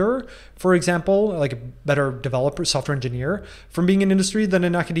coder, for example, like a better developer, software engineer from being in industry than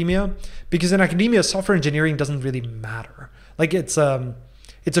in academia. Because in academia, software engineering doesn't really matter. Like, it's a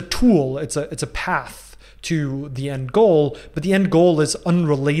tool, it's a path to the end goal, but the end goal is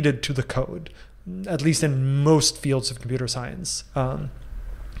unrelated to the code, at least in most fields of computer science.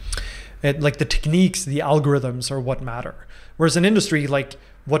 Like, the techniques, the algorithms are what matter. Whereas in industry, like,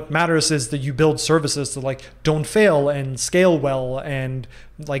 what matters is that you build services that like don't fail and scale well and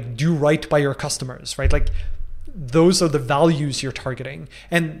like do right by your customers, right? Like, those are the values you're targeting.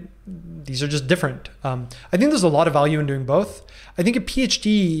 And these are just different. I think there's a lot of value in doing both. I think a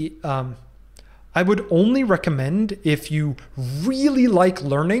PhD, I would only recommend if you really like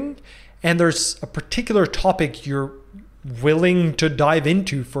learning and there's a particular topic you're willing to dive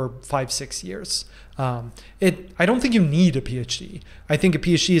into for 5-6 years. I don't think you need a PhD. I think a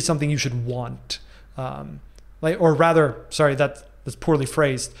PhD is something you should want. That's poorly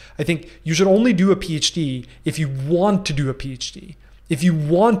phrased. I think you should only do a PhD if you want to do a PhD. If you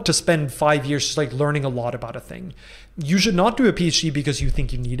want to spend 5 years just like learning a lot about a thing. You should not do a PhD because you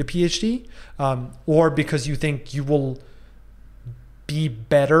think you need a PhD, or because you think you will be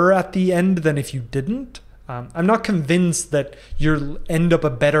better at the end than if you didn't. I'm not convinced that you'll end up a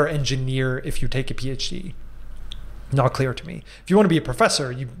better engineer if you take a PhD. Not clear to me. If you want to be a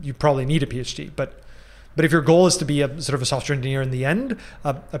professor, you probably need a PhD. But if your goal is to be a sort of a software engineer in the end,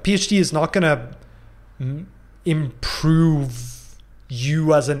 a PhD is not going to improve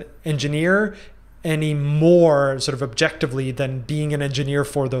you as an engineer any more sort of objectively than being an engineer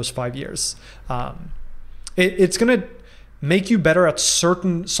for those 5 years. It's going to make you better at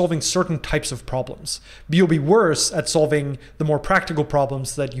solving certain types of problems. But you'll be worse at solving the more practical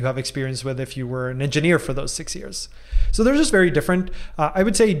problems that you have experience with if you were an engineer for those 6 years. So they're just very different. I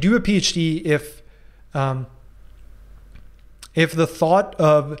would say do a PhD if the thought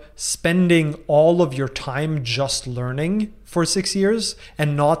of spending all of your time just learning for 6 years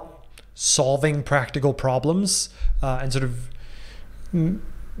and not solving practical problems and sort of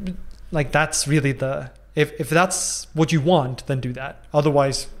like that's really the... If that's what you want, then do that.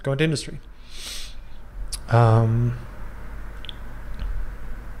 Otherwise, go into industry. Do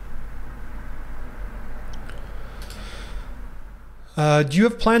you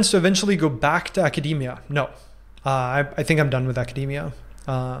have plans to eventually go back to academia? No. I think I'm done with academia.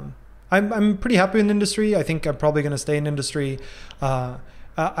 I'm pretty happy in industry. I think I'm probably going to stay in industry.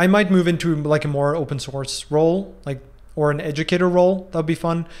 I might move into like a more open source role, or an educator role. That'd be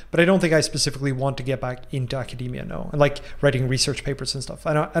fun. But I don't think I specifically want to get back into academia. No, I like writing research papers and stuff.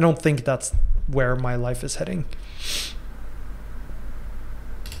 I don't think that's where my life is heading.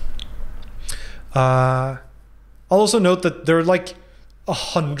 I'll also note that there are like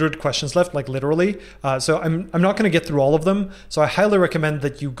 100 questions left, like literally. So I'm not going to get through all of them. So I highly recommend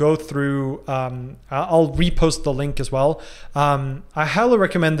that you go through, I'll repost the link as well. I highly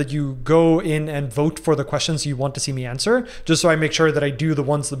recommend that you go in and vote for the questions you want to see me answer, just so I make sure that I do the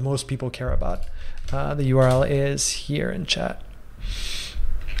ones that most people care about. The URL is here in chat.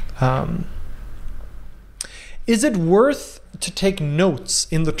 Is it worth to take notes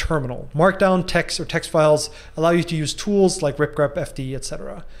in the terminal? Markdown, text, or text files allow you to use tools like ripgrep, FD,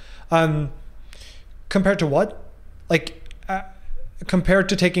 etc. Compared to what? Compared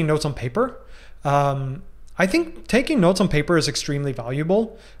to taking notes on paper? I think taking notes on paper is extremely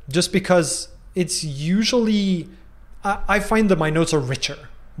valuable just because it's usually, I find that my notes are richer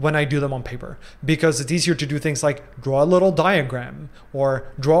when I do them on paper because it's easier to do things like draw a little diagram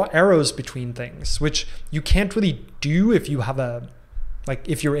or draw arrows between things, which you can't really do if you have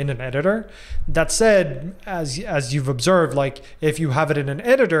if you're in an editor. That said, as you've observed, if you have it in an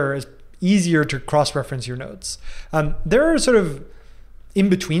editor, it's easier to cross-reference your notes. There are sort of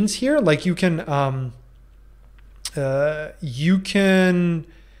in-betweens here. You can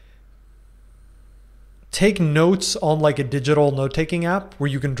take notes on a digital note-taking app where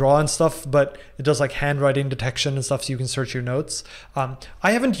you can draw and stuff, but it does handwriting detection and stuff so you can search your notes. I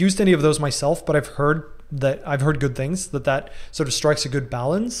haven't used any of those myself, but I've heard good things that sort of strikes a good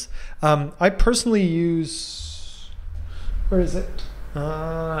balance. I personally use, where is it?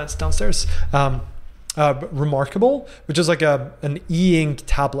 It's downstairs. Remarkable, which is an e-ink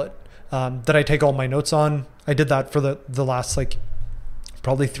tablet that I take all my notes on. I did that for the last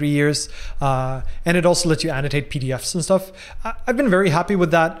probably 3 years. And it also lets you annotate PDFs and stuff. I've been very happy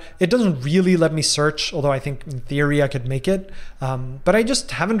with that. It doesn't really let me search, although I think in theory I could make it. But I just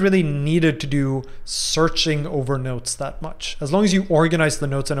haven't really needed to do searching over notes that much. As long as you organize the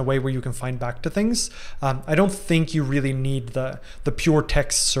notes in a way where you can find back to things, I don't think you really need the pure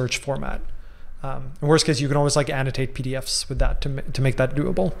text search format. In worst case, you can always annotate PDFs with that to make that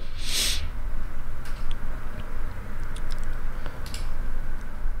doable.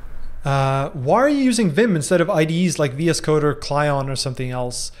 Why are you using Vim instead of IDEs like VS Code or Clion or something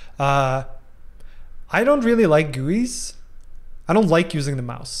else? I don't really like GUIs. I don't like using the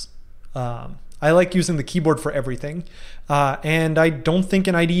mouse. I like using the keyboard for everything. And I don't think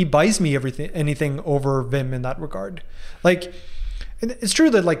an IDE buys me anything over Vim in that regard. It's true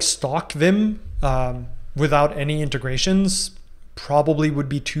that stock Vim without any integrations probably would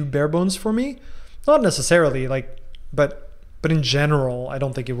be too bare bones for me. Not necessarily, but in general, I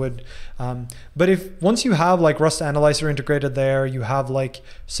don't think it would. But once you have Rust Analyzer integrated there, you have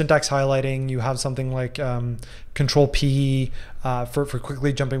syntax highlighting, you have something like Control P for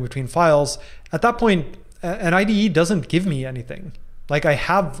quickly jumping between files. At that point, an IDE doesn't give me anything. I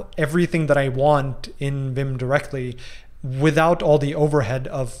have everything that I want in Vim directly without all the overhead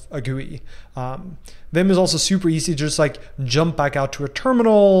of a GUI. Vim is also super easy to just jump back out to a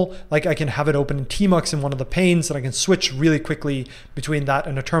terminal. I can have it open in Tmux in one of the panes and I can switch really quickly between that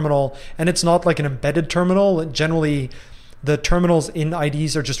and a terminal. And it's not an embedded terminal. Generally, the terminals in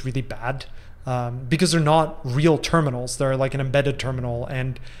IDEs are just really bad because they're not real terminals. They're an embedded terminal.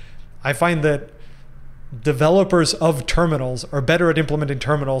 And I find that developers of terminals are better at implementing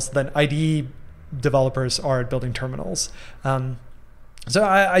terminals than IDE developers are at building terminals. So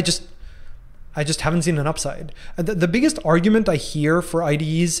I just haven't seen an upside. The biggest argument I hear for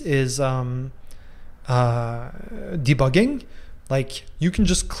IDEs is debugging. Like, you can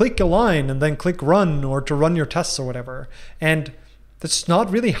just click a line and then click run, or to run your tests or whatever. And that's not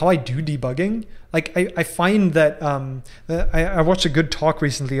really how I do debugging. Like, I find that I watched a good talk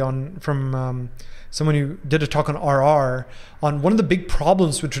recently from someone who did a talk on RR on one of the big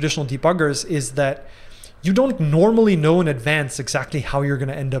problems with traditional debuggers is that you don't normally know in advance exactly how you're going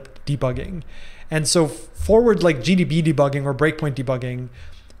to end up debugging. And so forward, like GDB debugging or breakpoint debugging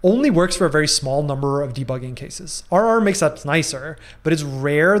only works for a very small number of debugging cases. RR makes that nicer, but it's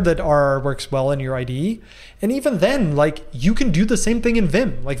rare that RR works well in your IDE. And even then, like, you can do the same thing in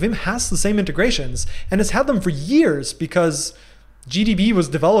Vim. Like, Vim has the same integrations, and it's had them for years because GDB was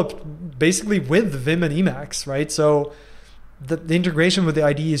developed basically with Vim and Emacs, right? So the integration with the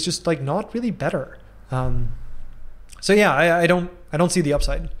IDE is just like not really better. So yeah, I don't see the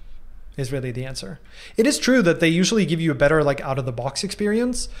upside is really the answer. It is true that they usually give you a better like out of the box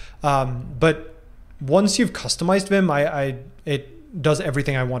experience. But once you've customized Vim, it does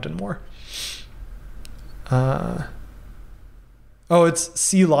everything I want and more. Oh, it's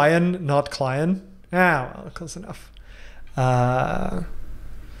C Lion, not Client. Well, close enough.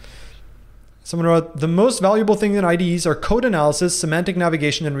 Someone wrote, the most valuable thing in IDEs are code analysis, semantic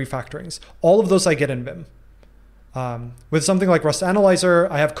navigation, and refactorings. All of those I get in Vim. With something like Rust Analyzer,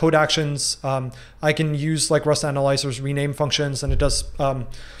 I have code actions. I can use like Rust Analyzer's rename functions, and it does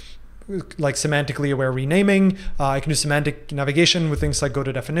like semantically aware renaming. I can do semantic navigation with things like go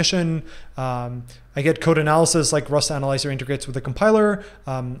to definition. I get code analysis, like Rust Analyzer integrates with the compiler.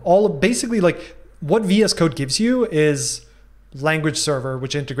 Basically like what VS Code gives you is language server,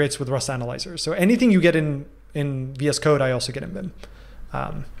 which integrates with Rust Analyzer. So anything you get in VS Code, I also get in Vim.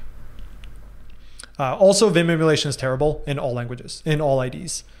 Also, Vim emulation is terrible in all languages, in all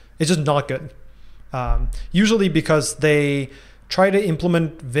IDs. It's just not good. Usually because they try to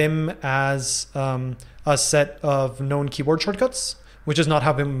implement Vim as a set of known keyboard shortcuts, which is not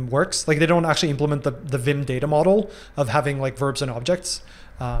how Vim works. Like, they don't actually implement the Vim data model of having like verbs and objects.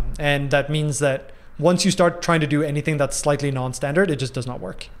 And that means that once you start trying to do anything that's slightly non-standard, it just does not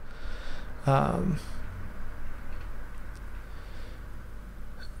work.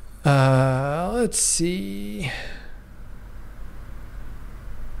 Let's see.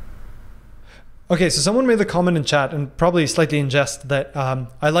 Okay, so someone made the comment in chat, and probably slightly in jest, that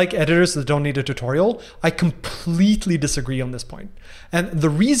I like editors that don't need a tutorial. I completely disagree on this point. And the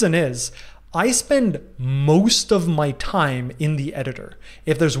reason is, I spend most of my time in the editor.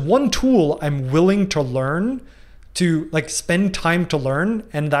 If there's one tool I'm willing to learn, to like spend time to learn,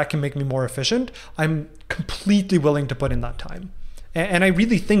 and that can make me more efficient, I'm completely willing to put in that time. And I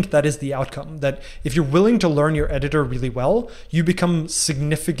really think that is the outcome, that if you're willing to learn your editor really well, you become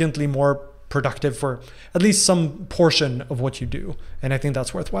significantly more productive for at least some portion of what you do. And I think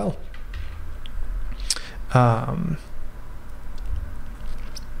that's worthwhile. All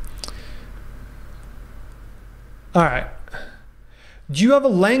right. Do you have a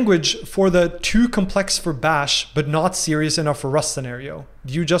language for the too complex for Bash, but not serious enough for Rust scenario?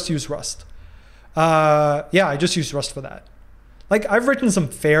 Do you just use Rust? Yeah, I just use Rust for that. Like, I've written some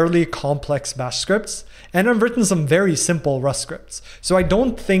fairly complex Bash scripts, and I've written some very simple Rust scripts. So I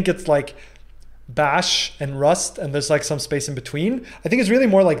don't think it's like Bash and Rust and there's like some space in between. I think it's really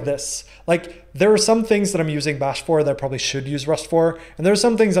more like this. Like, there are some things that I'm using Bash for that I probably should use Rust for, and there are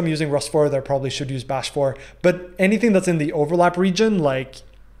some things I'm using Rust for that I probably should use Bash for. But anything that's in the overlap region, like,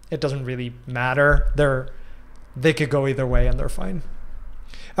 it doesn't really matter. They could go either way and they're fine.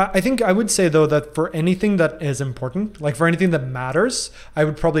 I think I would say, though, that for anything that is important, like for anything that matters, I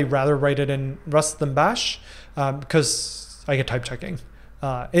would probably rather write it in Rust than Bash, because I get type checking.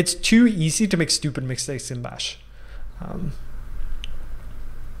 It's too easy to make stupid mistakes in Bash.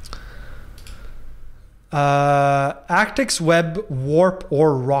 Actix Web, Warp,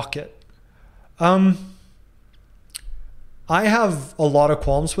 or Rocket. I have a lot of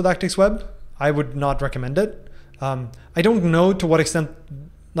qualms with Actix Web. I would not recommend it. I don't know to what extent,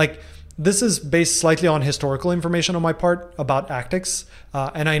 like, this is based slightly on historical information on my part about Actix.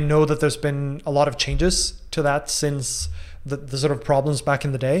 And I know that there's been a lot of changes to that since the sort of problems back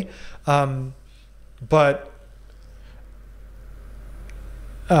in the day. But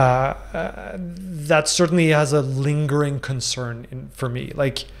that certainly has a lingering concern for me.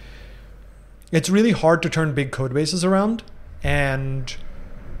 Like, it's really hard to turn big code bases around. And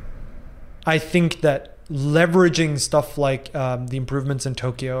I think that leveraging stuff like the improvements in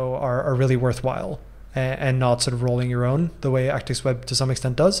Tokyo are really worthwhile. and not sort of rolling your own the way ActixWeb to some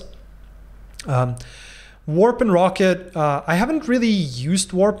extent does. Warp and Rocket, I haven't really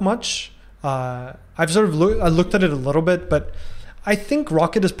used Warp much. I've sort of looked at it a little bit, but I think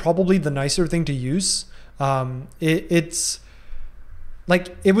Rocket is probably the nicer thing to use. It's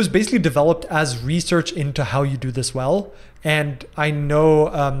like, it was basically developed as research into how you do this well. And I know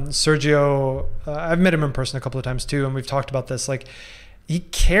Sergio, I've met him in person a couple of times too, and we've talked about this. Like, he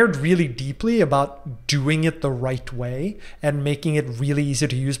cared really deeply about doing it the right way and making it really easy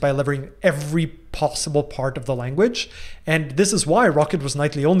to use by leveraging every possible part of the language. And this is why Rocket was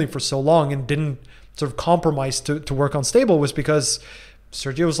nightly only for so long and didn't sort of compromise to work on stable, was because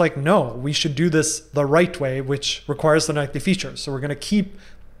Sergio was like, no, we should do this the right way, which requires the nightly features. So we're going to keep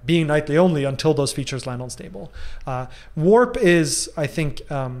being nightly only until those features land on stable. Warp is, I think,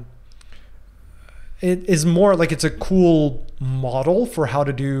 it is more like, it's a cool model for how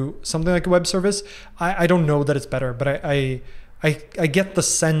to do something like a web service. I don't know that it's better, but I get the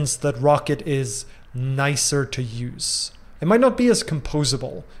sense that Rocket is nicer to use. It might not be as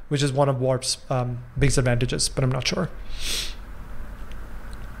composable, which is one of Warp's biggest advantages, but I'm not sure.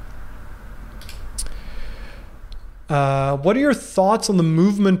 What are your thoughts on the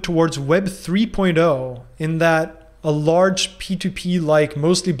movement towards Web 3.0 in that a large P2P-like,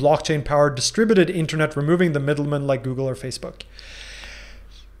 mostly blockchain-powered distributed internet, removing the middlemen like Google or Facebook?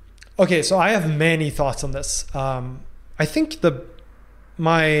 Okay, so I have many thoughts on this. I think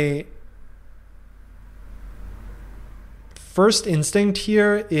my first instinct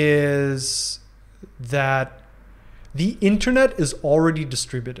here is that the internet is already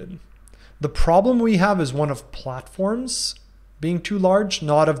distributed. The problem we have is one of platforms being too large,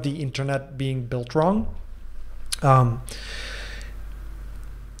 not of the internet being built wrong. I'm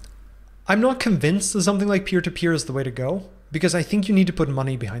not convinced that something like peer-to-peer is the way to go, because I think you need to put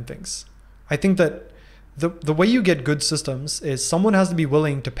money behind things. I think that the way you get good systems is someone has to be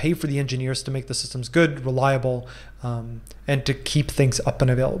willing to pay for the engineers to make the systems good, reliable, and to keep things up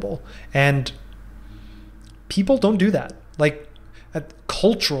and available. And people don't do that. Like,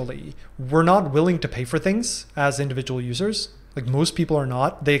 culturally, we're not willing to pay for things as individual users. Like, most people are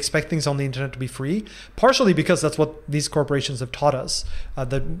not. They expect things on the internet to be free, partially because that's what these corporations have taught us,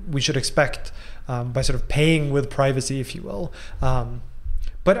 that we should expect by sort of paying with privacy, if you will.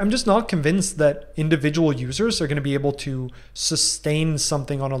 But I'm just not convinced that individual users are going to be able to sustain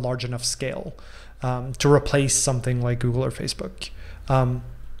something on a large enough scale to replace something like Google or Facebook.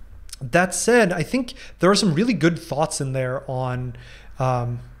 That said, I think there are some really good thoughts in there on,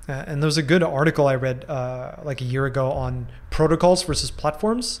 and there was a good article I read like a year ago on protocols versus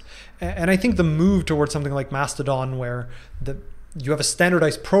platforms. And I think the move towards something like Mastodon, where you have a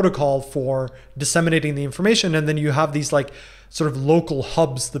standardized protocol for disseminating the information, and then you have these like sort of local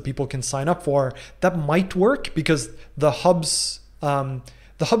hubs that people can sign up for, that might work because the hubs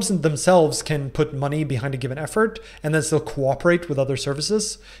themselves can put money behind a given effort and then still cooperate with other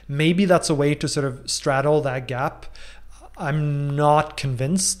services. Maybe that's a way to sort of straddle that gap. I'm not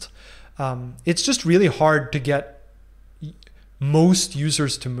convinced. It's just really hard to get most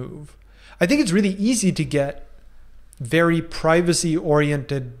users to move. I think it's really easy to get very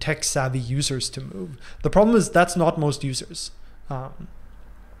privacy-oriented, tech-savvy users to move. The problem is that's not most users.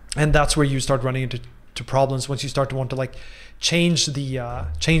 And that's where you start running into problems once you start to want to like change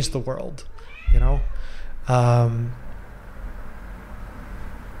the world, you know?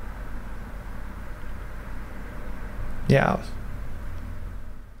 Yeah.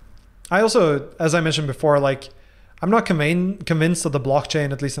 I also, as I mentioned before, like, I'm not convinced that the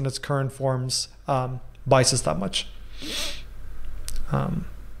blockchain, at least in its current forms, biases that much.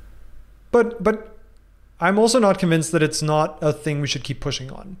 But I'm also not convinced that it's not a thing we should keep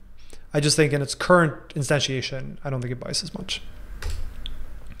pushing on. I just think in its current instantiation, I don't think it biases much.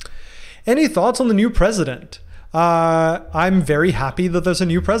 Any thoughts on the new president? I'm very happy that there's a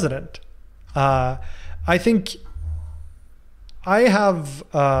new president. I think I have...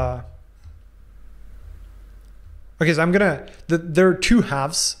 Okay, so there are two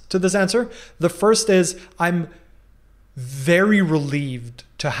halves to this answer. The first is I'm very relieved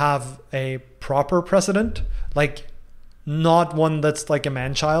to have a proper president, like not one that's like a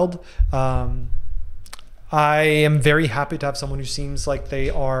man-child. I am very happy to have someone who seems like they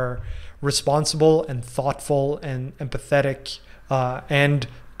are responsible and thoughtful and empathetic, and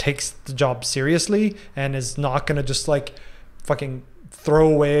takes the job seriously and is not going to just like fucking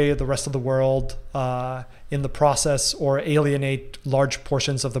throw away the rest of the world in the process or alienate large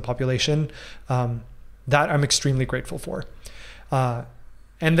portions of the population. That I'm extremely grateful for.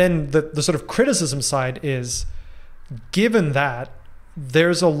 And then the sort of criticism side is, given that,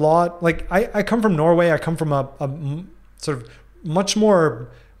 there's a lot, like I come from Norway. I come from a sort of much more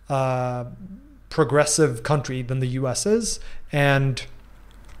progressive country than the US is. And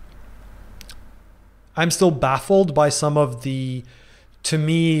I'm still baffled by some of the, to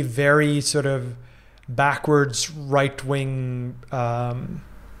me, very sort of backwards right-wing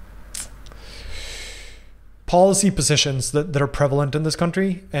policy positions that are prevalent in this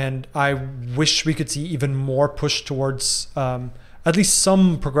country. And I wish we could see even more push towards at least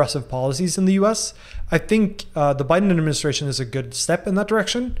some progressive policies in the US. I think the Biden administration is a good step in that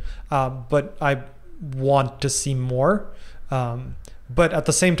direction, but I want to see more. But at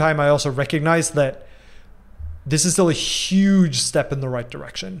the same time, I also recognize that this is still a huge step in the right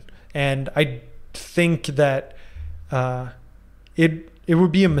direction. And I think that it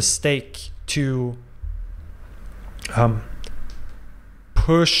would be a mistake to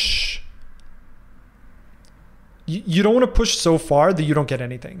push. You don't want to push so far that you don't get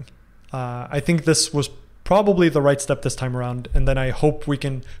anything. I think this was probably the right step this time around, and then I hope we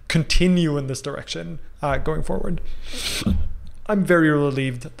can continue in this direction going forward. I'm very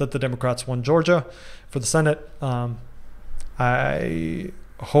relieved that the Democrats won Georgia for the Senate. I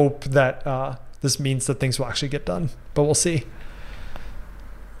hope that this means that things will actually get done, but we'll see.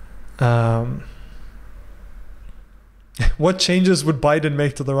 What changes would Biden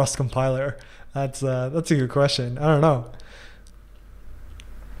make to the Rust compiler? That's a good question. I don't know.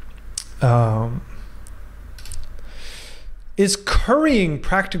 Is currying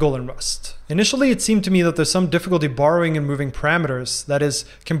practical in Rust? Initially, it seemed to me that there's some difficulty borrowing and moving parameters. That is,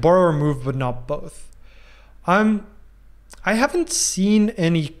 can borrow or move, but not both. I haven't seen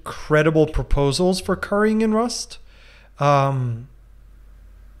any credible proposals for currying in Rust. I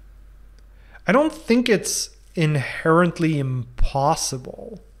don't think it's inherently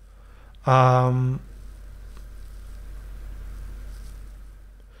impossible.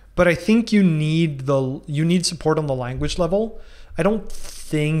 But I think you need support on the language level. I don't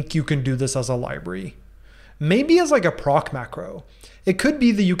think you can do this as a library. Maybe as like a proc macro. It could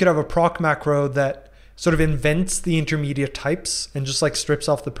be that you could have a proc macro that sort of invents the intermediate types and just like strips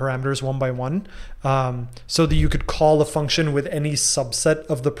off the parameters one by one, so that you could call a function with any subset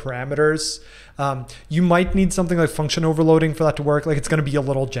of the parameters. You might need something like function overloading for that to work. Like it's going to be a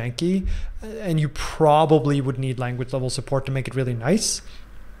little janky, and you probably would need language level support to make it really nice.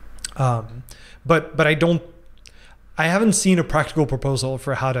 But I haven't seen a practical proposal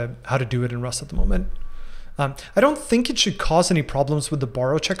for how to do it in Rust at the moment. I don't think it should cause any problems with the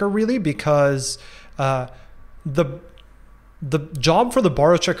borrow checker really, because the job for the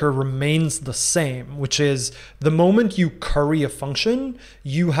borrow checker remains the same, which is the moment you curry a function,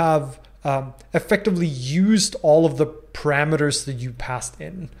 you have effectively used all of the parameters that you passed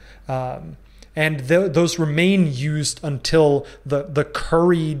in. And those remain used until the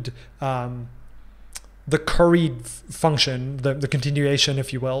curried function, the continuation,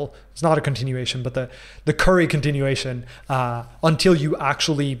 if you will. It's not a continuation, but the curry continuation, until you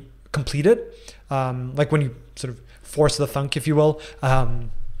actually complete it, like when you sort of force the thunk, if you will. And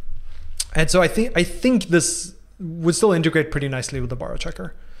so I think this would still integrate pretty nicely with the borrow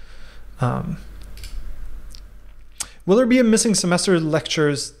checker. Will there be a missing semester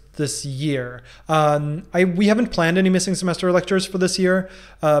lectures this year? We haven't planned any missing semester lectures for this year.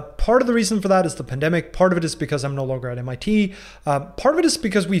 Part of the reason for that is the pandemic. Part of it is because I'm no longer at MIT. Part of it is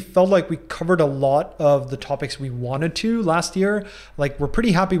because we felt like we covered a lot of the topics we wanted to last year. Like we're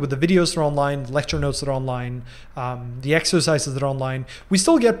pretty happy with the videos that are online, the lecture notes that are online, the exercises that are online. We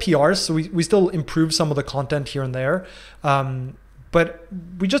still get PRs, so we still improve some of the content here and there. But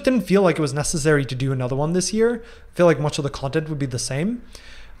we just didn't feel like it was necessary to do another one this year. I feel like much of the content would be the same.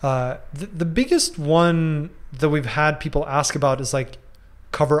 The biggest one that we've had people ask about is like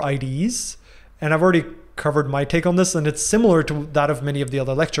cover IDs. And I've already covered my take on this, and it's similar to that of many of the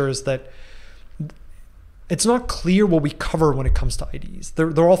other lectures, that it's not clear what we cover when it comes to IDs.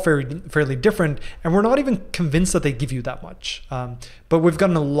 They're all fairly different, and we're not even convinced that they give you that much. But we've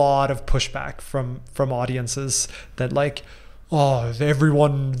gotten a lot of pushback from audiences that like, oh,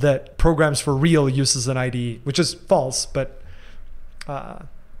 everyone that programs for real uses an ID, which is false, but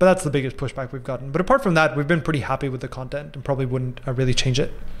that's the biggest pushback we've gotten. But apart from that, we've been pretty happy with the content and probably wouldn't really change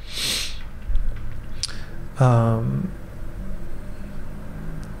it.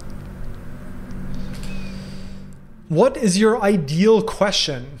 What is your ideal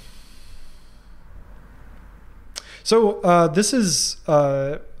question? So this is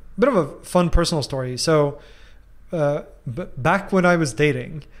a bit of a fun personal story. So back when I was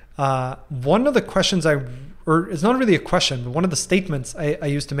dating, one of the questions or it's not really a question, but one of the statements I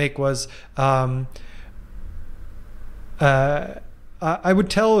used to make was, I I would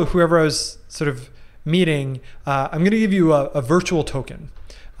tell whoever I was sort of meeting, I'm going to give you a virtual token.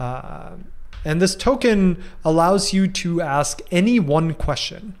 And this token allows you to ask any one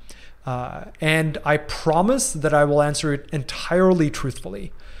question. And I promise that I will answer it entirely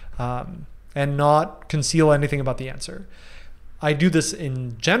truthfully, and not conceal anything about the answer. I do this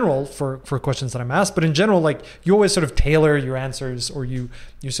in general for questions that I'm asked, but in general, like, you always sort of tailor your answers, or you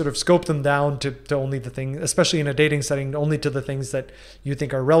sort of scope them down to only the thing, especially in a dating setting, only to the things that you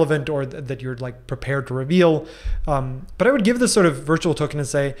think are relevant or that you're like prepared to reveal. But I would give this sort of virtual token and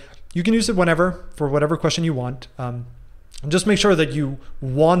say, you can use it whenever for whatever question you want. And just make sure that you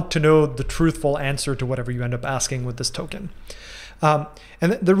want to know the truthful answer to whatever you end up asking with this token.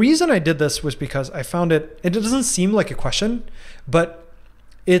 And the reason I did this was because I found it doesn't seem like a question, but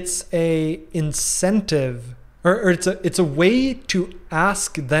it's a incentive, or it's a way to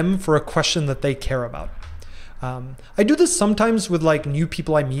ask them for a question that they care about. I do this sometimes with like new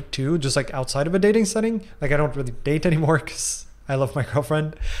people I meet too, just like outside of a dating setting. Like, I don't really date anymore because I love my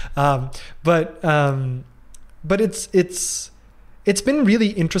girlfriend. But it's been really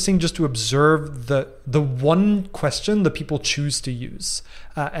interesting just to observe the one question that people choose to use.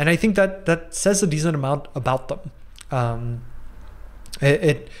 And I think that says a decent amount about them.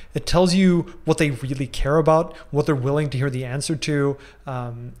 It tells you what they really care about, what they're willing to hear the answer to,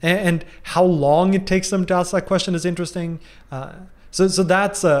 and how long it takes them to ask that question is interesting. So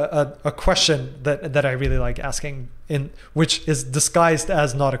that's a question that I really like asking, which is disguised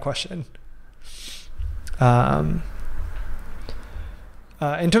as not a question. In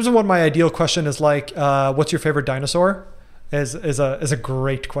terms of what my ideal question is like, what's your favorite dinosaur? Is a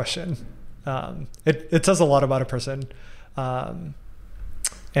great question. It says a lot about a person,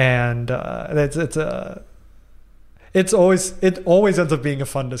 and it always ends up being a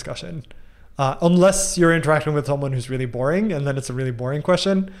fun discussion, unless you're interacting with someone who's really boring, and then it's a really boring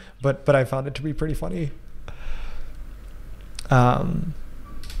question. But I found it to be pretty funny. Have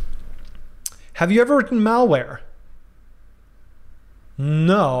you ever written malware?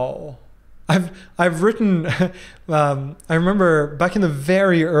 No. I've written, I remember back in the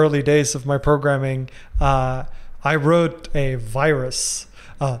very early days of my programming, I wrote a virus,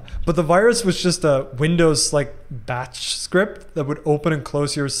 but the virus was just a Windows like batch script that would open and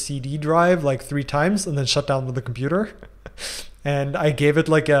close your CD drive like 3 times and then shut down the computer. And I gave it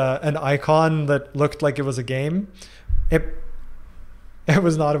like an icon that looked like it was a game. It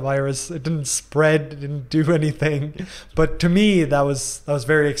was not a virus. It didn't spread. It didn't do anything. But to me, that was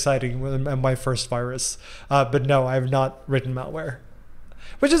very exciting with my first virus. But no, I have not written malware.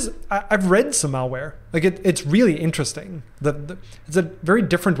 Which is, I've read some malware. Like, it's really interesting. It's a very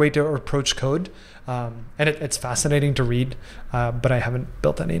different way to approach code. And it's fascinating to read. But I haven't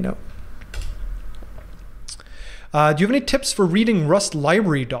built any, no. Do you have any tips for reading Rust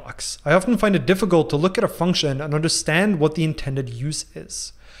library docs? I often find it difficult to look at a function and understand what the intended use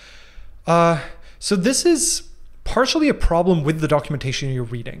is. So this is partially a problem with the documentation you're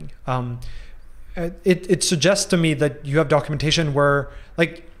reading. It suggests to me that you have documentation where,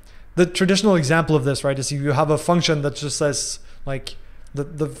 like, the traditional example of this, right, is you have a function that just says, like,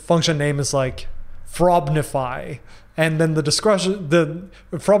 the function name is like frobnify, and then the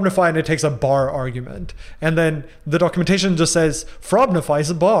frobnify, and it takes a bar argument, and then the documentation just says frobnify is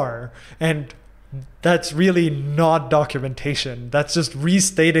a bar, and that's really not documentation. That's just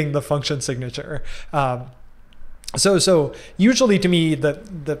restating the function signature. So usually to me,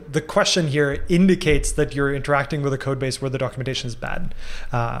 the question here indicates that you're interacting with a code base where the documentation is bad.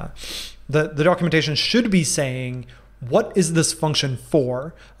 The documentation should be saying, what is this function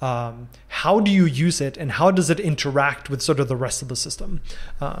for? How do you use it? And how does it interact with sort of the rest of the system?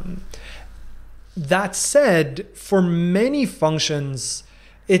 That said, for many functions,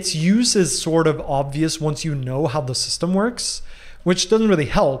 its use is sort of obvious once you know how the system works, which doesn't really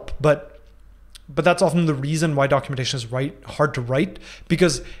help, but that's often the reason why documentation is hard to write,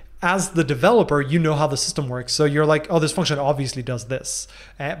 because as the developer, you know how the system works. So you're like, oh, this function obviously does this.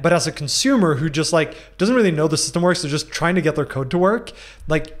 But as a consumer who just like doesn't really know the system works, they're just trying to get their code to work,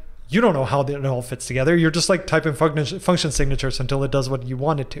 like, you don't know how it all fits together. You're just like typing function signatures until it does what you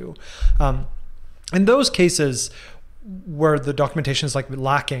want it to. In those cases where the documentation is like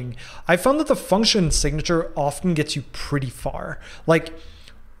lacking, I found that the function signature often gets you pretty far. Like,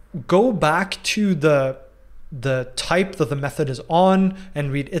 go back to the type that the method is on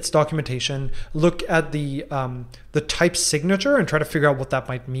and read its documentation. Look at the type signature and try to figure out what that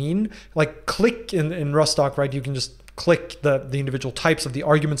might mean. Like, click in Rust doc, right? You can just click the individual types of the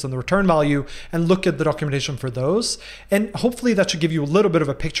arguments and the return value and look at the documentation for those. And hopefully that should give you a little bit of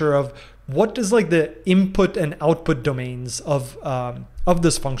a picture of what is like the input and output domains of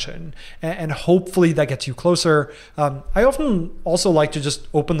this function. And hopefully that gets you closer. I often also like to just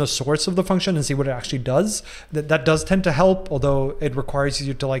open the source of the function and see what it actually does. That does tend to help, although it requires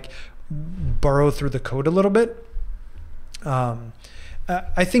you to like burrow through the code a little bit.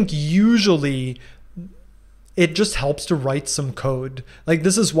 I think usually it just helps to write some code. Like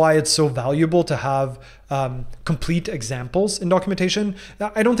this is why it's so valuable to have complete examples in documentation.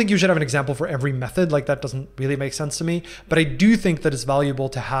 I don't think you should have an example for every method. Like that doesn't really make sense to me. But I do think that it's valuable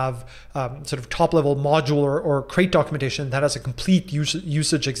to have sort of top level module or crate documentation that has a complete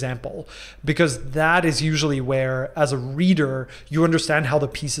usage example, because that is usually where, as a reader, you understand how the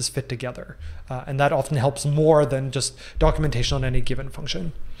pieces fit together. And that often helps more than just documentation on any given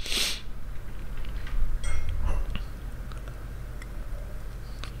function.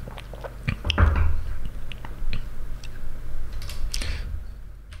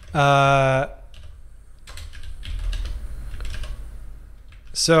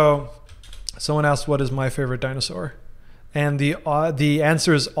 So someone asked, what is my favorite dinosaur? And the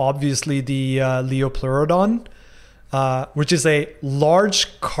answer is obviously the Leopleurodon, which is a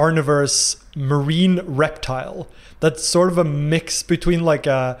large carnivorous marine reptile that's sort of a mix between like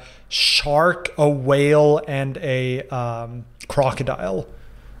a shark, a whale, and a crocodile.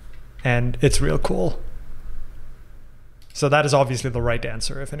 And it's real cool. So that is obviously the right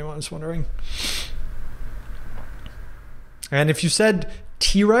answer, if anyone is wondering. And if you said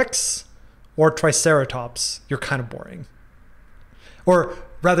T-Rex or Triceratops, you're kind of boring. Or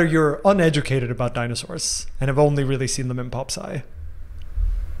rather, you're uneducated about dinosaurs and have only really seen them in pop sci.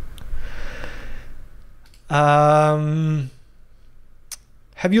 Have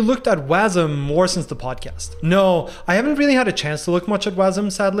you looked at WASM more since the podcast? No, I haven't really had a chance to look much at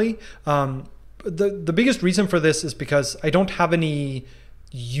WASM, sadly. The biggest reason for this is because I don't have any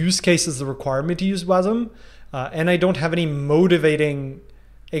use cases that require me to use WASM, and I don't have any motivating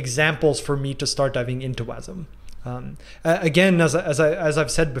examples for me to start diving into WASM. Again, as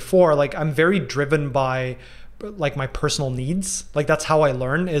I've said before, like I'm very driven by like my personal needs. Like that's how I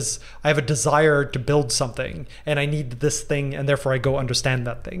learn, is I have a desire to build something and I need this thing, and therefore I go understand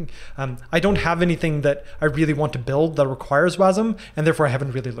that thing. I don't have anything that I really want to build that requires WASM, and therefore I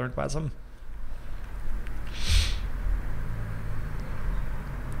haven't really learned WASM.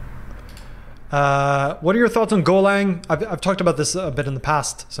 What are your thoughts on Golang? I've talked about this a bit in the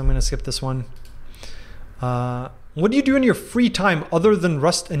past, so I'm going to skip this one. What do you do in your free time other than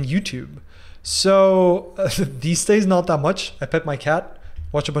Rust and YouTube? So these days, not that much. I pet my cat,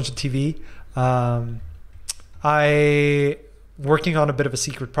 watch a bunch of TV. I working on a bit of a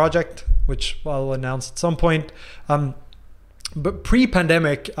secret project, which I'll announce at some point. But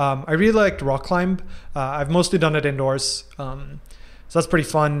pre-pandemic, I really liked rock climb. I've mostly done it indoors. So that's pretty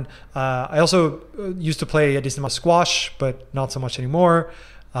fun. I also used to play a decent amount of squash, but not so much anymore.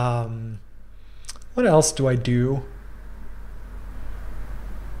 What else do I do?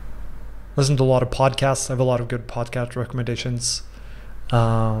 Listen to a lot of podcasts. I have a lot of good podcast recommendations.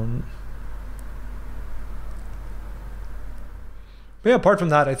 But yeah, apart from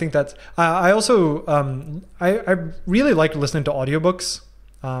that, I think that's... I also... I really like listening to audiobooks.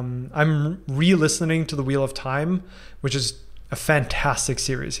 I'm re-listening to The Wheel of Time, which is a fantastic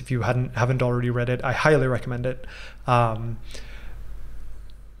series. If you haven't already read it, I highly recommend it. But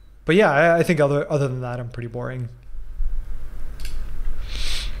yeah, I think other than that, I'm pretty boring.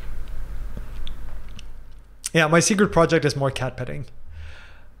 Yeah, my secret project is more cat petting.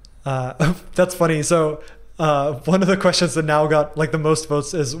 That's funny. So one of the questions that now got like the most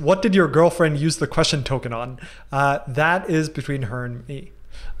votes is, what did your girlfriend use the question token on? That is between her and me.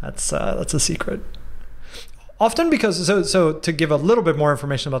 That's a secret. Often because, so to give a little bit more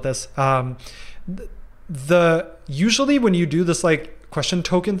information about this, usually when you do this like question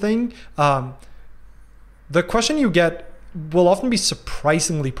token thing, the question you get will often be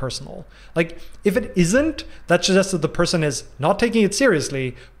surprisingly personal. Like if it isn't, that suggests that the person is not taking it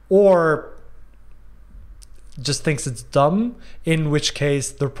seriously or just thinks it's dumb, in which case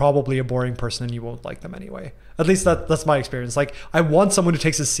they're probably a boring person and you won't like them anyway. At least that's my experience. Like I want someone who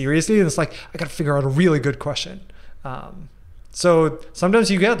takes it seriously, and it's like, I got to figure out a really good question. So sometimes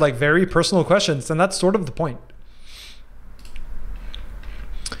you get like very personal questions, and that's sort of the point.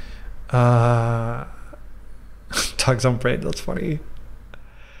 Tugs on braid, that's funny.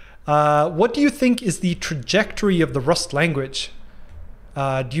 What do you think is the trajectory of the Rust language?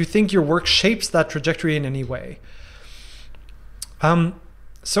 Do you think your work shapes that trajectory in any way?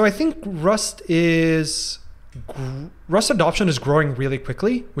 So I think Rust is Rust adoption is growing really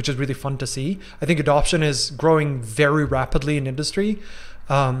quickly, which is really fun to see. I think adoption is growing very rapidly in industry.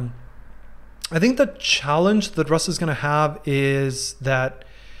 I think the challenge that Rust is going to have is that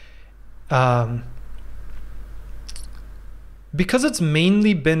because it's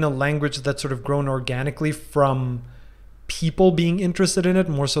mainly been a language that's sort of grown organically from people being interested in it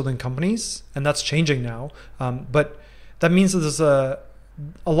more so than companies, and that's changing now. But that means that there's a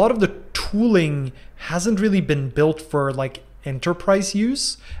lot of the tooling hasn't really been built for like enterprise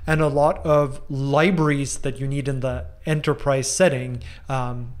use, and a lot of libraries that you need in the enterprise setting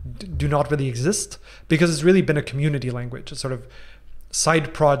do not really exist because it's really been a community language, a sort of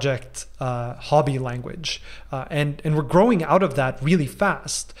side project hobby language, and we're growing out of that really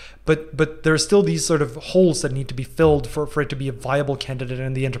fast, but there are still these sort of holes that need to be filled for it to be a viable candidate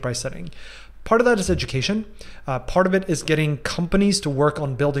in the enterprise setting. Part of that is education. Part of it is getting companies to work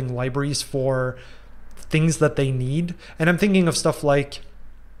on building libraries for things that they need. And I'm thinking of stuff like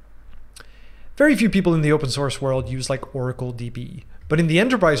very few people in the open source world use like Oracle DB. But in the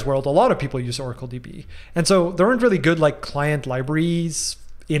enterprise world, a lot of people use Oracle DB. And so there aren't really good like client libraries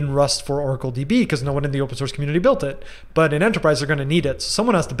in Rust for Oracle DB because no one in the open source community built it. But in enterprise, they're going to need it. So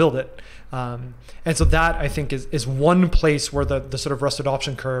someone has to build it. And so that I think is one place where the sort of Rust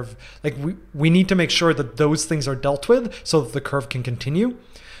adoption curve, like we need to make sure that those things are dealt with so that the curve can continue.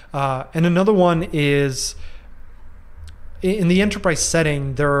 And another one is in the enterprise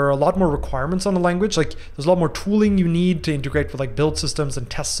setting, there are a lot more requirements on the language. Like there's a lot more tooling you need to integrate with like build systems and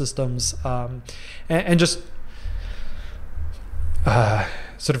test systems, and just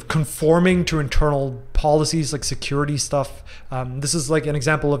sort of conforming to internal policies like security stuff. This is like an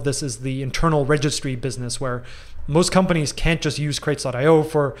example of this is the internal registry business where most companies can't just use crates.io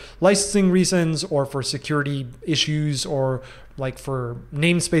for licensing reasons or for security issues or like for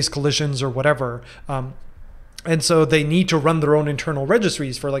namespace collisions or whatever. And so they need to run their own internal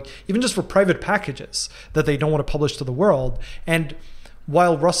registries for like, even just for private packages that they don't want to publish to the world. And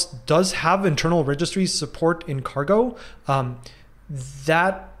while Rust does have internal registries support in Cargo,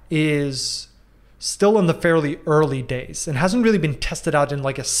 that is still in the fairly early days and hasn't really been tested out in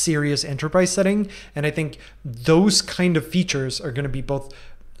like a serious enterprise setting. And I think those kind of features are going to be both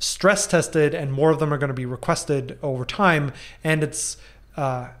stress tested and more of them are going to be requested over time. And it's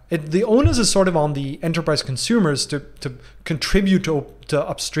the onus is sort of on the enterprise consumers to contribute to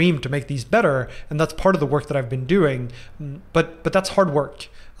upstream to make these better, and that's part of the work that I've been doing. But that's hard work,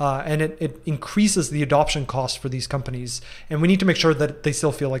 and it increases the adoption cost for these companies, and we need to make sure that they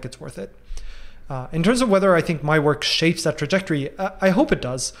still feel like it's worth it. In terms of whether I think my work shapes that trajectory, I hope it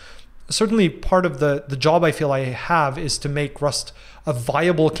does. Certainly, part of the job I feel I have is to make Rust a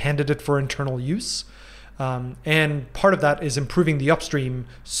viable candidate for internal use. And part of that is improving the upstream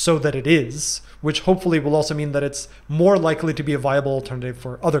so that it is, which hopefully will also mean that it's more likely to be a viable alternative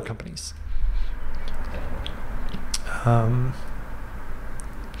for other companies.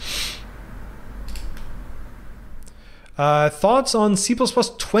 Thoughts on C++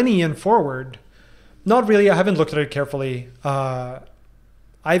 20 and forward? Not really. I haven't looked at it carefully.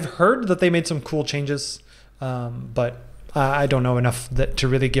 I've heard that they made some cool changes, but I don't know enough to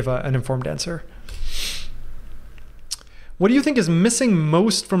really give an informed answer. What do you think is missing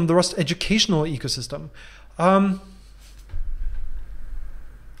most from the Rust educational ecosystem?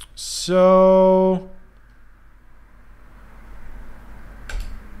 So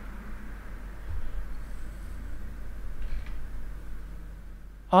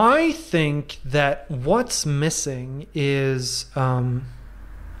I think that what's missing is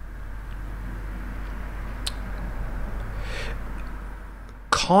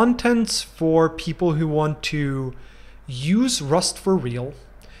contents for people who want to use Rust for real,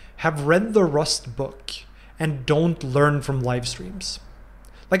 have read the Rust book, and don't learn from live streams.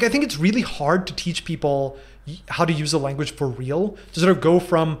 Like, I think it's really hard to teach people how to use a language for real, to sort of go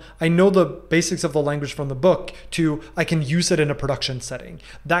from, I know the basics of the language from the book, to I can use it in a production setting.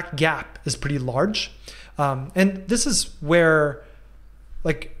 That gap is pretty large. And this is where,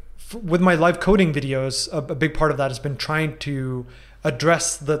 like, with my live coding videos, a big part of that has been trying to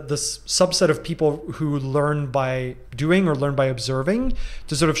address this subset of people who learn by doing or learn by observing,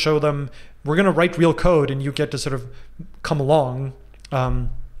 to sort of show them, we're going to write real code and you get to sort of come along.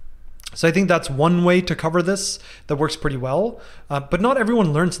 So I think that's one way to cover this that works pretty well, but not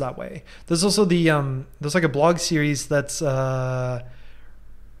everyone learns that way. There's also there's like a blog series that's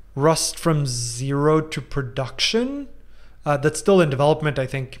Rust from Zero to Production that's still in development, I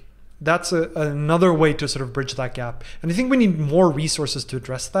think. That's another way to sort of bridge that gap. And I think we need more resources to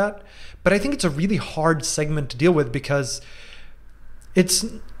address that. But I think it's a really hard segment to deal with because it's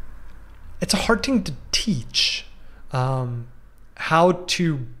it's a hard thing to teach, how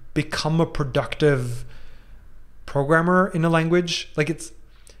to become a productive programmer in a language. Like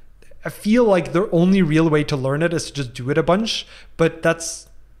I feel like the only real way to learn it is to just do it a bunch, but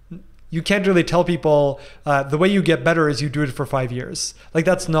you can't really tell people the way you get better is you do it for 5 years. Like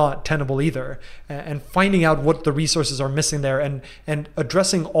that's not tenable either. And finding out what the resources are missing there and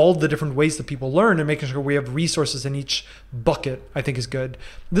addressing all the different ways that people learn and making sure we have resources in each bucket, I think is good.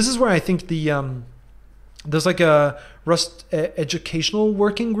 This is where I think there's like a Rust educational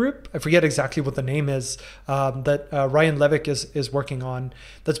working group. I forget exactly what the name is, that Ryan Levick is working on.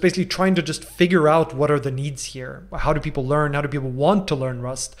 That's basically trying to just figure out what are the needs here. How do people learn? How do people want to learn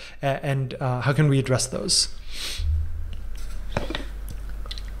Rust? And how can we address those?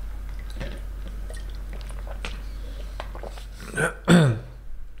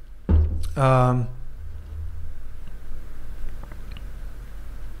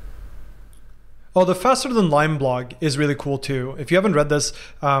 Oh, the Faster Than Lime blog is really cool too. If you haven't read this,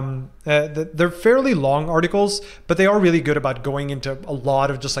 they're fairly long articles, but they are really good about going into a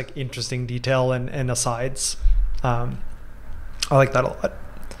lot of just like interesting detail and asides. I like that a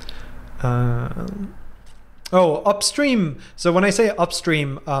lot. Upstream. So when I say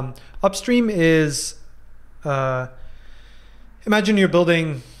upstream, upstream is, imagine you're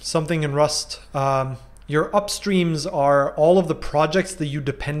building something in Rust. Your upstreams are all of the projects that you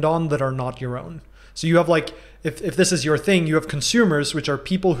depend on that are not your own. So you have like, if this is your thing, you have consumers, which are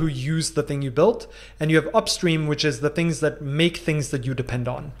people who use the thing you built, and you have upstream, which is the things that make things that you depend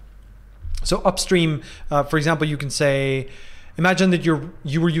on. So upstream, for example, you can say, imagine that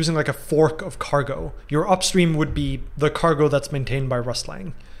you were using like a fork of cargo. Your upstream would be the cargo that's maintained by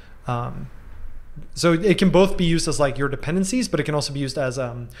Rustlang. So it can both be used as like your dependencies, but it can also be used as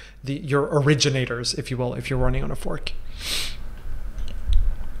your originators, if you will, if you're running on a fork.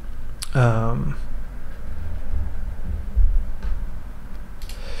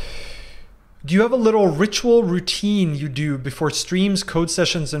 Do you have a little ritual routine you do before streams, code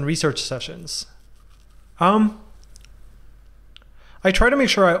sessions, and research sessions? I try to make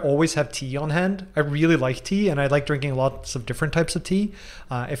sure I always have tea on hand. I really like tea, and I like drinking lots of different types of tea.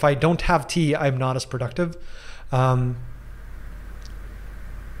 If I don't have tea, I'm not as productive. I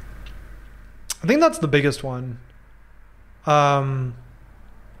think that's the biggest one.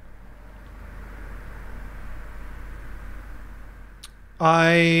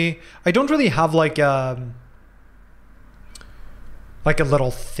 I don't really have like a little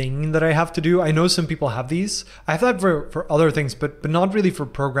thing that I have to do. I know some people have these. I have that for other things, but not really for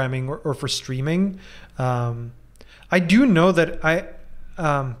programming or for streaming. I do know that I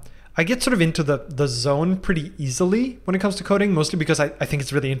get sort of into the zone pretty easily when it comes to coding, mostly because I think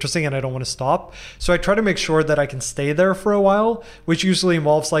it's really interesting and I don't want to stop. So I try to make sure that I can stay there for a while, which usually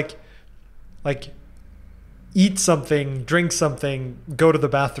involves like eat something, drink something, go to the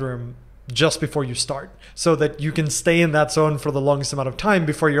bathroom just before you start, so that you can stay in that zone for the longest amount of time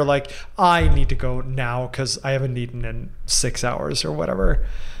before you're like, I need to go now because I haven't eaten in 6 hours or whatever.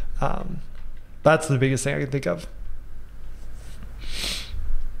 That's the biggest thing I can think of.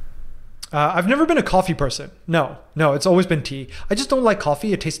 I've never been a coffee person. No, it's always been tea. I just don't like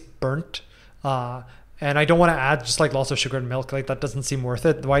coffee. It tastes burnt. And I don't want to add just like lots of sugar and milk. Like that doesn't seem worth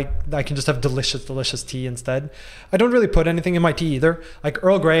it. Why? I can just have delicious tea instead. I don't really put anything in my tea either. Like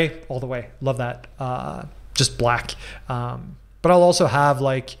Earl Grey all the way. Love that. Just black. But I'll also have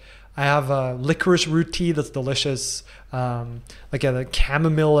I have a licorice root tea that's delicious. Like a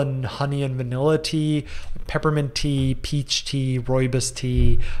chamomile and honey and vanilla tea, peppermint tea, peach tea, rooibos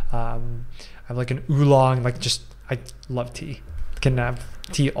tea. I have like an oolong. I love tea. Can have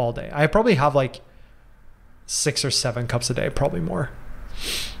tea all day. I probably have like 6 or 7 cups a day, probably more.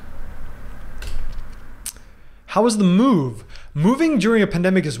 How was the move? Moving during a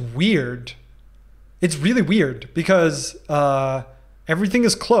pandemic is weird. It's really weird because everything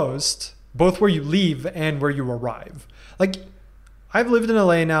is closed, both where you leave and where you arrive. Like, I've lived in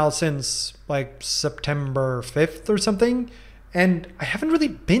LA now since like September 5th or something, and I haven't really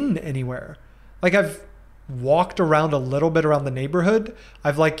been anywhere. Like, I've walked around a little bit around the neighborhood.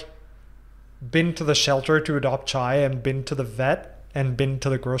 I've like been to the shelter to adopt Chai and been to the vet and been to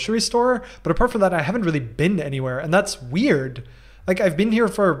the grocery store. But apart from that, I haven't really been anywhere. And that's weird. Like, I've been here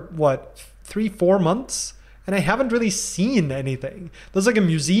for what, 3-4 months, and I haven't really seen anything. There's like a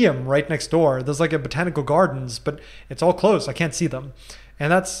museum right next door. There's like a botanical gardens, but it's all closed. I can't see them.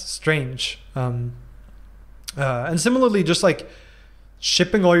 And that's strange. And similarly, just like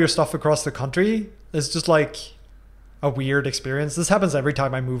shipping all your stuff across the country is just like a weird experience. This happens every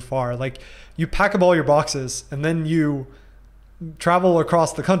time I move far. Like, you pack up all your boxes and then you travel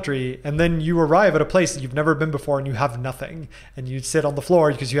across the country, and then you arrive at a place that you've never been before and you have nothing, and you sit on the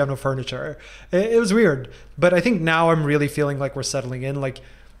floor because you have no furniture. It was weird, but I think now I'm really feeling like we're settling in. Like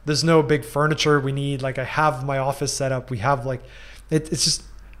there's no big furniture we need. Like I have my office set up. We have like it's just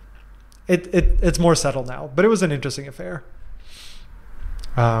it's more settled now. But it was an interesting affair.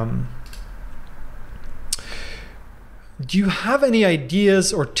 Do you have any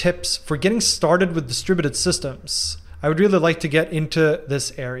ideas or tips for getting started with distributed systems? I would really like to get into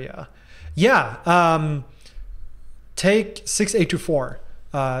this area. Yeah, take 6824.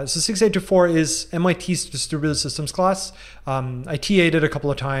 So 6824 is MIT's distributed systems class. I TA'd it a couple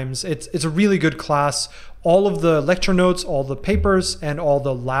of times. It's a really good class. All of the lecture notes, all the papers, and all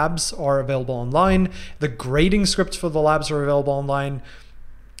the labs are available online. The grading scripts for the labs are available online.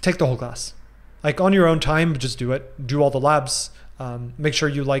 Take the whole class. Like on your own time, just do it. Do all the labs. Make sure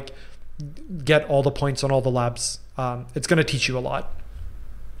you like get all the points on all the labs. It's going to teach you a lot.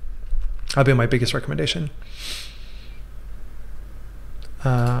 That'll be my biggest recommendation.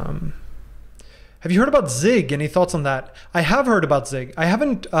 Have you heard about Zig? Any thoughts on that? I have heard about Zig. I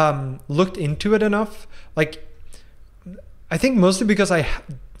haven't looked into it enough. Like, I think mostly because I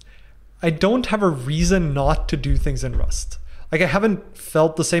don't have a reason not to do things in Rust. Like I haven't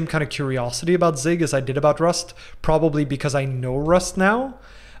felt the same kind of curiosity about Zig as I did about Rust, probably because I know Rust now.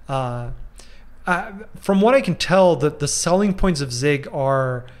 From what I can tell, the selling points of Zig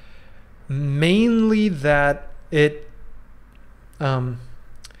are mainly that it's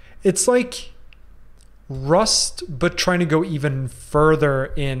like Rust, but trying to go even further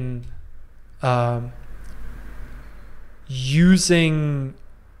in using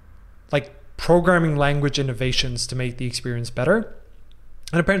like programming language innovations to make the experience better,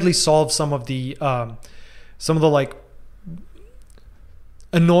 and apparently solve some of the like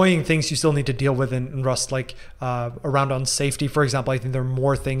annoying things you still need to deal with in Rust, like around on safety, for example. I think there are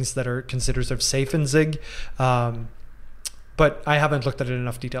more things that are considered sort of safe in Zig, but I haven't looked at it in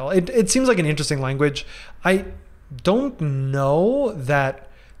enough detail. It seems like an interesting language. I don't know that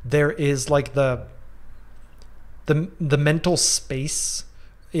there is like the mental space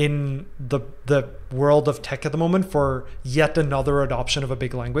in the world of tech at the moment for yet another adoption of a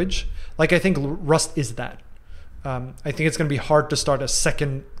big language. Like I think Rust is that. I think it's going to be hard to start a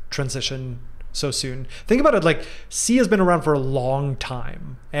second transition so soon. Think about it, like C has been around for a long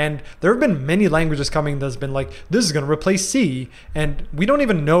time, and there have been many languages coming that's been like, this is going to replace C, and we don't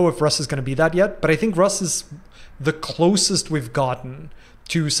even know if Rust is going to be that yet, but I think Rust is the closest we've gotten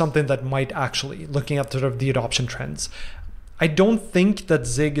to something that might actually, looking at sort of the adoption trends. I don't think that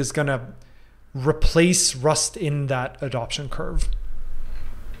Zig is going to replace Rust in that adoption curve.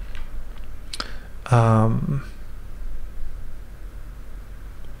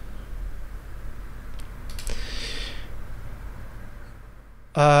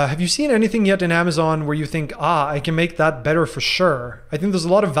 Have you seen anything yet in Amazon where you think, I can make that better for sure? I think there's a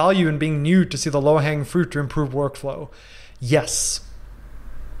lot of value in being new to see the low-hanging fruit to improve workflow. Yes.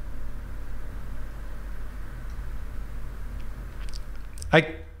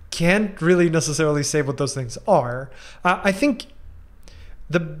 I can't really necessarily say what those things are. I think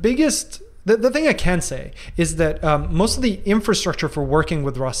the biggest... The thing I can say is that most of the infrastructure for working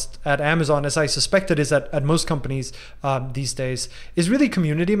with Rust at Amazon, as I suspect it is at most companies these days, is really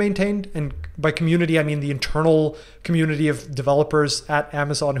community maintained. And by community, I mean the internal community of developers at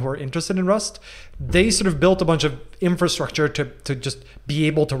Amazon who are interested in Rust. They sort of built a bunch of infrastructure to just be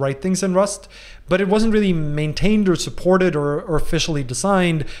able to write things in Rust, but it wasn't really maintained or supported or officially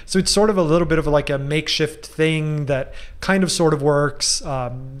designed. So it's sort of a little bit of like a makeshift thing that kind of sort of works,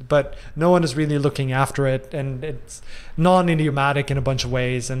 but no one is really looking after it, and it's non-idiomatic in a bunch of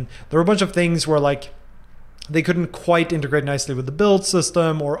ways. And there were a bunch of things where like they couldn't quite integrate nicely with the build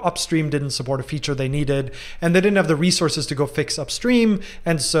system, or upstream didn't support a feature they needed, and they didn't have the resources to go fix upstream.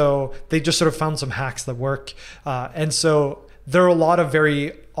 And so they just sort of found some hacks that work. And so there are a lot of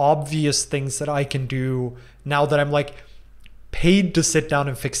very obvious things that I can do now that I'm like paid to sit down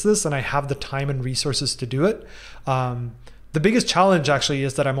and fix this, and I have the time and resources to do it. The biggest challenge actually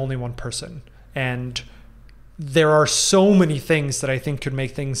is that I'm only one person, and there are so many things that I think could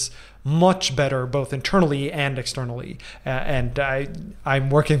make things much better, both internally and externally. And I'm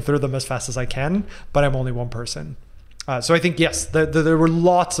working through them as fast as I can, but I'm only one person. So I think, yes, there were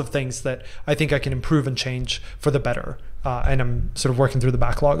lots of things that I think I can improve and change for the better. And I'm sort of working through the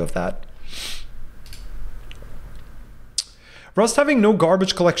backlog of that. Rust having no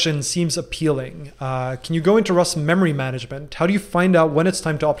garbage collection seems appealing. Can you go into Rust memory management? How do you find out when it's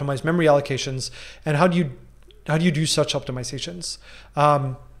time to optimize memory allocations, and how do you do such optimizations?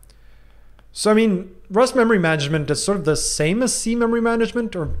 So, I mean, Rust memory management is sort of the same as C memory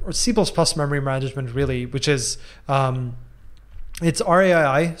management or C++ memory management, really, which is it's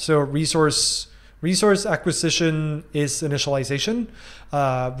RAII, so resource acquisition is initialization,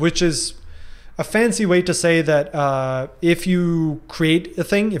 which is a fancy way to say that if you create a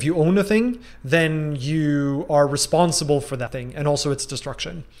thing, if you own a thing, then you are responsible for that thing and also its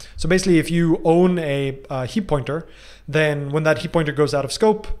destruction. So basically, if you own a heap pointer, then when that heap pointer goes out of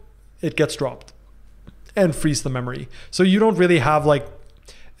scope, it gets dropped and frees the memory. So you don't really have like,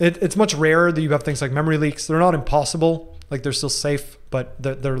 it's much rarer that you have things like memory leaks. They're not impossible, like they're still safe, but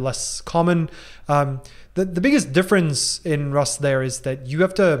they're less common. The biggest difference in Rust there is that you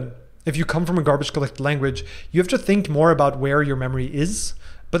have to, if you come from a garbage collected language, you have to think more about where your memory is,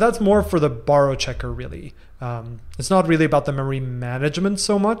 but that's more for the borrow checker really. It's not really about the memory management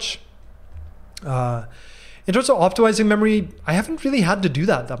so much. In terms of optimizing memory, I haven't really had to do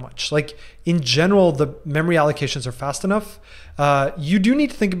that much. Like in general, the memory allocations are fast enough. You do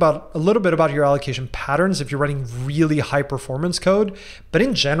need to think about a little bit about your allocation patterns if you're writing really high performance code. But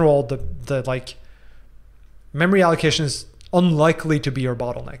in general, the like memory allocation is unlikely to be your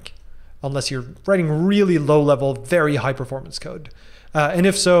bottleneck unless you're writing really low level, very high performance code. And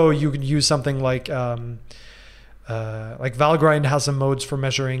if so, you can use something like Valgrind has some modes for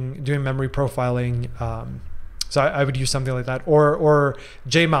doing memory profiling. So I would use something like that, or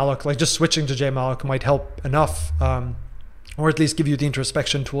jmalloc, like just switching to jmalloc might help enough, or at least give you the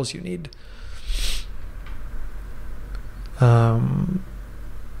introspection tools you need.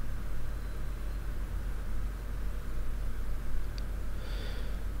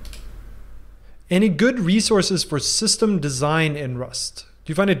 Any good resources for system design in Rust?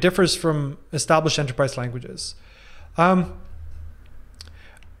 Do you find it differs from established enterprise languages?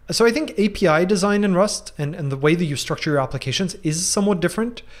 So I think API design in Rust and the way that you structure your applications is somewhat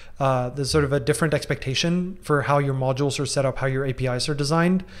different. There's sort of a different expectation for how your modules are set up, how your APIs are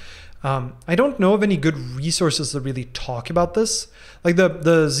designed. I don't know of any good resources that really talk about this. Like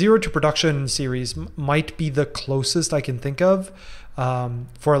the Zero to Production series might be the closest I can think of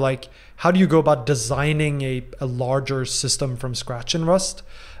for like, how do you go about designing a larger system from scratch in Rust?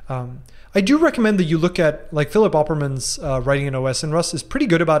 I do recommend that you look at like Philip Opperman's writing an OS in Rust is pretty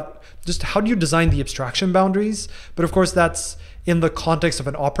good about just how do you design the abstraction boundaries. But of course, that's in the context of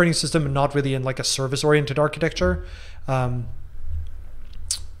an operating system and not really in like a service-oriented architecture. I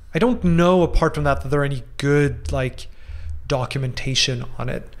don't know apart from that there are any good like documentation on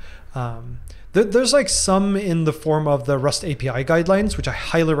it. There's like some in the form of the Rust API guidelines, which I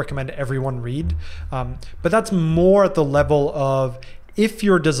highly recommend everyone read. But that's more at the level of, if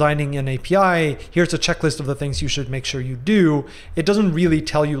you're designing an API, here's a checklist of the things you should make sure you do. It doesn't really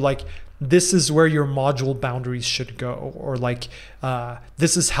tell you like, this is where your module boundaries should go, or like,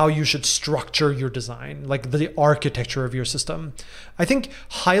 this is how you should structure your design, like the architecture of your system. I think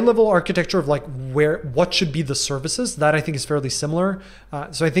high level architecture of like what should be the services, that I think is fairly similar.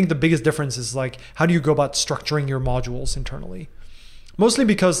 So I think the biggest difference is like, how do you go about structuring your modules internally? Mostly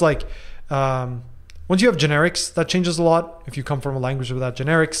because like, once you have generics, that changes a lot. If you come from a language without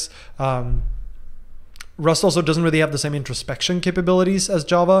generics, Rust also doesn't really have the same introspection capabilities as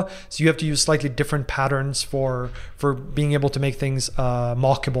Java, so you have to use slightly different patterns for being able to make things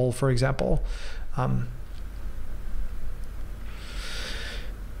mockable, for example.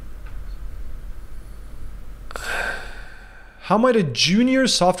 How might a junior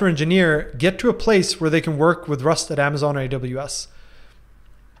software engineer get to a place where they can work with Rust at Amazon or AWS?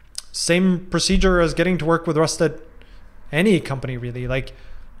 Same procedure as getting to work with Rust at any company, really. Like,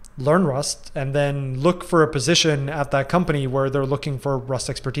 learn Rust and then look for a position at that company where they're looking for Rust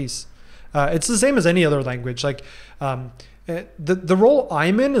expertise. It's the same as any other language. Like, the role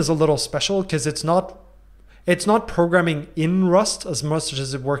I'm in is a little special because it's not programming in Rust as much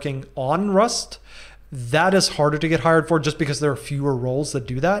as it's working on Rust. That is harder to get hired for just because there are fewer roles that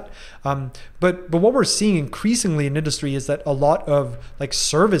do that. But what we're seeing increasingly in industry is that a lot of like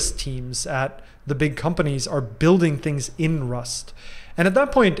service teams at the big companies are building things in Rust. And at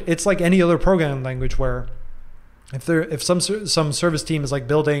that point, it's like any other programming language where if some service team is like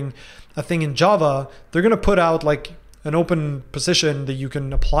building a thing in Java, they're going to put out like an open position that you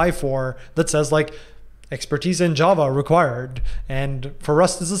can apply for that says like expertise in Java required. And for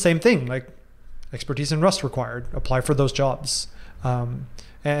Rust, it's the same thing. Like, expertise in Rust required, apply for those jobs. And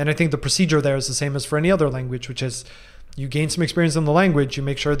I think the procedure there is the same as for any other language, which is you gain some experience in the language, you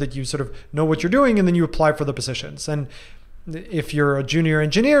make sure that you sort of know what you're doing, and then you apply for the positions. And if you're a junior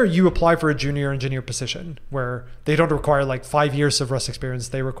engineer, you apply for a junior engineer position where they don't require like 5 years of Rust experience.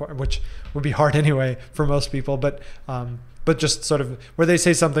 They require, which would be hard anyway for most people, but just sort of where they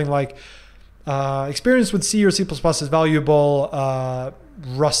say something like, Experience with C or C++ is valuable.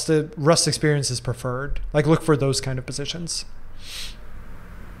 Rust experience is preferred. Like look for those kind of positions.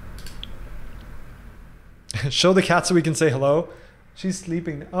 Show the cat so we can say hello. She's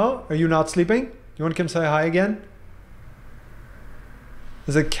sleeping. Oh, are you not sleeping? You want to come say hi again?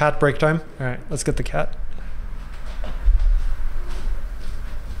 Is it cat break time? All right, let's get the cat.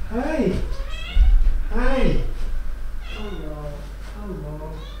 Hi. Hi. Hello.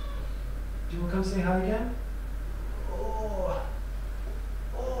 Hello. Do you want to come say hi again? Oh.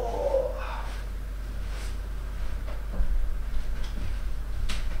 Oh.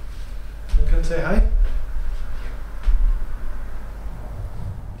 You want to come say hi?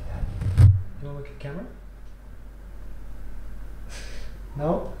 You want to look at the camera?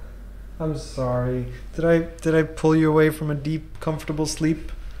 No? I'm sorry. Did I pull you away from a deep, comfortable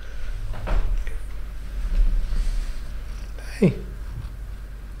sleep? Hey.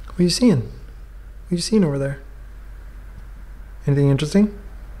 What are you seeing? What are you seeing over there? Anything interesting?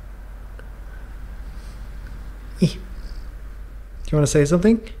 Do you want to say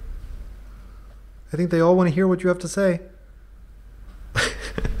something? I think they all want to hear what you have to say.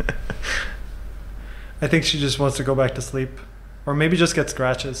 I think she just wants to go back to sleep. Or maybe just get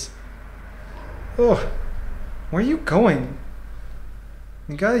scratches. Oh, where are you going?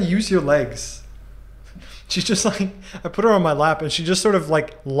 You gotta use your legs. She's just like, I put her on my lap and she just sort of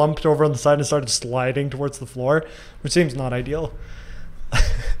like lumped over on the side and started sliding towards the floor, which seems not ideal. I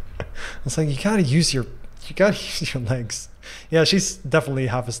was like, you gotta use your legs. Yeah, she's definitely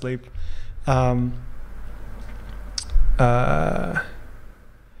half asleep. Her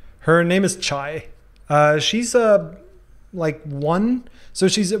name is Chai. She's like 1. So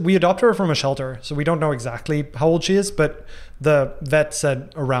we adopted her from a shelter. So we don't know exactly how old she is, but the vet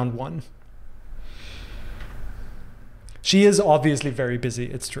said around 1. She is obviously very busy.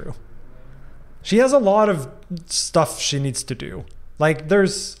 It's true. She has a lot of stuff she needs to do. Like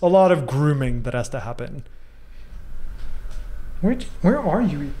there's a lot of grooming that has to happen. Where are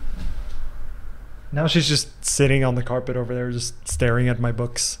you? Now she's just sitting on the carpet over there, just staring at my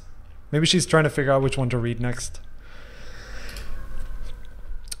books. Maybe she's trying to figure out which one to read next.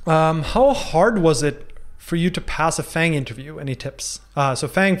 How hard was it for you to pass a FANG interview? Any tips? So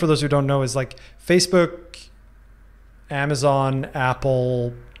FANG, for those who don't know, is like Facebook, Amazon,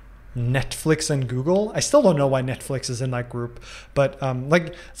 Apple, Netflix, and Google. I still don't know why Netflix is in that group, but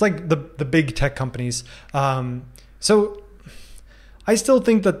it's like the big tech companies. So I still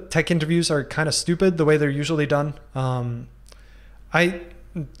think that tech interviews are kind of stupid the way they're usually done. I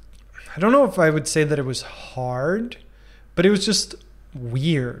don't know if I would say that it was hard, but it was just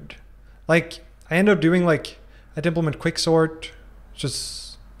weird. Like I ended up doing I had to implement quicksort,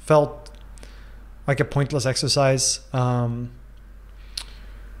 just felt like a pointless exercise. I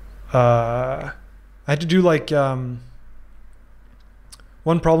had to do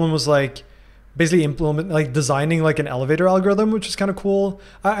one problem was basically designing an elevator algorithm, which is kind of cool.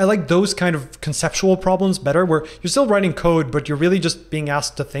 I like those kind of conceptual problems better, where you're still writing code, but you're really just being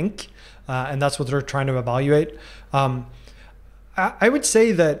asked to think, and that's what they're trying to evaluate. I would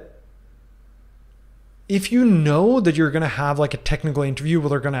say that if you know that you're going to have a technical interview where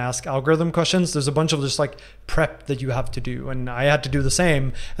they're going to ask algorithm questions, there's a bunch of just prep that you have to do, and I had to do the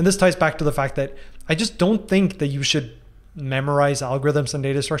same. And this ties back to the fact that I just don't think that you should memorize algorithms and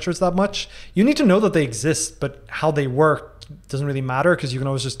data structures that much. You need to know that they exist, but how they work doesn't really matter because you can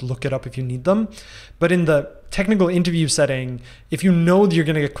always just look it up if you need them. But in the technical interview setting, if you know that you're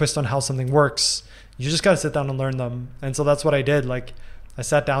going to get quizzed on how something works, you just got to sit down and learn them. And so that's what I did. I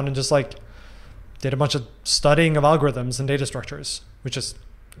sat down and just did a bunch of studying of algorithms and data structures, which just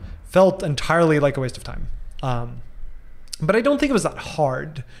felt entirely like a waste of time. But I don't think it was that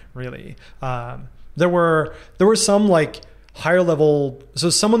hard, really. There were some higher level. So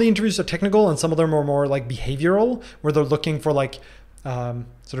some of the interviews are technical and some of them are more behavioral, where they're looking for sort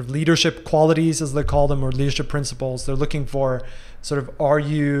of leadership qualities, as they call them, or leadership principles. They're looking for are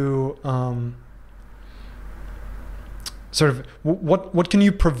you what can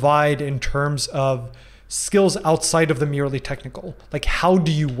you provide in terms of skills outside of the merely technical? How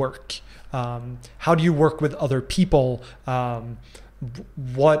do you work? How do you work with other people?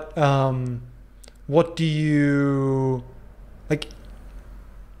 What do you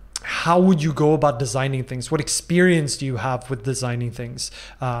how would you go about designing things? What experience do you have with designing things?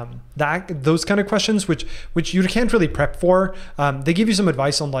 Those kind of questions, which you can't really prep for. They give you some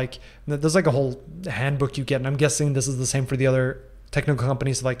advice on there's a whole handbook you get, and I'm guessing this is the same for the other technical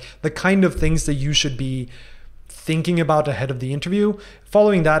companies. The kind of things that you should be thinking about ahead of the interview.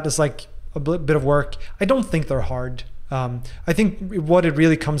 Following that is a bit of work. I don't think they're hard. I think what it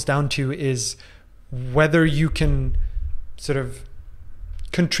really comes down to is whether you can sort of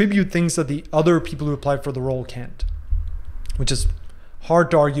contribute things that the other people who applied for the role can't, which is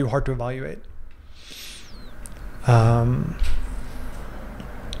hard to argue, hard to evaluate. I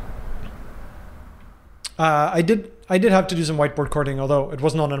did have to do some whiteboard coding, although it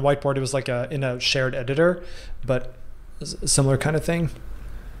wasn't on a whiteboard. It was like in a shared editor, but a similar kind of thing.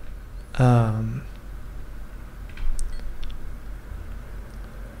 All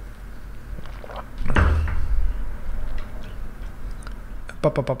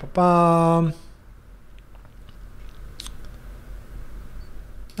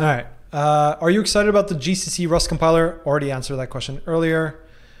right. Are you excited about the GCC Rust compiler? Already answered that question earlier.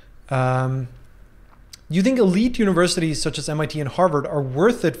 Do you think elite universities such as MIT and Harvard are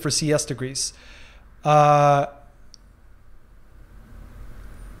worth it for CS degrees? This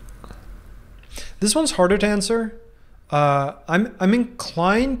one's harder to answer. I'm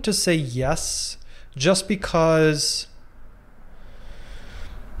inclined to say yes, just because,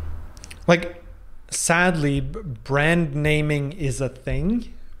 like, sadly, brand naming is a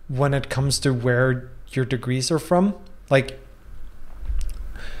thing when it comes to where your degrees are from. Like,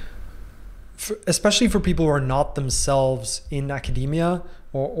 especially for people who are not themselves in academia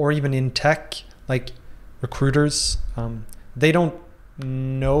or even in tech, like recruiters, they don't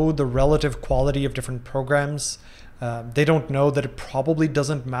know the relative quality of different programs. They don't know that it probably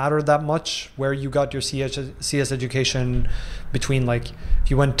doesn't matter that much where you got your CS education between, like,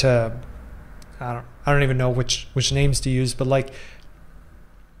 if you went to, I don't even know which names to use, but like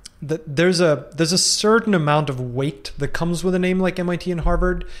there's a certain amount of weight that comes with a name like MIT and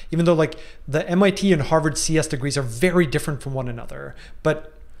Harvard, even though like the MIT and Harvard CS degrees are very different from one another.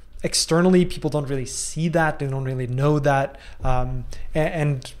 But externally, people don't really see that. They don't really know that.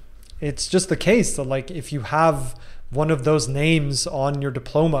 And it's just the case that, like, if you have one of those names on your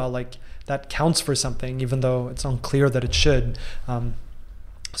diploma, like, that counts for something, even though it's unclear that it should.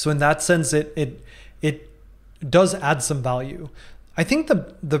 So in that sense, it does add some value. I think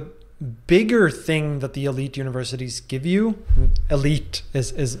the bigger thing that the elite universities give you, elite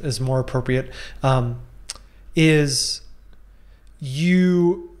is more appropriate, is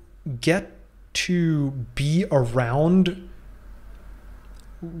you get to be around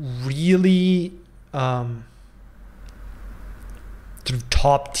really sort of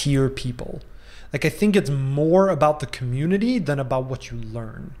top tier people. Like, I think it's more about the community than about what you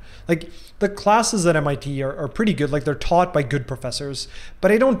learn. Like, the classes at MIT are pretty good. Like, they're taught by good professors,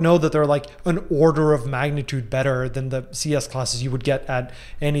 but I don't know that they're like an order of magnitude better than the CS classes you would get at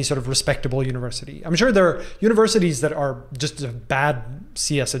any sort of respectable university. I'm sure there are universities that are just bad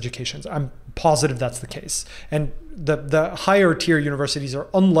CS educations. I'm positive that's the case. And the higher tier universities are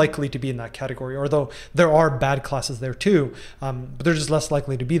unlikely to be in that category, although there are bad classes there too, but they're just less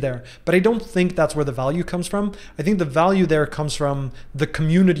likely to be there. But I don't think that's where the value comes from. I think the value there comes from the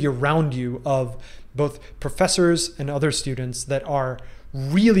community around you of both professors and other students that are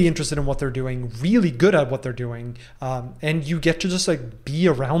really interested in what they're doing, really good at what they're doing, and you get to just like be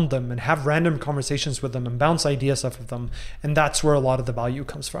around them and have random conversations with them and bounce ideas off of them. And that's where a lot of the value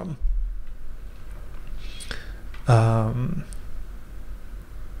comes from.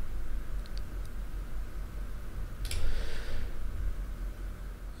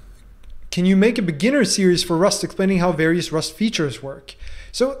 Can you make a beginner series for Rust explaining how various Rust features work?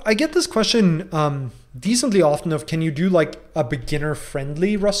 So I get this question decently often of, can you do like a beginner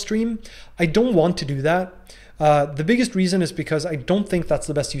friendly Rust stream? I don't want to do that. The biggest reason is because I don't think that's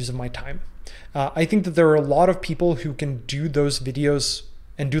the best use of my time. I think that there are a lot of people who can do those videos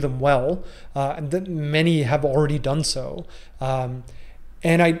and do them well, and that many have already done so. And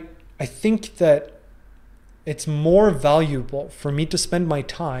I think that it's more valuable for me to spend my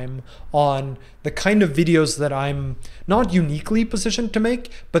time on the kind of videos that I'm not uniquely positioned to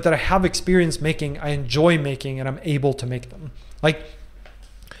make, but that I have experience making, I enjoy making, and I'm able to make them. Like,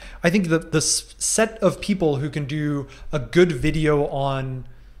 I think that the set of people who can do a good video on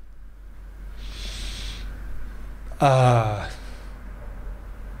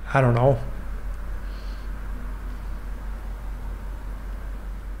I don't know,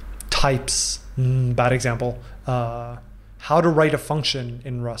 types, bad example, how to write a function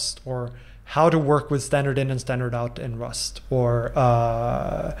in Rust, or how to work with standard in and standard out in Rust, or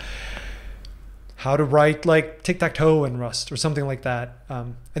how to write like tic-tac-toe in Rust or something like that. I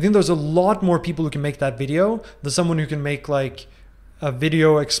think there's a lot more people who can make that video than someone who can make like a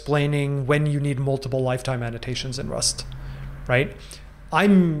video explaining when you need multiple lifetime annotations in Rust, right?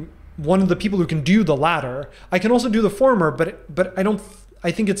 I'm one of the people who can do the latter. I can also do the former, but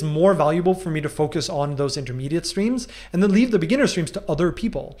I think it's more valuable for me to focus on those intermediate streams and then leave the beginner streams to other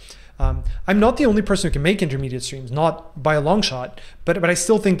people. I'm not the only person who can make intermediate streams, not by a long shot, but I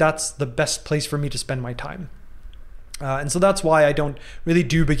still think that's the best place for me to spend my time. And so that's why I don't really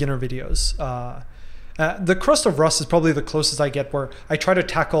do beginner videos. The Crust of Rust is probably the closest I get, where I try to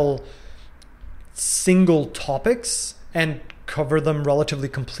tackle single topics and cover them relatively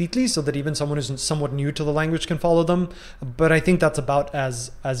completely so that even someone who's somewhat new to the language can follow them. But I think that's about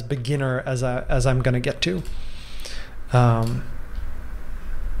as beginner as I'm going to get to.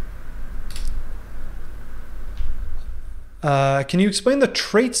 Can you explain the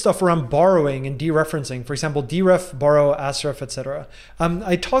trait stuff around borrowing and dereferencing? For example, deref, borrow, asref, etc.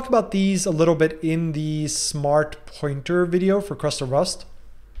 I talk about these a little bit in the smart pointer video for Crust of Rust.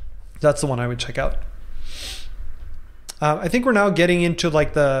 That's the one I would check out. I think we're now getting into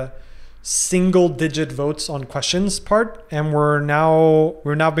like the single digit votes on questions part, and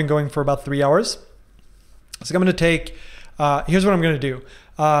we've now been going for about 3 hours. So I'm going to take, here's what I'm going to do.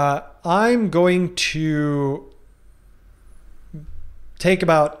 I'm going to take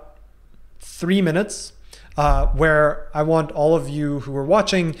about 3 minutes where I want all of you who are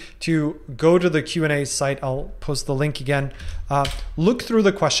watching to go to the Q&A site. I'll post the link again. Look through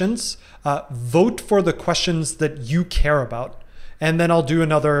the questions, vote for the questions that you care about, and then I'll do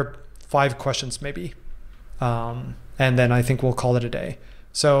another 5 questions maybe. And then I think we'll call it a day.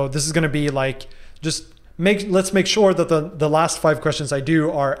 So this is going to be like, let's make sure that the last 5 questions I do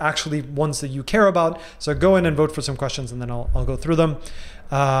are actually ones that you care about. So go in and vote for some questions, and then I'll go through them.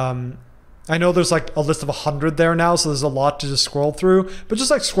 I know there's like a list of 100 there now, so there's a lot to just scroll through, but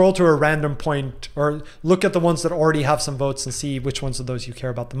just like scroll to a random point or look at the ones that already have some votes and see which ones of those you care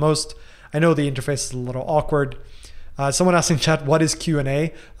about the most. I know the interface is a little awkward. Someone asked in chat, what is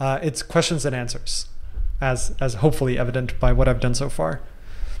Q&A? It's questions and answers, as hopefully evident by what I've done so far.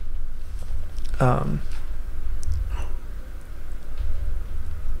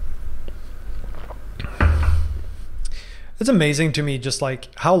 It's amazing to me just like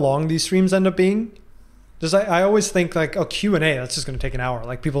how long these streams end up being. Just I always think like, oh, Q&A, that's just going to take an hour.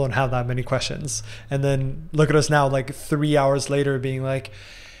 Like people don't have that many questions. And then look at us now, like 3 hours later being like,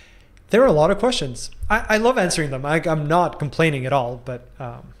 there are a lot of questions. I love answering them. I'm not complaining at all, but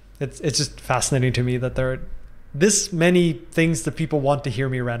it's just fascinating to me that there are this many things that people want to hear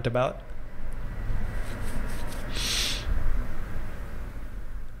me rant about.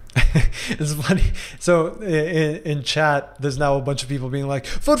 It's funny. So in chat, there's now a bunch of people being like,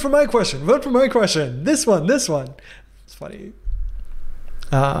 vote for my question, vote for my question. This one. It's funny.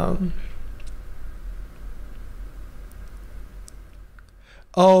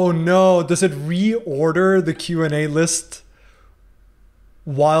 Oh no, does it reorder the Q&A list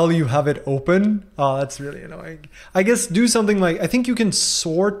while you have it open? Oh, that's really annoying. I guess do something like, I think you can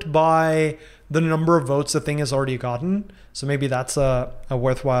sort by the number of votes the thing has already gotten. So maybe that's a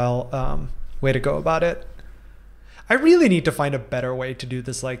worthwhile way to go about it. I really need to find a better way to do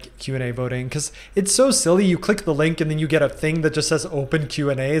this like Q&A voting, because it's so silly. You click the link and then you get a thing that just says open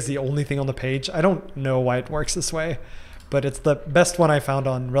Q&A is the only thing on the page. I don't know why it works this way, but it's the best one I found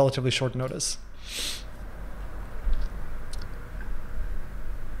on relatively short notice.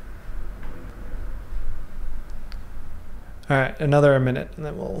 All right, another minute and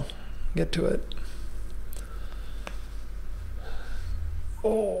then we'll get to it.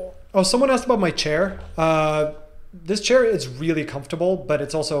 Oh, someone asked about my chair. This chair is really comfortable, but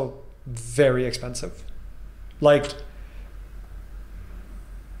it's also very expensive. Like,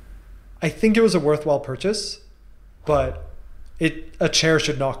 I think it was a worthwhile purchase, but a chair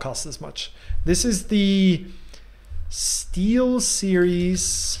should not cost this much. This is the Steel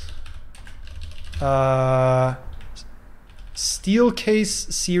Series,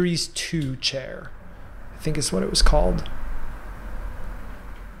 Steelcase Series 2 chair, I think is what it was called,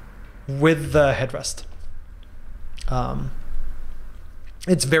 with the headrest.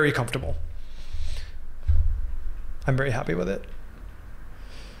 It's very comfortable. I'm very happy with it.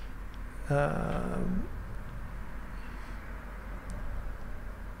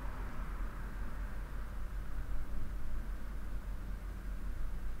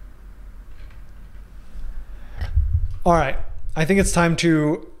 All right, I think it's time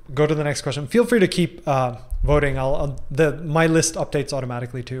to go to the next question. Feel free to keep voting. My list updates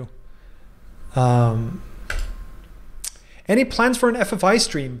automatically too. Any plans for an FFI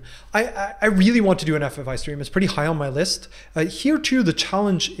stream? I really want to do an FFI stream. It's pretty high on my list. Here too, the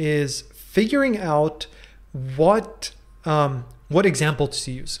challenge is figuring out what example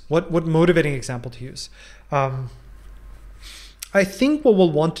to use, what motivating example to use. I think what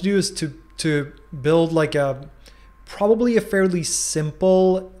we'll want to do is to build like a probably a fairly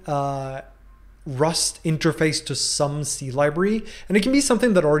simple Rust interface to some C library, and it can be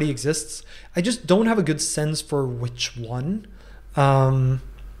something that already exists. I just don't have a good sense for which one, because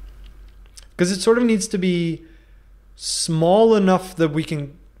it sort of needs to be small enough that we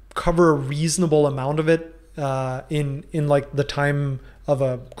can cover a reasonable amount of it in like the time of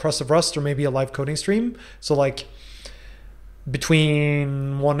a crust of Rust or maybe a live coding stream. So like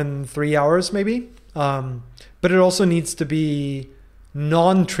between 1 and 3 hours maybe. But it also needs to be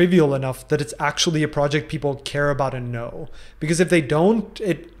non-trivial enough that it's actually a project people care about and know. Because if they don't,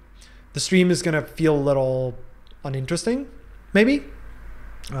 the stream is going to feel a little uninteresting, maybe.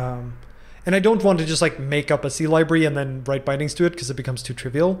 And I don't want to just like make up a C library and then write bindings to it because it becomes too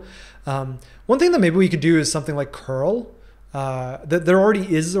trivial. One thing that maybe we could do is something like curl. There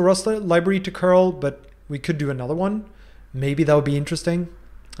already is a Rust library to curl, but we could do another one. Maybe that would be interesting.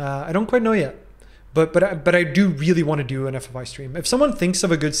 I don't quite know yet. But I do really want to do an FFI stream. If someone thinks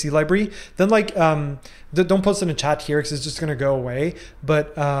of a good C library, then like don't post it in the chat here because it's just gonna go away.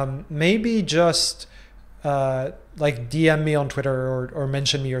 But maybe just like DM me on Twitter or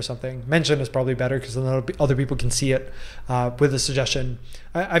mention me or something. Mention is probably better because then other people can see it with a suggestion.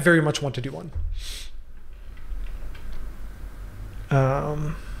 I very much want to do one.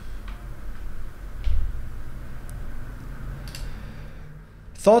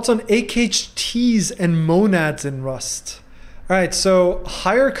 Thoughts on AKHTs and monads in Rust? All right, so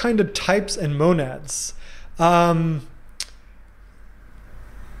higher kind of types and monads.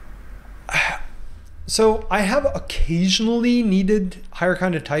 So I have occasionally needed higher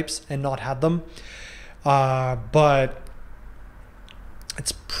kind of types and not had them, but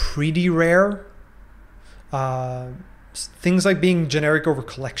it's pretty rare. Things like being generic over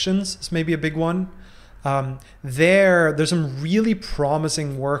collections is maybe a big one. There's some really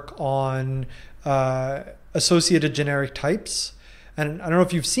promising work on associated generic types. And I don't know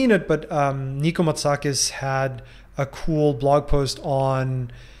if you've seen it, but Nico Matsakis had a cool blog post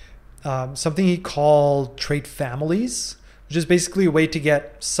on something he called trait families, which is basically a way to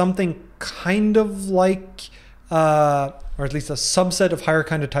get something kind of like, or at least a subset of higher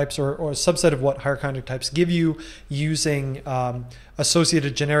kind of types or a subset of what higher kind of types give you using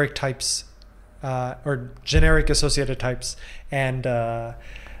associated generic types or generic associated types and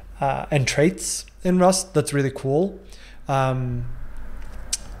traits in Rust. That's really cool. I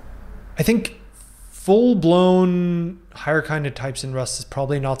think full-blown higher kind of types in Rust is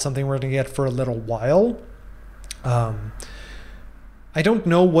probably not something we're going to get for a little while. I don't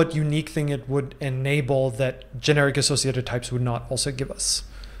know what unique thing it would enable that generic associated types would not also give us.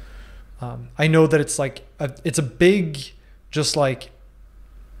 I know that it's like it's a big, just like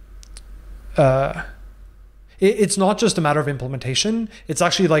it's not just a matter of implementation. It's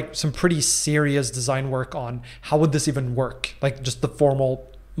actually like some pretty serious design work on how would this even work, like just the formal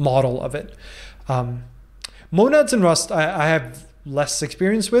model of it. Monads in Rust, I have less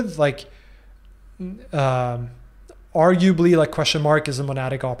experience with. Like, arguably, like question mark is a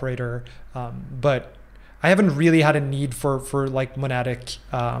monadic operator, but I haven't really had a need for like monadic,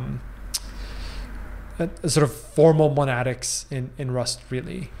 sort of formal monadics in Rust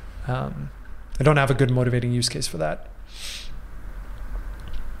really. I don't have a good motivating use case for that.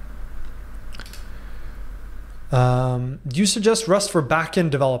 Do you suggest Rust for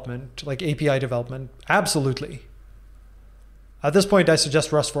backend development, like API development? Absolutely. At this point, I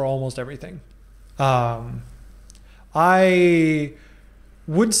suggest Rust for almost everything. I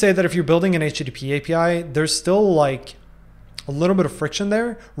would say that if you're building an HTTP API, there's still like a little bit of friction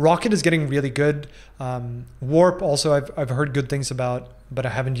there. Rocket is getting really good. Warp also I've heard good things about, but I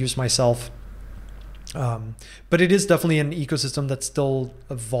haven't used myself. But it is definitely an ecosystem that's still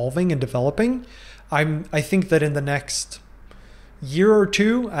evolving and developing. I think that in the next year or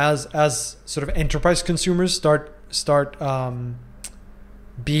two, as sort of enterprise consumers start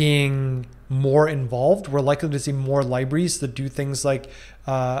being more involved, we're likely to see more libraries that do things like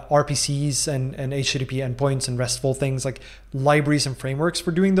RPCs and HTTP endpoints and RESTful things, like libraries and frameworks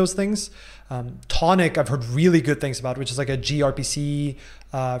for doing those things. Tonic, I've heard really good things about, which is like a gRPC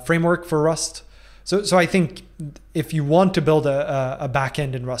framework for Rust. So I think if you want to build a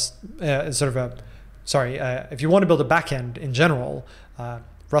backend in Rust, if you want to build a backend in general,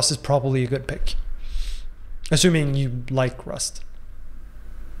 Rust is probably a good pick, assuming you like Rust.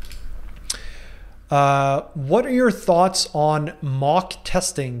 What are your thoughts on mock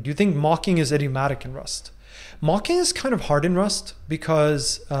testing? Do you think mocking is idiomatic in Rust? Mocking is kind of hard in Rust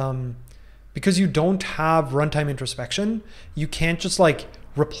because you don't have runtime introspection. You can't just like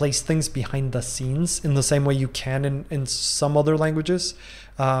replace things behind the scenes in the same way you can in some other languages.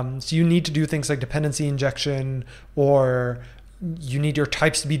 So you need to do things like dependency injection, or you need your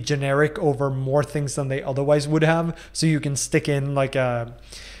types to be generic over more things than they otherwise would have. So you can stick in like a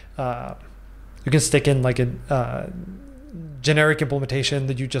generic implementation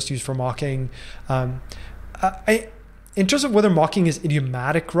that you just use for mocking. In terms of whether mocking is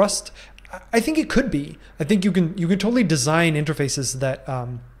idiomatic Rust, I think it could be. I think you can totally design interfaces that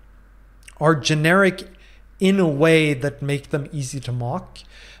are generic in a way that make them easy to mock.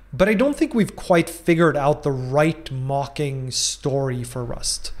 But I don't think we've quite figured out the right mocking story for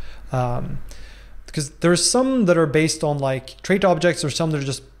Rust. Because there's some that are based on like trait objects, or some that are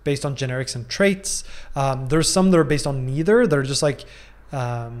just based on generics and traits. There's some that are based on neither. They're just like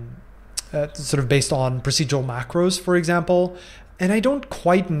sort of based on procedural macros, for example. And I don't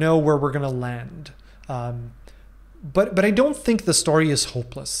quite know where we're going to land. But I don't think the story is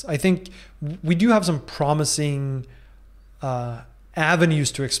hopeless. I think we do have some promising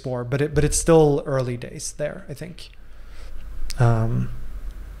avenues to explore, but it's still early days there, I think. All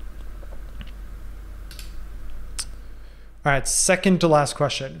right, second to last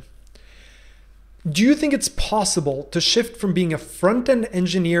question. Do you think it's possible to shift from being a front-end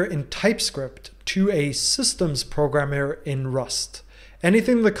engineer in TypeScript to a systems programmer in Rust?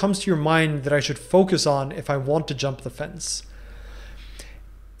 Anything that comes to your mind that I should focus on if I want to jump the fence?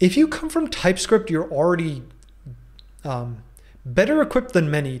 If you come from TypeScript, you're already better equipped than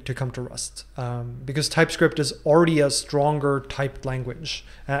many to come to Rust, because TypeScript is already a stronger typed language,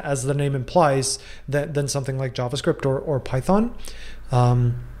 as the name implies, than something like JavaScript or Python.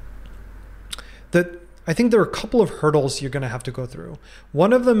 That I think there are a couple of hurdles you're going to have to go through.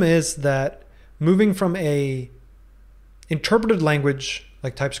 One of them is that moving from a interpreted language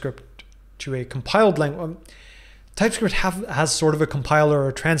like TypeScript to a compiled language, TypeScript has sort of a compiler or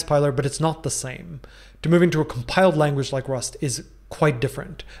a transpiler, but it's not the same. To moving to a compiled language like Rust is quite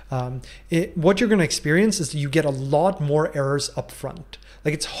different. What you're going to experience is you get a lot more errors up front.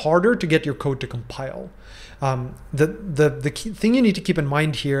 Like, it's harder to get your code to compile. The key thing you need to keep in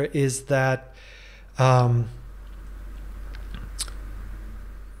mind here is that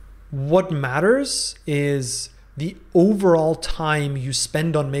what matters is the overall time you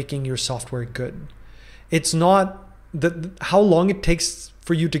spend on making your software good. It's not how long it takes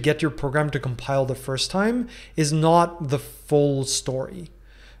for you to get your program to compile the first time is not the full story.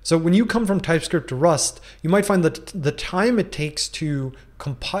 So when you come from TypeScript to Rust, you might find that the time it takes to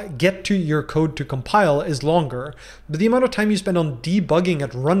get to your code to compile is longer, but the amount of time you spend on debugging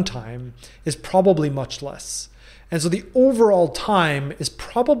at runtime is probably much less. And so the overall time is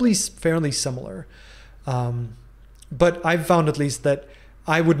probably fairly similar. But I've found at least that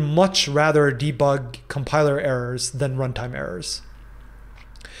I would much rather debug compiler errors than runtime errors.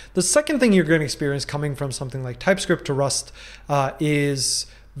 The second thing you're going to experience coming from something like TypeScript to Rust is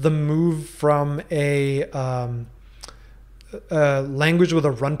the move from a language with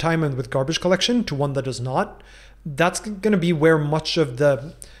a runtime and with garbage collection to one that does not. That's going to be where much of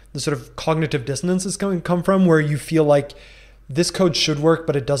the sort of cognitive dissonance is going to come from, where you feel like this code should work,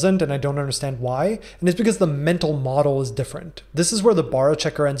 but it doesn't, and I don't understand why. And it's because the mental model is different. This is where the borrow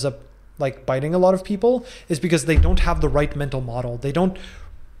checker ends up like biting a lot of people, is because they don't have the right mental model.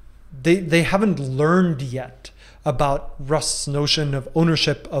 They haven't learned yet about Rust's notion of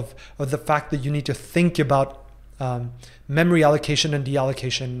ownership, of the fact that you need to think about memory allocation and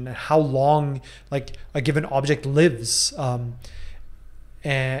deallocation, and how long like a given object lives,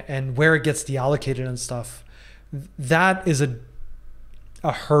 and where it gets deallocated and stuff. That is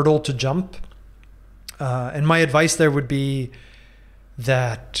a hurdle to jump. And my advice there would be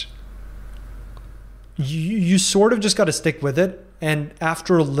that you sort of just got to stick with it. And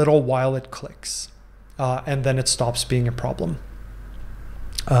after a little while, it clicks. And then it stops being a problem.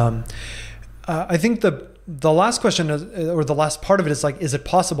 I think the last question or the last part of it is like, is it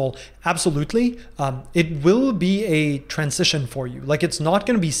possible? Absolutely. It will be a transition for you. Like, it's not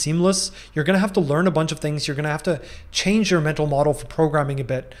going to be seamless. You're going to have to learn a bunch of things. You're going to have to change your mental model for programming a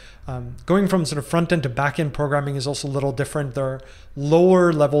bit. Going from sort of front end to back end programming is also a little different. There are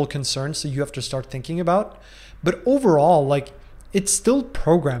lower level concerns that you have to start thinking about. But overall, like, it's still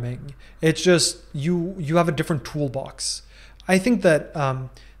programming. It's just you have a different toolbox. I think that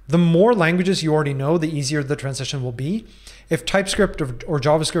the more languages you already know, the easier the transition will be. If TypeScript or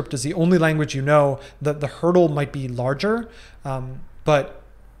JavaScript is the only language you know, the hurdle might be larger, but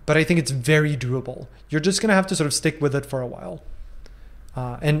I think it's very doable. You're just going to have to sort of stick with it for a while,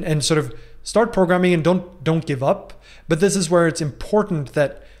 and sort of start programming, and don't give up. But this is where it's important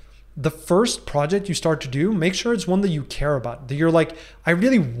that the first project you start to do, make sure it's one that you care about, that you're like, I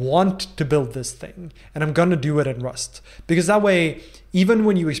really want to build this thing and I'm going to do it in Rust. Because that way, even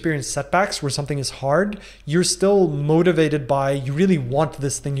when you experience setbacks where something is hard, you're still motivated by, you really want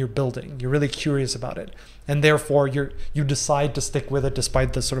this thing you're building. You're really curious about it. And therefore you decide to stick with it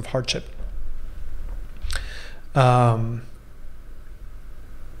despite the sort of hardship. All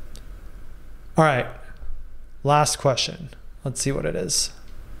right, last question. Let's see what it is.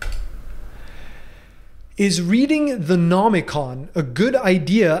 Is reading the Nomicon a good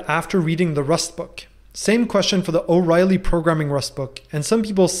idea after reading the Rust book? Same question for the O'Reilly programming Rust book. And some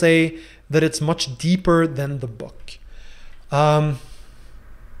people say that it's much deeper than the book.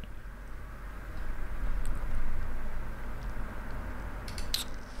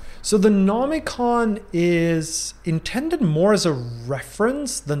 So the Nomicon is intended more as a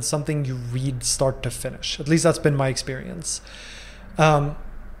reference than something you read start to finish. At least that's been my experience.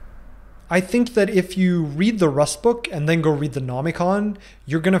 I think that if you read the Rust book and then go read the Nomicon,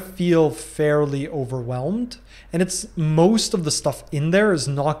 you're going to feel fairly overwhelmed. And most of the stuff in there is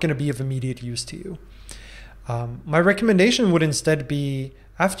not going to be of immediate use to you. My recommendation would instead be,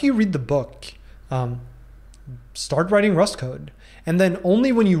 after you read the book, start writing Rust code. And then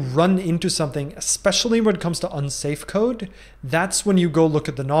only when you run into something, especially when it comes to unsafe code, that's when you go look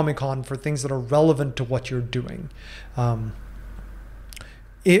at the Nomicon for things that are relevant to what you're doing.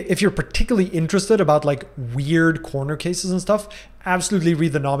 If you're particularly interested about like weird corner cases and stuff, absolutely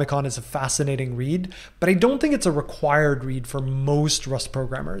read the Nomicon. It's a fascinating read, but I don't think it's a required read for most Rust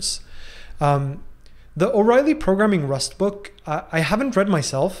programmers. The O'Reilly programming Rust book, I haven't read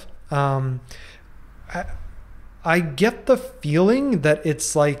myself. I get the feeling that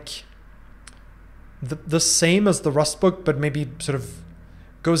it's like the same as the Rust book, but maybe sort of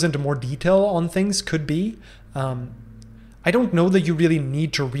goes into more detail on things, could be. I don't know that you really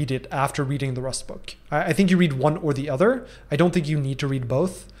need to read it after reading the Rust book. I think you read one or the other. I don't think you need to read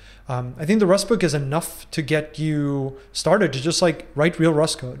both. I think the Rust book is enough to get you started to just like write real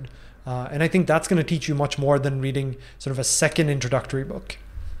Rust code. And I think that's going to teach you much more than reading sort of a second introductory book.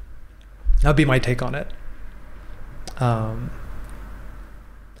 That'd be my take on it. I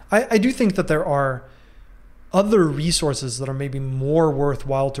do think that there are other resources that are maybe more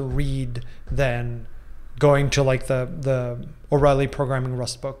worthwhile to read than going to like the O'Reilly programming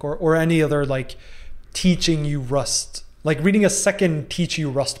Rust book or any other like teaching you Rust. Like reading a second teach you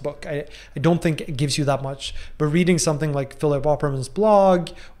Rust book, I don't think it gives you that much. But reading something like Philip Opperman's blog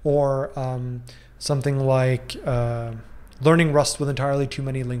or something like Learning Rust with Entirely Too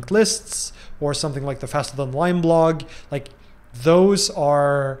Many Linked Lists or something like the Faster Than Lime blog, like those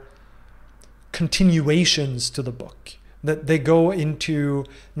are continuations to the book. That they go into,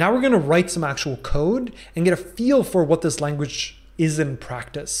 now we're going to write some actual code and get a feel for what this language is in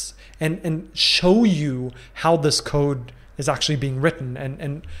practice and show you how this code is actually being written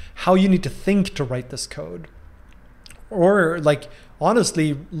and how you need to think to write this code. Or like,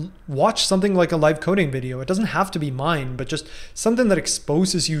 honestly, watch something like a live coding video. It doesn't have to be mine, but just something that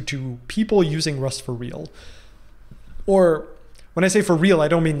exposes you to people using Rust for real. Or when I say for real, I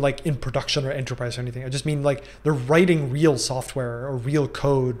don't mean like in production or enterprise or anything. I just mean like they're writing real software or real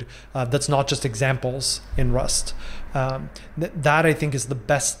code that's not just examples in Rust. That I think is the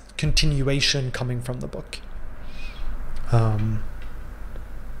best continuation coming from the book.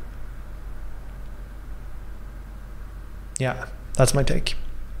 Yeah, that's my take.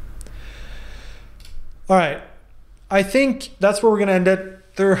 All right, I think that's where we're gonna end it.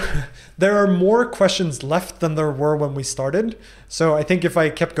 There are more questions left than there were when we started. So I think if I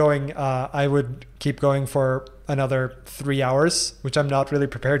kept going, I would keep going for another 3 hours, which I'm not really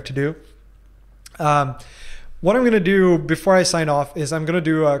prepared to do. What I'm going to do before I sign off is I'm going to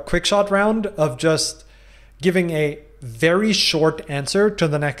do a quick shot round of just giving a very short answer to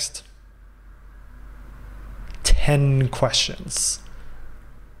the next 10 questions.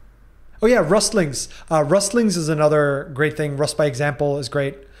 Oh yeah, Rustlings. Rustlings is another great thing. Rust by example is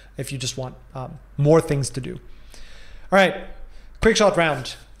great if you just want more things to do. All right, quick shot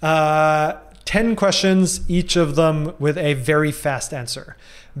round. 10 questions, each of them with a very fast answer.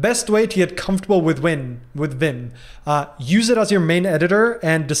 Best way to get comfortable with Vim. Use it as your main editor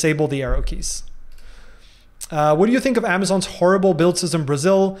and disable the arrow keys. What do you think of Amazon's horrible build system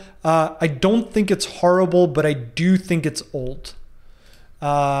Brazil? I don't think it's horrible, but I do think it's old.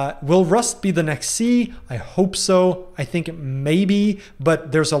 Will Rust be the next C? I hope so. I think it may be,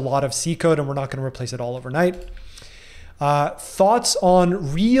 but there's a lot of C code and we're not going to replace it all overnight. Thoughts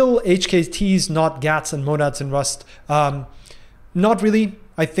on real HKTs, not GATs and monads in Rust? Not really.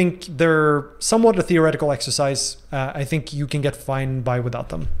 I think they're somewhat a theoretical exercise. I think you can get fine by without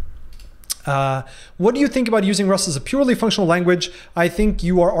them. What do you think about using Rust as a purely functional language? I think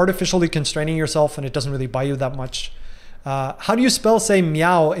you are artificially constraining yourself and it doesn't really buy you that much. How do you spell, say,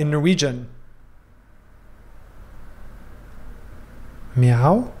 meow in Norwegian?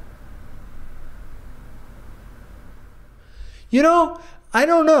 Meow? You know, I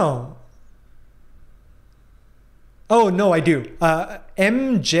don't know. Oh, no, I do.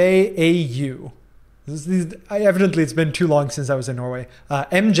 MJAU. Evidently, it's been too long since I was in Norway.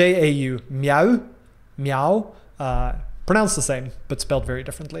 MJAU. Meow. Meow. Pronounced the same, but spelled very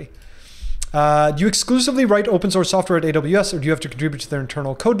differently. Do you exclusively write open source software at AWS, or do you have to contribute to their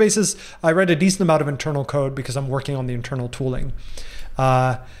internal code bases? I write a decent amount of internal code because I'm working on the internal tooling.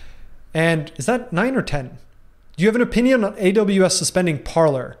 And is that 9 or 10? Do you have an opinion on AWS suspending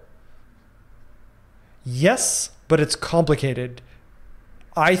Parler? Yes, but it's complicated.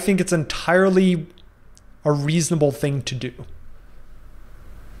 I think it's entirely a reasonable thing to do.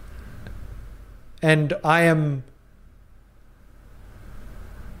 And I'm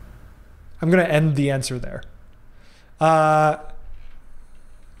going to end the answer there.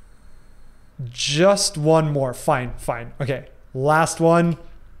 Just one more. Fine. Okay. Last one.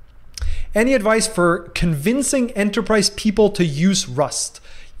 Any advice for convincing enterprise people to use Rust?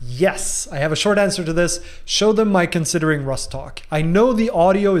 Yes, I have a short answer to this. Show them my Considering Rust talk. I know the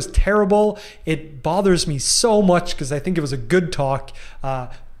audio is terrible. It bothers me so much because I think it was a good talk.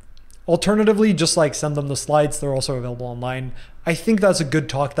 Alternatively, just like send them the slides. They're also available online. I think that's a good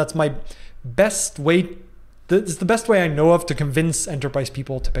talk. That's my best way. It's the best way I know of to convince enterprise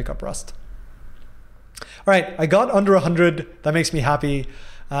people to pick up Rust. All right, I got under 100. That makes me happy.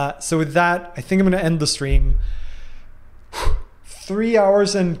 So with that, I think I'm going to end the stream. 3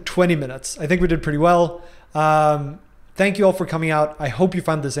 hours and 20 minutes. I think we did pretty well. Thank you all for coming out. I hope you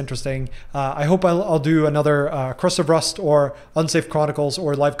found this interesting. I hope I'll do another Crust of Rust or Unsafe Chronicles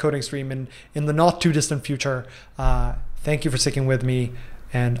or live coding stream in the not too distant future. Thank you for sticking with me,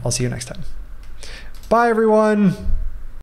 and I'll see you next time. Bye, everyone.